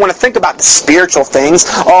Christians don't want to think about the spiritual things.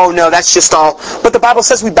 Oh no, that's just all. But the Bible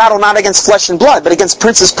says we battle not against flesh and blood, but against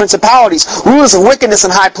princes, principalities, rulers of wickedness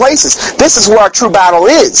in high places. This is where our true battle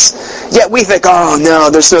is. Yet we think, oh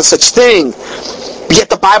no, there's no such thing. Yet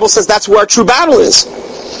the Bible says that's where our true battle is.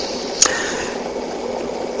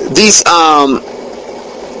 These, on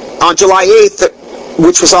July 8th,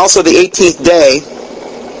 which was also the 18th day,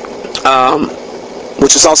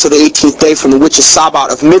 from the witches'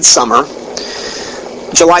 Sabbat of Midsummer,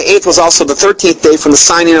 July 8th was also the 13th day from the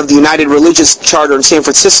signing of the United Religious Charter in San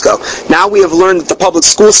Francisco. Now we have learned that the public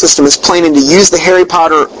school system is planning to use the Harry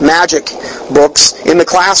Potter magic books in the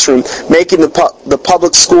classroom, making the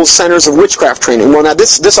public school centers of witchcraft training. Well, now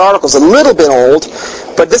this article is a little bit old,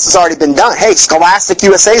 but this has already been done. Hey, Scholastic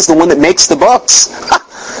USA is the one that makes the books.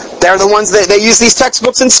 They're the ones that they use these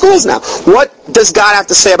textbooks in schools now. What does God have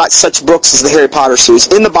to say about such books as the Harry Potter series?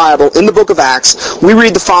 In the Bible, in the book of Acts, we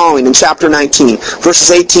read the following in chapter 19,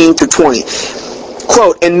 verses 18 through 20.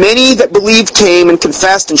 Quote, "And many that believed came and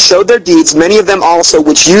confessed and showed their deeds, many of them also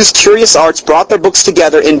which used curious arts brought their books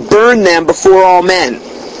together and burned them before all men."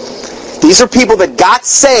 These are people that got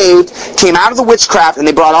saved, came out of the witchcraft, and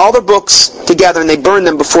they brought all their books together and they burned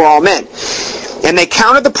them before all men. And they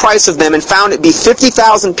counted the price of them and found it be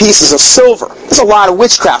 50,000 pieces of silver. That's a lot of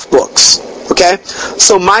witchcraft books. Okay?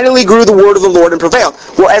 So mightily grew the word of the Lord and prevailed.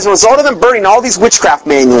 Well, as a result of them burning all these witchcraft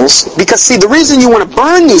manuals, because see, the reason you want to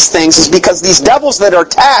burn these things is because these devils that are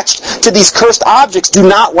attached to these cursed objects do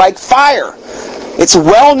not like fire. It's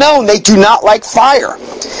well known they do not like fire.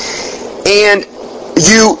 And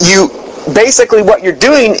you basically what you're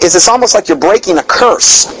doing is it's almost like you're breaking a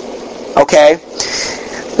curse. Okay?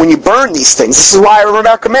 When you burn these things, this is why I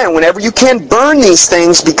recommend whenever you can burn these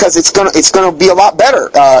things, because it's gonna be a lot better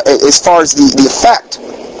as far as the effect.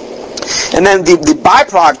 And then the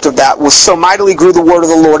byproduct of that was so mightily grew the word of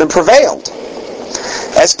the Lord and prevailed.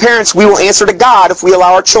 As parents, we will answer to God if we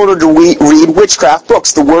allow our children to read witchcraft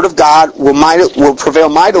books. The word of God will prevail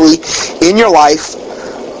mightily in your life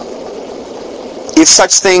if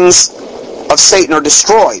such things of Satan are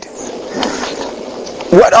destroyed.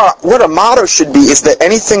 What our motto should be is that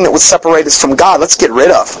anything that would separate us from God, let's get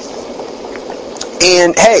rid of.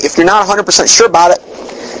 And hey, if you're not 100% sure about it,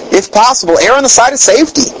 if possible, err on the side of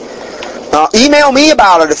safety. Email me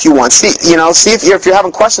about it if you want. See if you're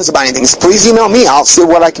having questions about anything. Please email me. I'll see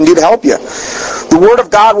what I can do to help you. The Word of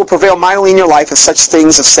God will prevail mightily in your life if such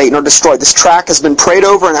things of Satan are destroyed. This track has been prayed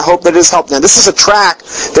over, and I hope that it has helped. Now, this is a track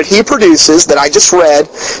that he produces that I just read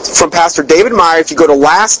from Pastor David Meyer. If you go to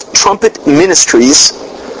Last Trumpet Ministries,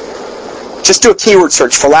 just do a keyword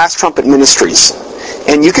search for Last Trumpet Ministries.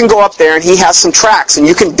 And you can go up there and he has some tracks and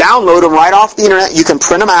you can download them right off the internet. You can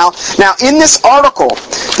print them out. Now in this article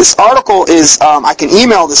is, I can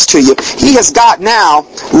email this to you. He has got now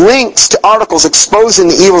links to articles exposing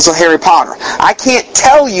the evils of Harry Potter. I can't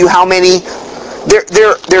tell you how many,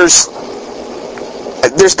 there's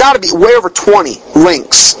got to be way over 20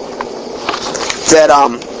 links that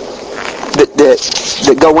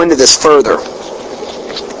go into this further.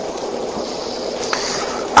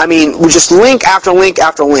 I mean, we just link after link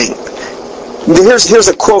after link. Here's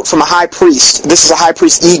a quote from a high priest. This is a high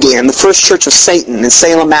priest Egan, the First Church of Satan in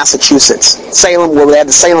Salem, Massachusetts. Salem, where we had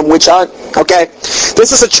the Salem witch hunt. Okay?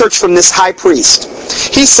 This is a church from this high priest.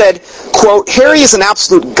 He said, quote, "Harry is an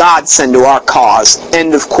absolute godsend to our cause."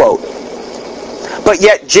 End of quote. But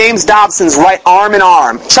yet James Dobson's right arm in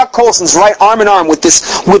arm, Chuck Colson's right arm in arm with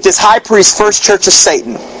this high priest, First Church of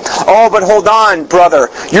Satan. "Oh, but hold on, brother,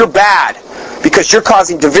 you're bad, because you're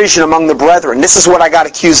causing division among the brethren." This is what I got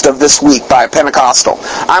accused of this week by a Pentecostal.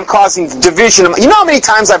 I'm causing division. You know how many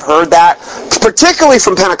times I've heard that? Particularly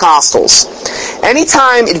from Pentecostals.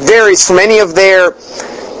 Anytime it varies from any of their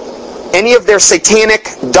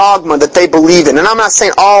satanic dogma that they believe in. And I'm not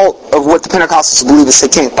saying all of what the Pentecostals believe is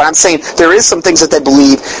satanic, but I'm saying there is some things that they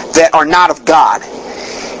believe that are not of God.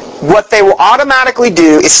 What they will automatically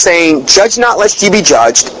do is saying, "Judge not lest ye be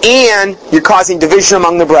judged," and you're causing division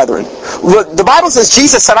among the brethren. The Bible says,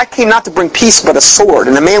 Jesus said, "I came not to bring peace but a sword,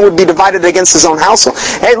 and a man would be divided against his own household."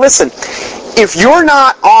 Hey, listen, if you're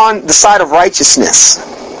not on the side of righteousness,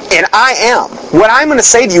 and I am, what I'm going to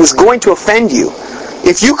say to you is going to offend you.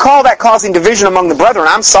 If you call that causing division among the brethren,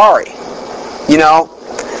 I'm sorry.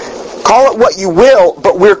 Call it what you will,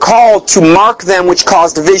 but we're called to mark them which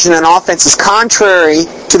cause division and offenses contrary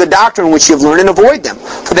to the doctrine which you have learned, and avoid them.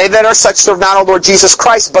 For they that are such serve not our Lord Jesus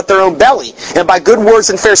Christ, but their own belly, and by good words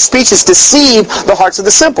and fair speeches deceive the hearts of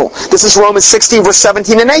the simple. This is Romans 16, verse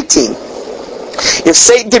 17 and 18. If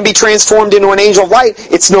Satan can be transformed into an angel of light,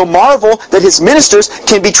 it's no marvel that his ministers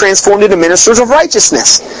can be transformed into ministers of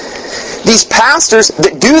righteousness. These pastors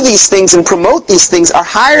that do these things and promote these things are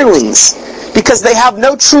hirelings, because they have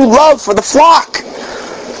no true love for the flock.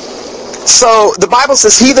 So the Bible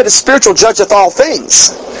says, "He that is spiritual judgeth all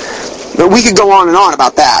things." But we could go on and on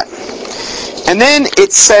about that. And then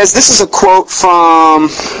it says, this is a quote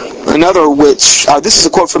from another witch. This is a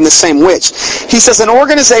quote from the same witch. He says, "An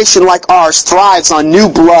organization like ours thrives on new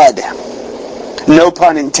blood." No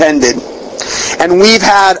pun intended. And we've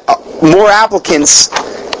had more applicants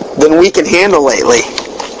than we can handle lately.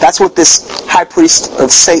 That's what this high priest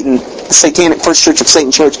of Satan, the Satanic First Church of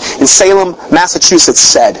Satan Church in Salem, Massachusetts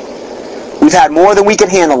said. We've had more than we can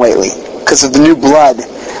handle lately because of the new blood.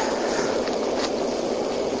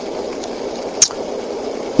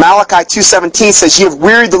 Malachi 2:17 says, "Ye have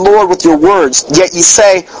wearied the Lord with your words, yet ye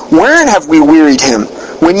say, wherein have we wearied him?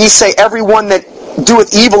 When ye say, every one that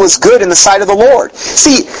doeth evil is good in the sight of the Lord."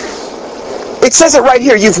 See, it says it right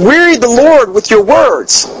here. You've wearied the Lord with your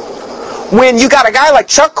words. When you got a guy like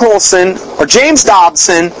Chuck Colson or James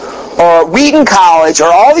Dobson or Wheaton College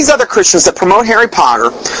or all these other Christians that promote Harry Potter,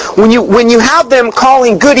 when you have them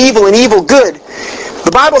calling good evil and evil good,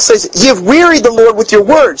 the Bible says, "Ye have wearied the Lord with your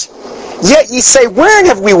words. Yet ye say, wherein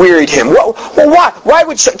have we wearied him?" Well, why? Why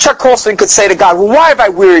would Chuck Colson could say to God, "Well, why have I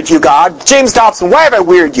wearied you, God?" James Dobson, "Why have I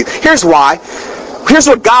wearied you?" Here's why. Here's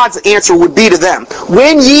what God's answer would be to them.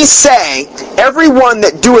 When ye say, every one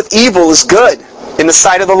that doeth evil is good in the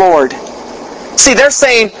sight of the Lord. See, they're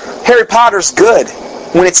saying Harry Potter's good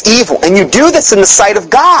when it's evil. And you do this in the sight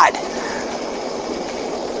of God.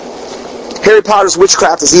 Harry Potter's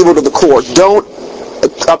witchcraft is evil to the core. Don't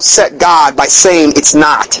upset God by saying it's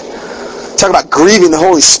not. Talk about grieving the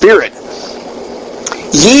Holy Spirit.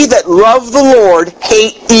 Ye that love the Lord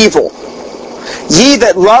hate evil. Ye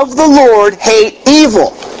that love the Lord hate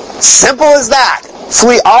evil. Simple as that.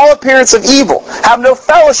 Flee all appearance of evil. Have no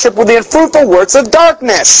fellowship with the unfruitful works of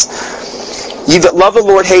darkness. Ye that love the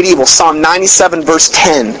Lord hate evil. Psalm 97 verse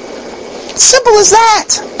 10. Simple as that.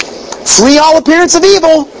 Flee all appearance of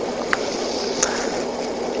evil.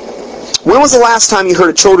 When was the last time you heard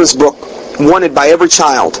a children's book wanted by every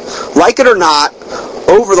child? Like it or not,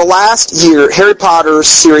 over the last year, Harry Potter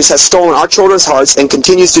series has stolen our children's hearts and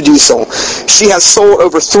continues to do so. She has sold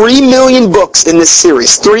over 3 million books in this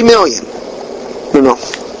series. 3 million. No.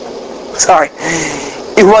 Sorry.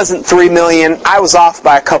 It wasn't 3 million. I was off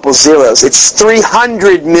by a couple zeros. It's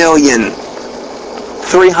 300 million.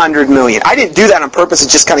 300 million. I didn't do that on purpose. It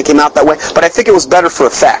just kind of came out that way. But I think it was better for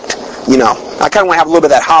effect. You know, I kind of want to have a little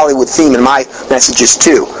bit of that Hollywood theme in my messages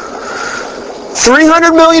too.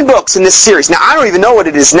 300 million books in this series. Now, I don't even know what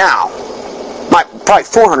it is now. Probably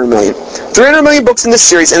 400 million. 300 million books in this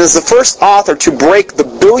series, and is the first author to break the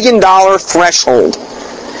 $1 billion threshold.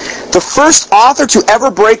 The first author to ever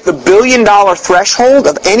break the $1 billion threshold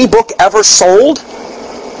of any book ever sold?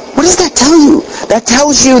 What does that tell you? That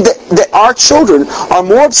tells you that our children are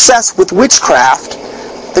more obsessed with witchcraft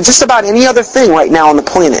than just about any other thing right now on the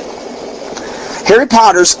planet. Harry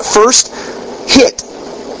Potter's first hit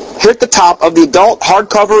the top of the adult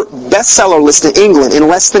hardcover bestseller list in England in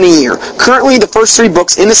less than a year. Currently, the first 3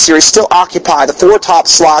 books in the series still occupy the 4 top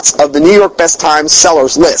slots of the New York Best Times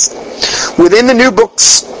sellers list. Within the new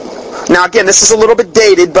books, now again, this is a little bit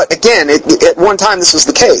dated, but again, at one time this was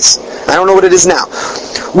the case. I don't know what it is now.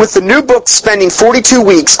 With the new books spending 42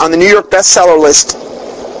 weeks on the New York bestseller list,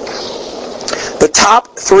 the top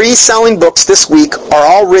 3 selling books this week are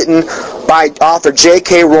all written by author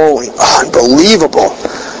J.K. Rowling. Unbelievable.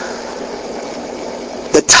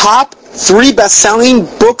 The top 3 best-selling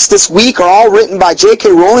books this week are all written by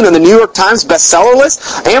J.K. Rowling on the New York Times bestseller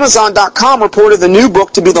list. Amazon.com reported the new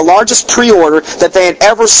book to be the largest pre-order that they had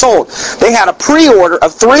ever sold. They had a pre-order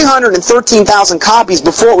of 313,000 copies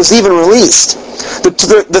before it was even released.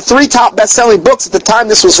 The 3 top best-selling books at the time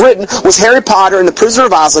this was written was Harry Potter and the Prisoner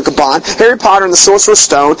of Azkaban, Harry Potter and the Sorcerer's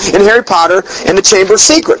Stone, and Harry Potter and the Chamber of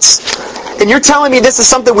Secrets. And you're telling me this is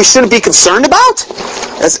something we shouldn't be concerned about?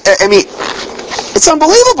 It's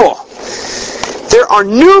unbelievable. There are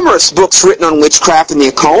numerous books written on witchcraft and the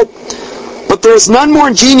occult, but there is none more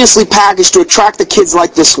ingeniously packaged to attract the kids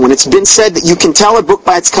like this one. It's been said that you can tell a book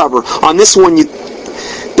by its cover. On this one,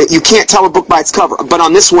 that you can't tell a book by its cover, but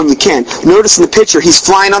on this one you can. Notice in the picture, he's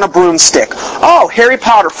flying on a broomstick. Oh, Harry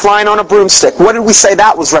Potter flying on a broomstick. What did we say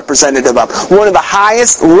that was representative of? One of the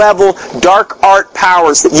highest level dark art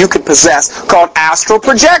powers that you could possess, called astral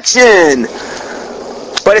projection.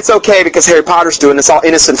 But it's okay because Harry Potter's doing it. It's all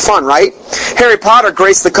innocent fun, right? Harry Potter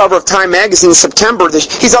graced the cover of Time magazine in September.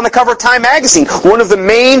 He's on the cover of Time magazine. One of the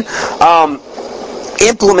main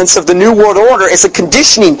implements of the New World Order is a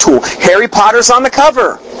conditioning tool. Harry Potter's on the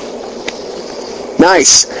cover.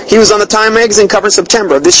 Nice. He was on the Time magazine cover in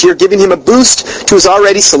September of this year, giving him a boost to his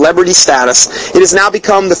already celebrity status. It has now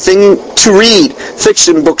become the thing to read,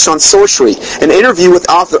 fiction books on sorcery. An interview with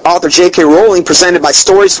author J.K. Rowling presented by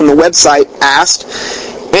Stories from the website asked,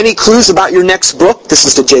 "Any clues about your next book?" This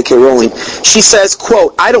is to J.K. Rowling. She says,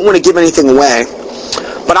 quote, "I don't want to give anything away,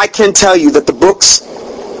 but I can tell you that the books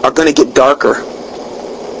are going to get darker.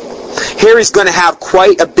 Harry's going to have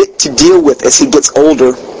quite a bit to deal with as he gets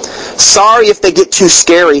older. Sorry if they get too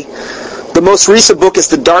scary. The most recent book is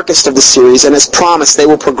the darkest of the series, and as promised, they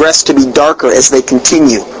will progress to be darker as they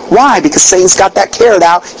continue. Why? Because Satan's got that carrot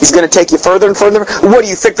out. He's going to take you further and further. What do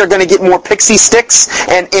you think? They're going to get more pixie sticks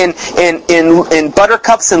and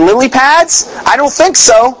buttercups and lily pads? I don't think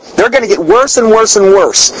so. They're going to get worse and worse and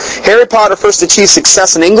worse. Harry Potter first achieved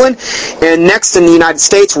success in England, and next in the United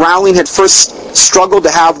States. Rowling had first struggled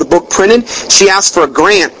to have the book printed. She asked for a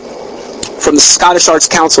grant from the Scottish Arts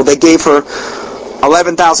Council. They gave her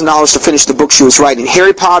 $11,000 to finish the book she was writing.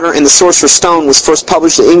 Harry Potter and the Sorcerer's Stone was first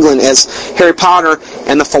published in England as Harry Potter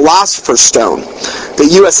and the Philosopher's Stone. The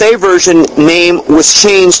USA version name was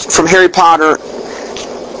changed from Harry Potter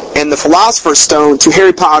and the Philosopher's Stone to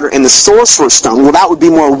Harry Potter and the Sorcerer's Stone. Well, that would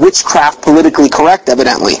be more witchcraft, politically correct,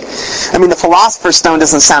 evidently. I mean, the Philosopher's Stone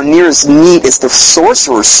doesn't sound near as neat as the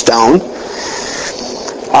Sorcerer's Stone.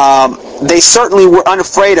 They certainly were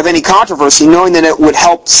unafraid of any controversy, knowing that it would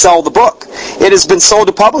help sell the book. It has been sold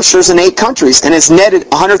to publishers in 8 countries and has netted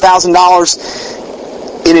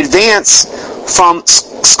 $100,000 in advance from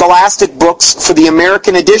Scholastic Books for the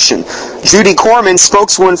American edition. Judy Corman,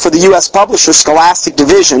 spokeswoman for the U.S. publisher Scholastic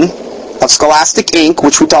Division of Scholastic Inc.,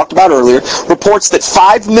 which we talked about earlier, reports that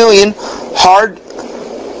 5 million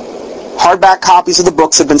hardback copies of the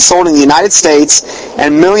books have been sold in the United States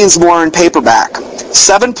and millions more in paperback.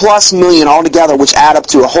 7+ million altogether, which add up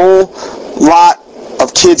to a whole lot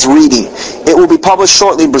of kids reading. It will be published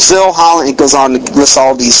shortly in Brazil, Holland, it goes on to list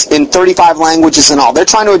all these, in 35 languages and all. They're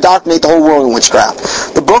trying to indoctrinate the whole world in witchcraft.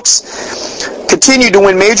 The books continue to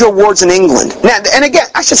win major awards in England. Now, and again,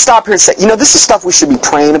 I should stop here and say, this is stuff we should be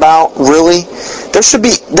praying about, really. There should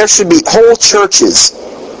be whole churches,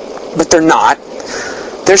 but they're not.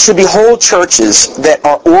 There should be whole churches that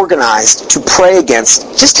are organized to pray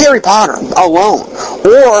against just Harry Potter alone.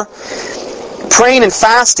 Or praying and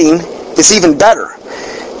fasting is even better.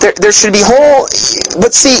 There should be whole...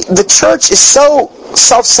 But see, the church is so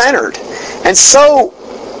self-centered and so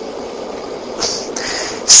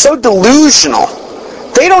delusional.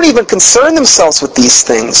 They don't even concern themselves with these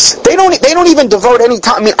things. They don't even devote any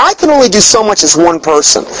time. I mean, I can only do so much as one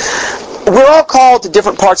person. We're all called to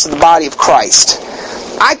different parts of the body of Christ.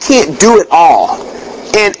 I can't do it all.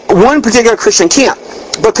 And one particular Christian can't.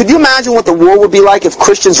 But could you imagine what the world would be like if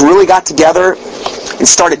Christians really got together and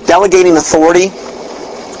started delegating authority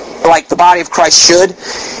like the body of Christ should?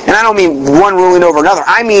 And I don't mean one ruling over another.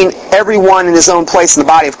 I mean everyone in his own place in the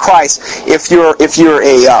body of Christ. If you're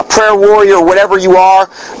a prayer warrior or whatever you are,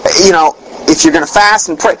 if you're going to fast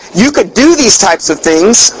and pray, you could do these types of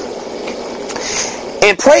things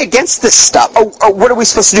and pray against this stuff. Oh, what are we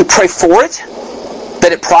supposed to do? Pray for it?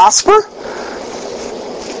 That it prosper?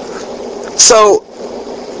 So,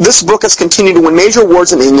 this book has continued to win major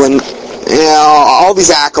awards in England, all these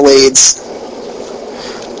accolades.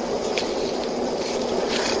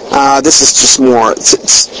 This is just more.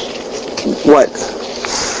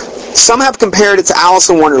 Some have compared it to Alice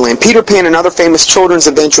in Wonderland, Peter Pan, and other famous children's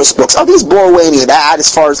adventurous books. Oh, these blow away any of that, as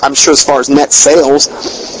far as net sales.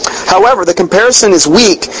 However, the comparison is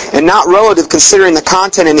weak and not relative considering the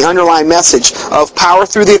content and the underlying message of Power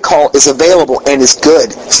Through the Occult is available and is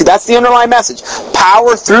good. See, that's the underlying message.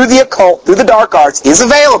 Power through the occult, through the dark arts, is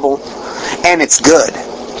available and it's good.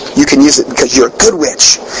 You can use it because you're a good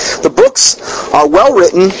witch. The books are well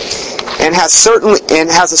written and has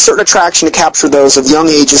a certain attraction to capture those of young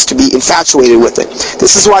ages to be infatuated with it.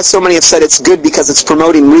 This is why so many have said it's good because it's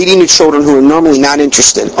promoting reading to children who are normally not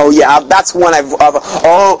interested. Oh yeah, that's one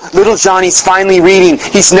little Johnny's finally reading.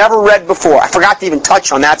 He's never read before. I forgot to even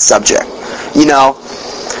touch on that subject.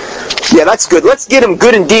 Yeah, that's good. Let's get him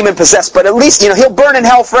good and demon-possessed, but at least, he'll burn in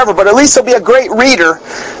hell forever, but at least he'll be a great reader.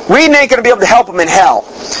 Reading ain't going to be able to help him in hell.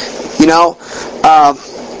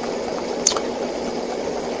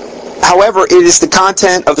 However, it is the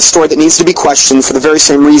content of the story that needs to be questioned for the very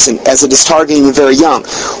same reason, as it is targeting the very young.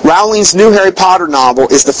 Rowling's new Harry Potter novel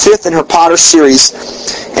is the 5th in her Potter series,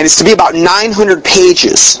 and it's to be about 900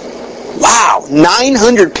 pages. Wow,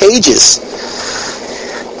 900 pages!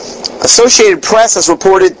 Associated Press has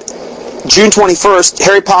reported June 21st,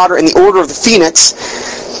 Harry Potter and the Order of the Phoenix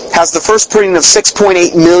has the first printing of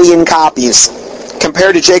 6.8 million copies.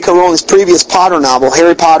 Compared to J.K. Rowling's previous Potter novel,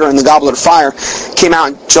 Harry Potter and the Goblet of Fire, came out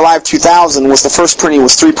in July of 2000, the first printing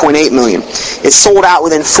was 3.8 million. It sold out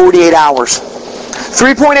within 48 hours.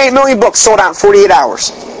 3.8 million books sold out in 48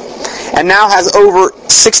 hours. And now has over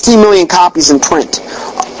 16 million copies in print.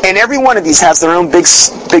 And every one of these has their own big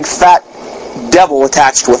fat devil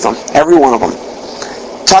attached with them. Every one of them.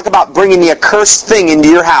 Talk about bringing the accursed thing into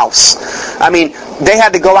your house. I mean, they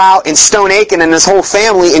had to go out and stone Achan and his whole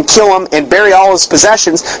family and kill him and bury all his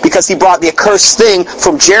possessions because he brought the accursed thing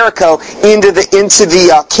from Jericho into the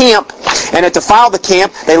camp, and it defiled the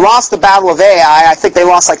camp. They lost the Battle of Ai. I think they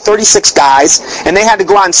lost like 36 guys, and they had to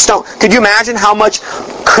go out and stone. Could you imagine how much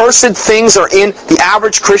cursed things are in the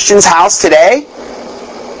average Christian's house today?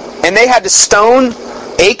 And they had to stone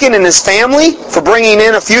Achan and his family for bringing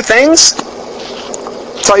in a few things?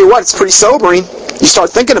 Tell you what, it's pretty sobering. You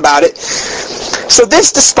start thinking about it. So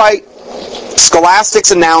this, despite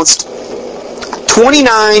Scholastic's announced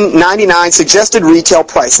 $29.99 suggested retail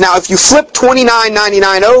price. Now, if you flip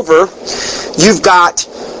 $29.99 over, you've got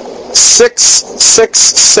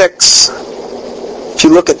 666. If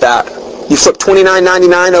you look at that, you flip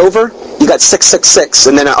 $29.99 over, you got 666,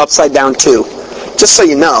 and then an upside down 2. Just so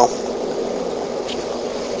you know,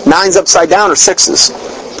 9's upside down or 6's.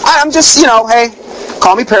 I'm just, hey,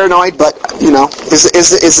 call me paranoid, but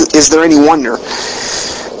is there any wonder?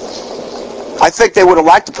 I think they would have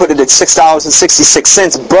liked to put it at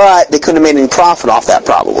 $6.66, but they couldn't have made any profit off that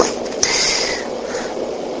probably.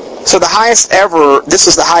 So this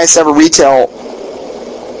is the highest ever retail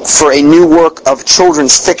for a new work of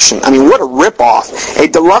children's fiction. I mean, what a ripoff. A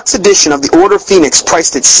deluxe edition of the Order of Phoenix,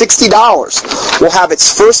 priced at $60, will have its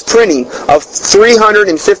first printing of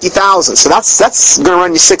 350,000. So that's going to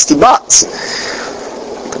run you $60.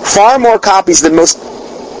 Far more copies than most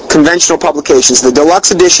conventional publications. The deluxe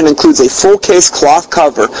edition includes a full case cloth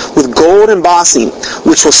cover with gold embossing,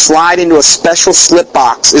 which will slide into a special slip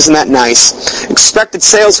box. Isn't that nice? Expected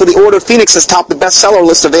sales for the Order of Phoenix has topped the bestseller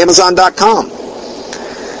list of Amazon.com.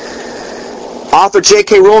 Author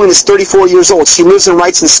J.K. Rowling is 34 years old. She lives and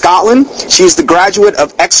writes in Scotland. She is the graduate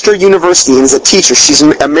of Exeter University and is a teacher. She's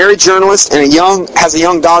a married journalist and has a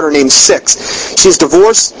young daughter named Six. She is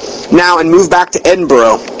divorced now and moved back to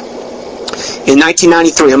Edinburgh in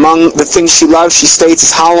 1993. Among the things she loves, she states,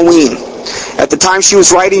 is Halloween. At the time she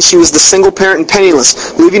was writing, she was the single parent and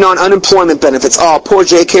penniless, living on unemployment benefits. Oh, poor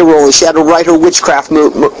J.K. Rowling. She had to write her witchcraft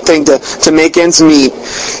thing to make ends meet.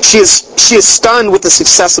 She is stunned with the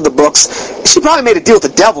success of the books. She probably made a deal with the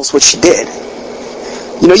devil, is what she did.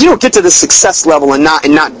 You don't get to the success level and not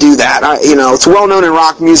do that. It's well known in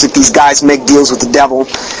rock music, these guys make deals with the devil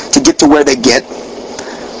to get to where they get.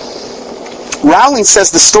 Rowling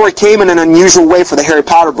says the story came in an unusual way for the Harry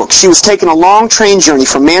Potter books. She was taking a long train journey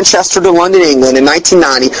from Manchester to London, England in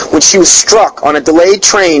 1990 when she was stuck on a delayed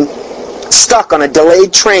train, and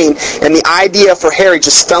the idea for Harry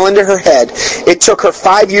just fell into her head. It took her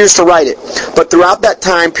 5 years to write it, but throughout that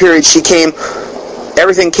time period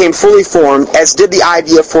everything came fully formed, as did the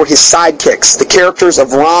idea for his sidekicks, the characters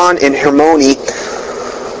of Ron and Hermione,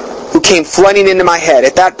 who came flooding into my head.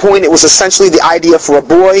 At that point, it was essentially the idea for a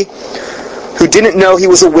boy who didn't know he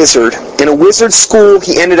was a wizard. In a wizard school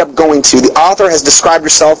he ended up going to. The author has described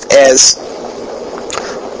herself as,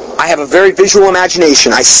 I have a very visual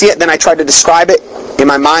imagination. I see it, then I try to describe it in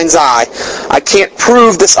my mind's eye. I can't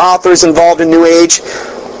prove this author is involved in New Age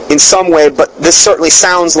in some way, but this certainly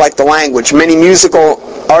sounds like the language. Many musical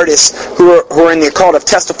artists who are in the occult have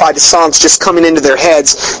testified to songs just coming into their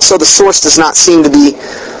heads, so the source does not seem to be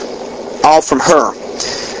all from her.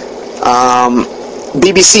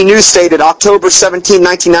 BBC News stated, October 17,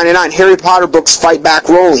 1999, Harry Potter books fight back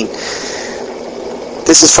Rowling.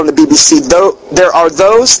 This is from the BBC. Though there are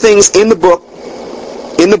those things in the book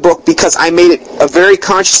because I made it a very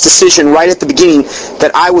conscious decision right at the beginning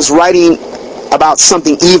that I was writing about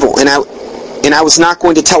something evil, and I was not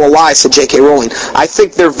going to tell a lie, said J.K. Rowling. I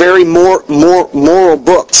think they're very moral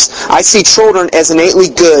books. I see children as innately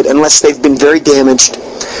good unless they've been very damaged.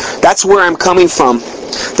 That's where I'm coming from.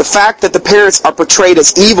 The fact that the parents are portrayed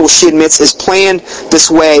as evil, she admits, is planned this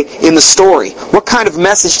way in the story. What kind of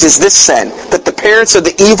message does this send? That the parents are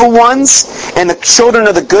the evil ones and the children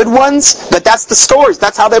are the good ones? But that's the stories.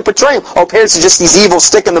 That's how they portray them. Oh, parents are just these evil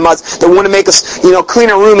stick-in-the-muds that want to make us, clean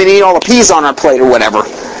our room and eat all the peas on our plate or whatever.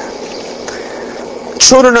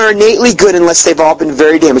 Children are innately good unless they've all been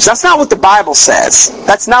very damaged. That's not what the Bible says.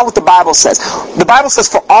 That's not what the Bible says. The Bible says,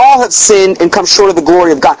 for all have sinned and come short of the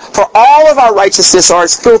glory of God. For all of our righteousness are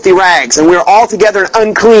as filthy rags, and we are altogether an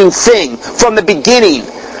unclean thing from the beginning,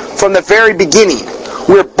 from the very beginning.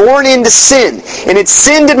 We're born into sin, and in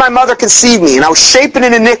sin did my mother conceive me, and I was shapen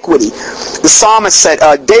in iniquity. The psalmist said,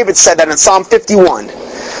 David said that in Psalm 51.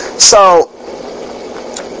 So,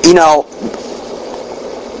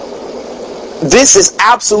 this is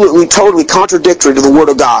absolutely, totally contradictory to the Word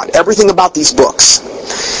of God. Everything about these books.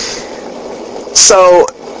 So,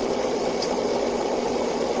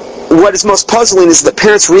 what is most puzzling is that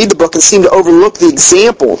parents read the book and seem to overlook the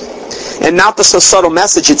example and not the so subtle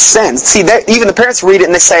message it sends. See, even the parents read it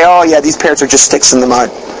and they say, oh yeah, these parents are just sticks in the mud.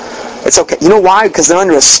 It's okay. You know why? Because they're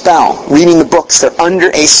under a spell. Reading the books, they're under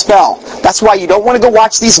a spell. That's why you don't want to go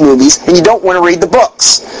watch these movies, and you don't want to read the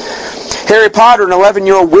books. Harry Potter, an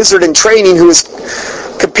 11-year-old wizard in training who is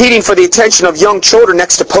competing for the attention of young children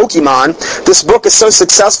next to Pokemon. This book is so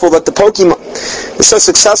successful that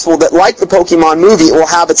like the Pokemon movie, it will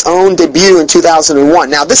have its own debut in 2001.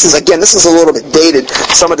 Now, this is a little bit dated,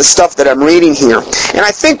 some of the stuff that I'm reading here. And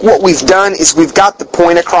I think what we've done is we've got the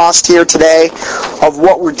point across here today of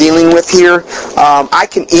what we're dealing with here. I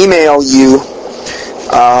can email you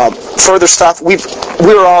further stuff.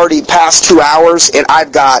 We're already past 2 hours, and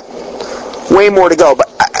I've got way more to go, but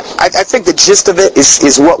I think the gist of it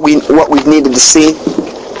is what we've needed to see.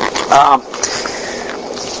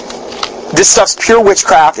 This stuff's pure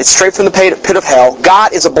witchcraft. It's straight from the pit of hell.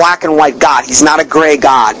 God is a black and white God. He's not a gray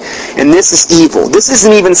God. And this is evil. This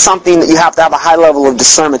isn't even something that you have to have a high level of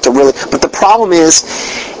discernment to really... But the problem is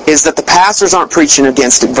that the pastors aren't preaching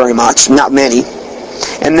against it very much. Not many.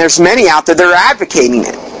 And there's many out there that are advocating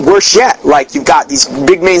it. Worse yet, like you've got these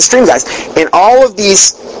big mainstream guys. And all of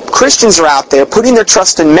these Christians are out there putting their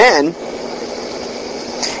trust in men,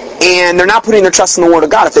 and they're not putting their trust in the Word of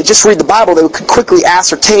God. If they just read the Bible, they could quickly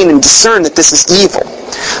ascertain and discern that this is evil.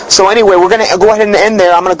 So anyway, we're going to go ahead and end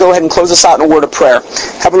there. I'm going to go ahead and close this out in a word of prayer.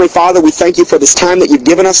 Heavenly Father, we thank you for this time that you've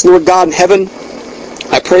given us, Lord God in heaven.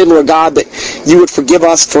 I pray, Lord God, that you would forgive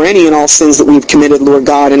us for any and all sins that we've committed, Lord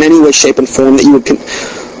God, in any way, shape, and form, that you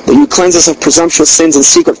would cleanse us of presumptuous sins and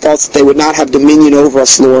secret faults, that they would not have dominion over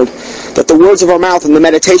us, Lord. That the words of our mouth and the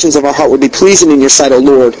meditations of our heart would be pleasing in your sight, O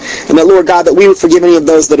Lord. And that, Lord God, that we would forgive any of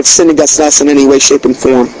those that have sinned against us in any way, shape, and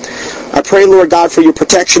form. I pray, Lord God, for your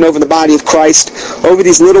protection over the body of Christ, over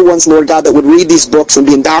these little ones, Lord God, that would read these books and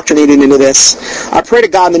be indoctrinated into this. I pray to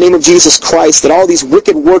God in the name of Jesus Christ that all these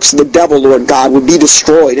wicked works of the devil, Lord God, would be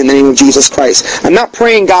destroyed in the name of Jesus Christ. I'm not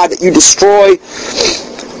praying, God, that you destroy,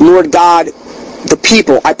 Lord God, the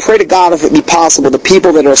people. I pray to God, if it be possible, the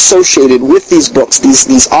people that are associated with these books,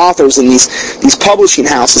 these authors and these publishing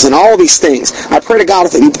houses and all these things. I pray to God,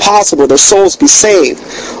 if it be possible, their souls be saved,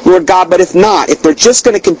 Lord God. But if not, if they're just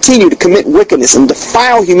going to continue to commit wickedness and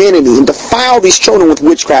defile humanity and defile these children with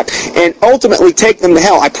witchcraft and ultimately take them to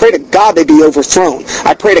hell, I pray to God they be overthrown.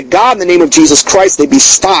 I pray to God in the name of Jesus Christ they be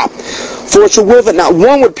stopped. For it's your will that not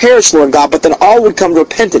one would perish, Lord God, but that all would come to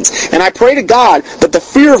repentance. And I pray to God that the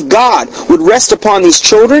fear of God would rest upon these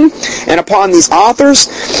children and upon these authors,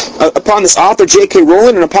 upon this author J.K.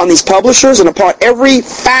 Rowling, and upon these publishers, and upon every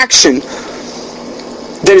faction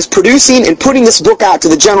that is producing and putting this book out to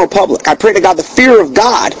the general public. I pray to God the fear of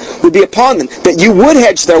God would be upon them, that you would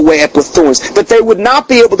hedge their way up with thorns, that they would not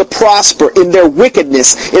be able to prosper in their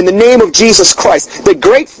wickedness in the name of Jesus Christ, that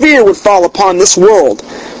great fear would fall upon this world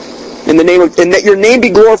in the name of, and that your name be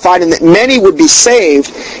glorified, and that many would be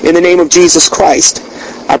saved in the name of Jesus Christ.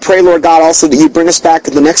 I pray, Lord God, also that you bring us back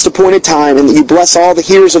at the next appointed time, and that you bless all the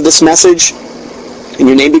hearers of this message, and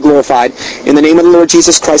your name be glorified. In the name of the Lord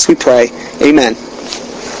Jesus Christ we pray. Amen.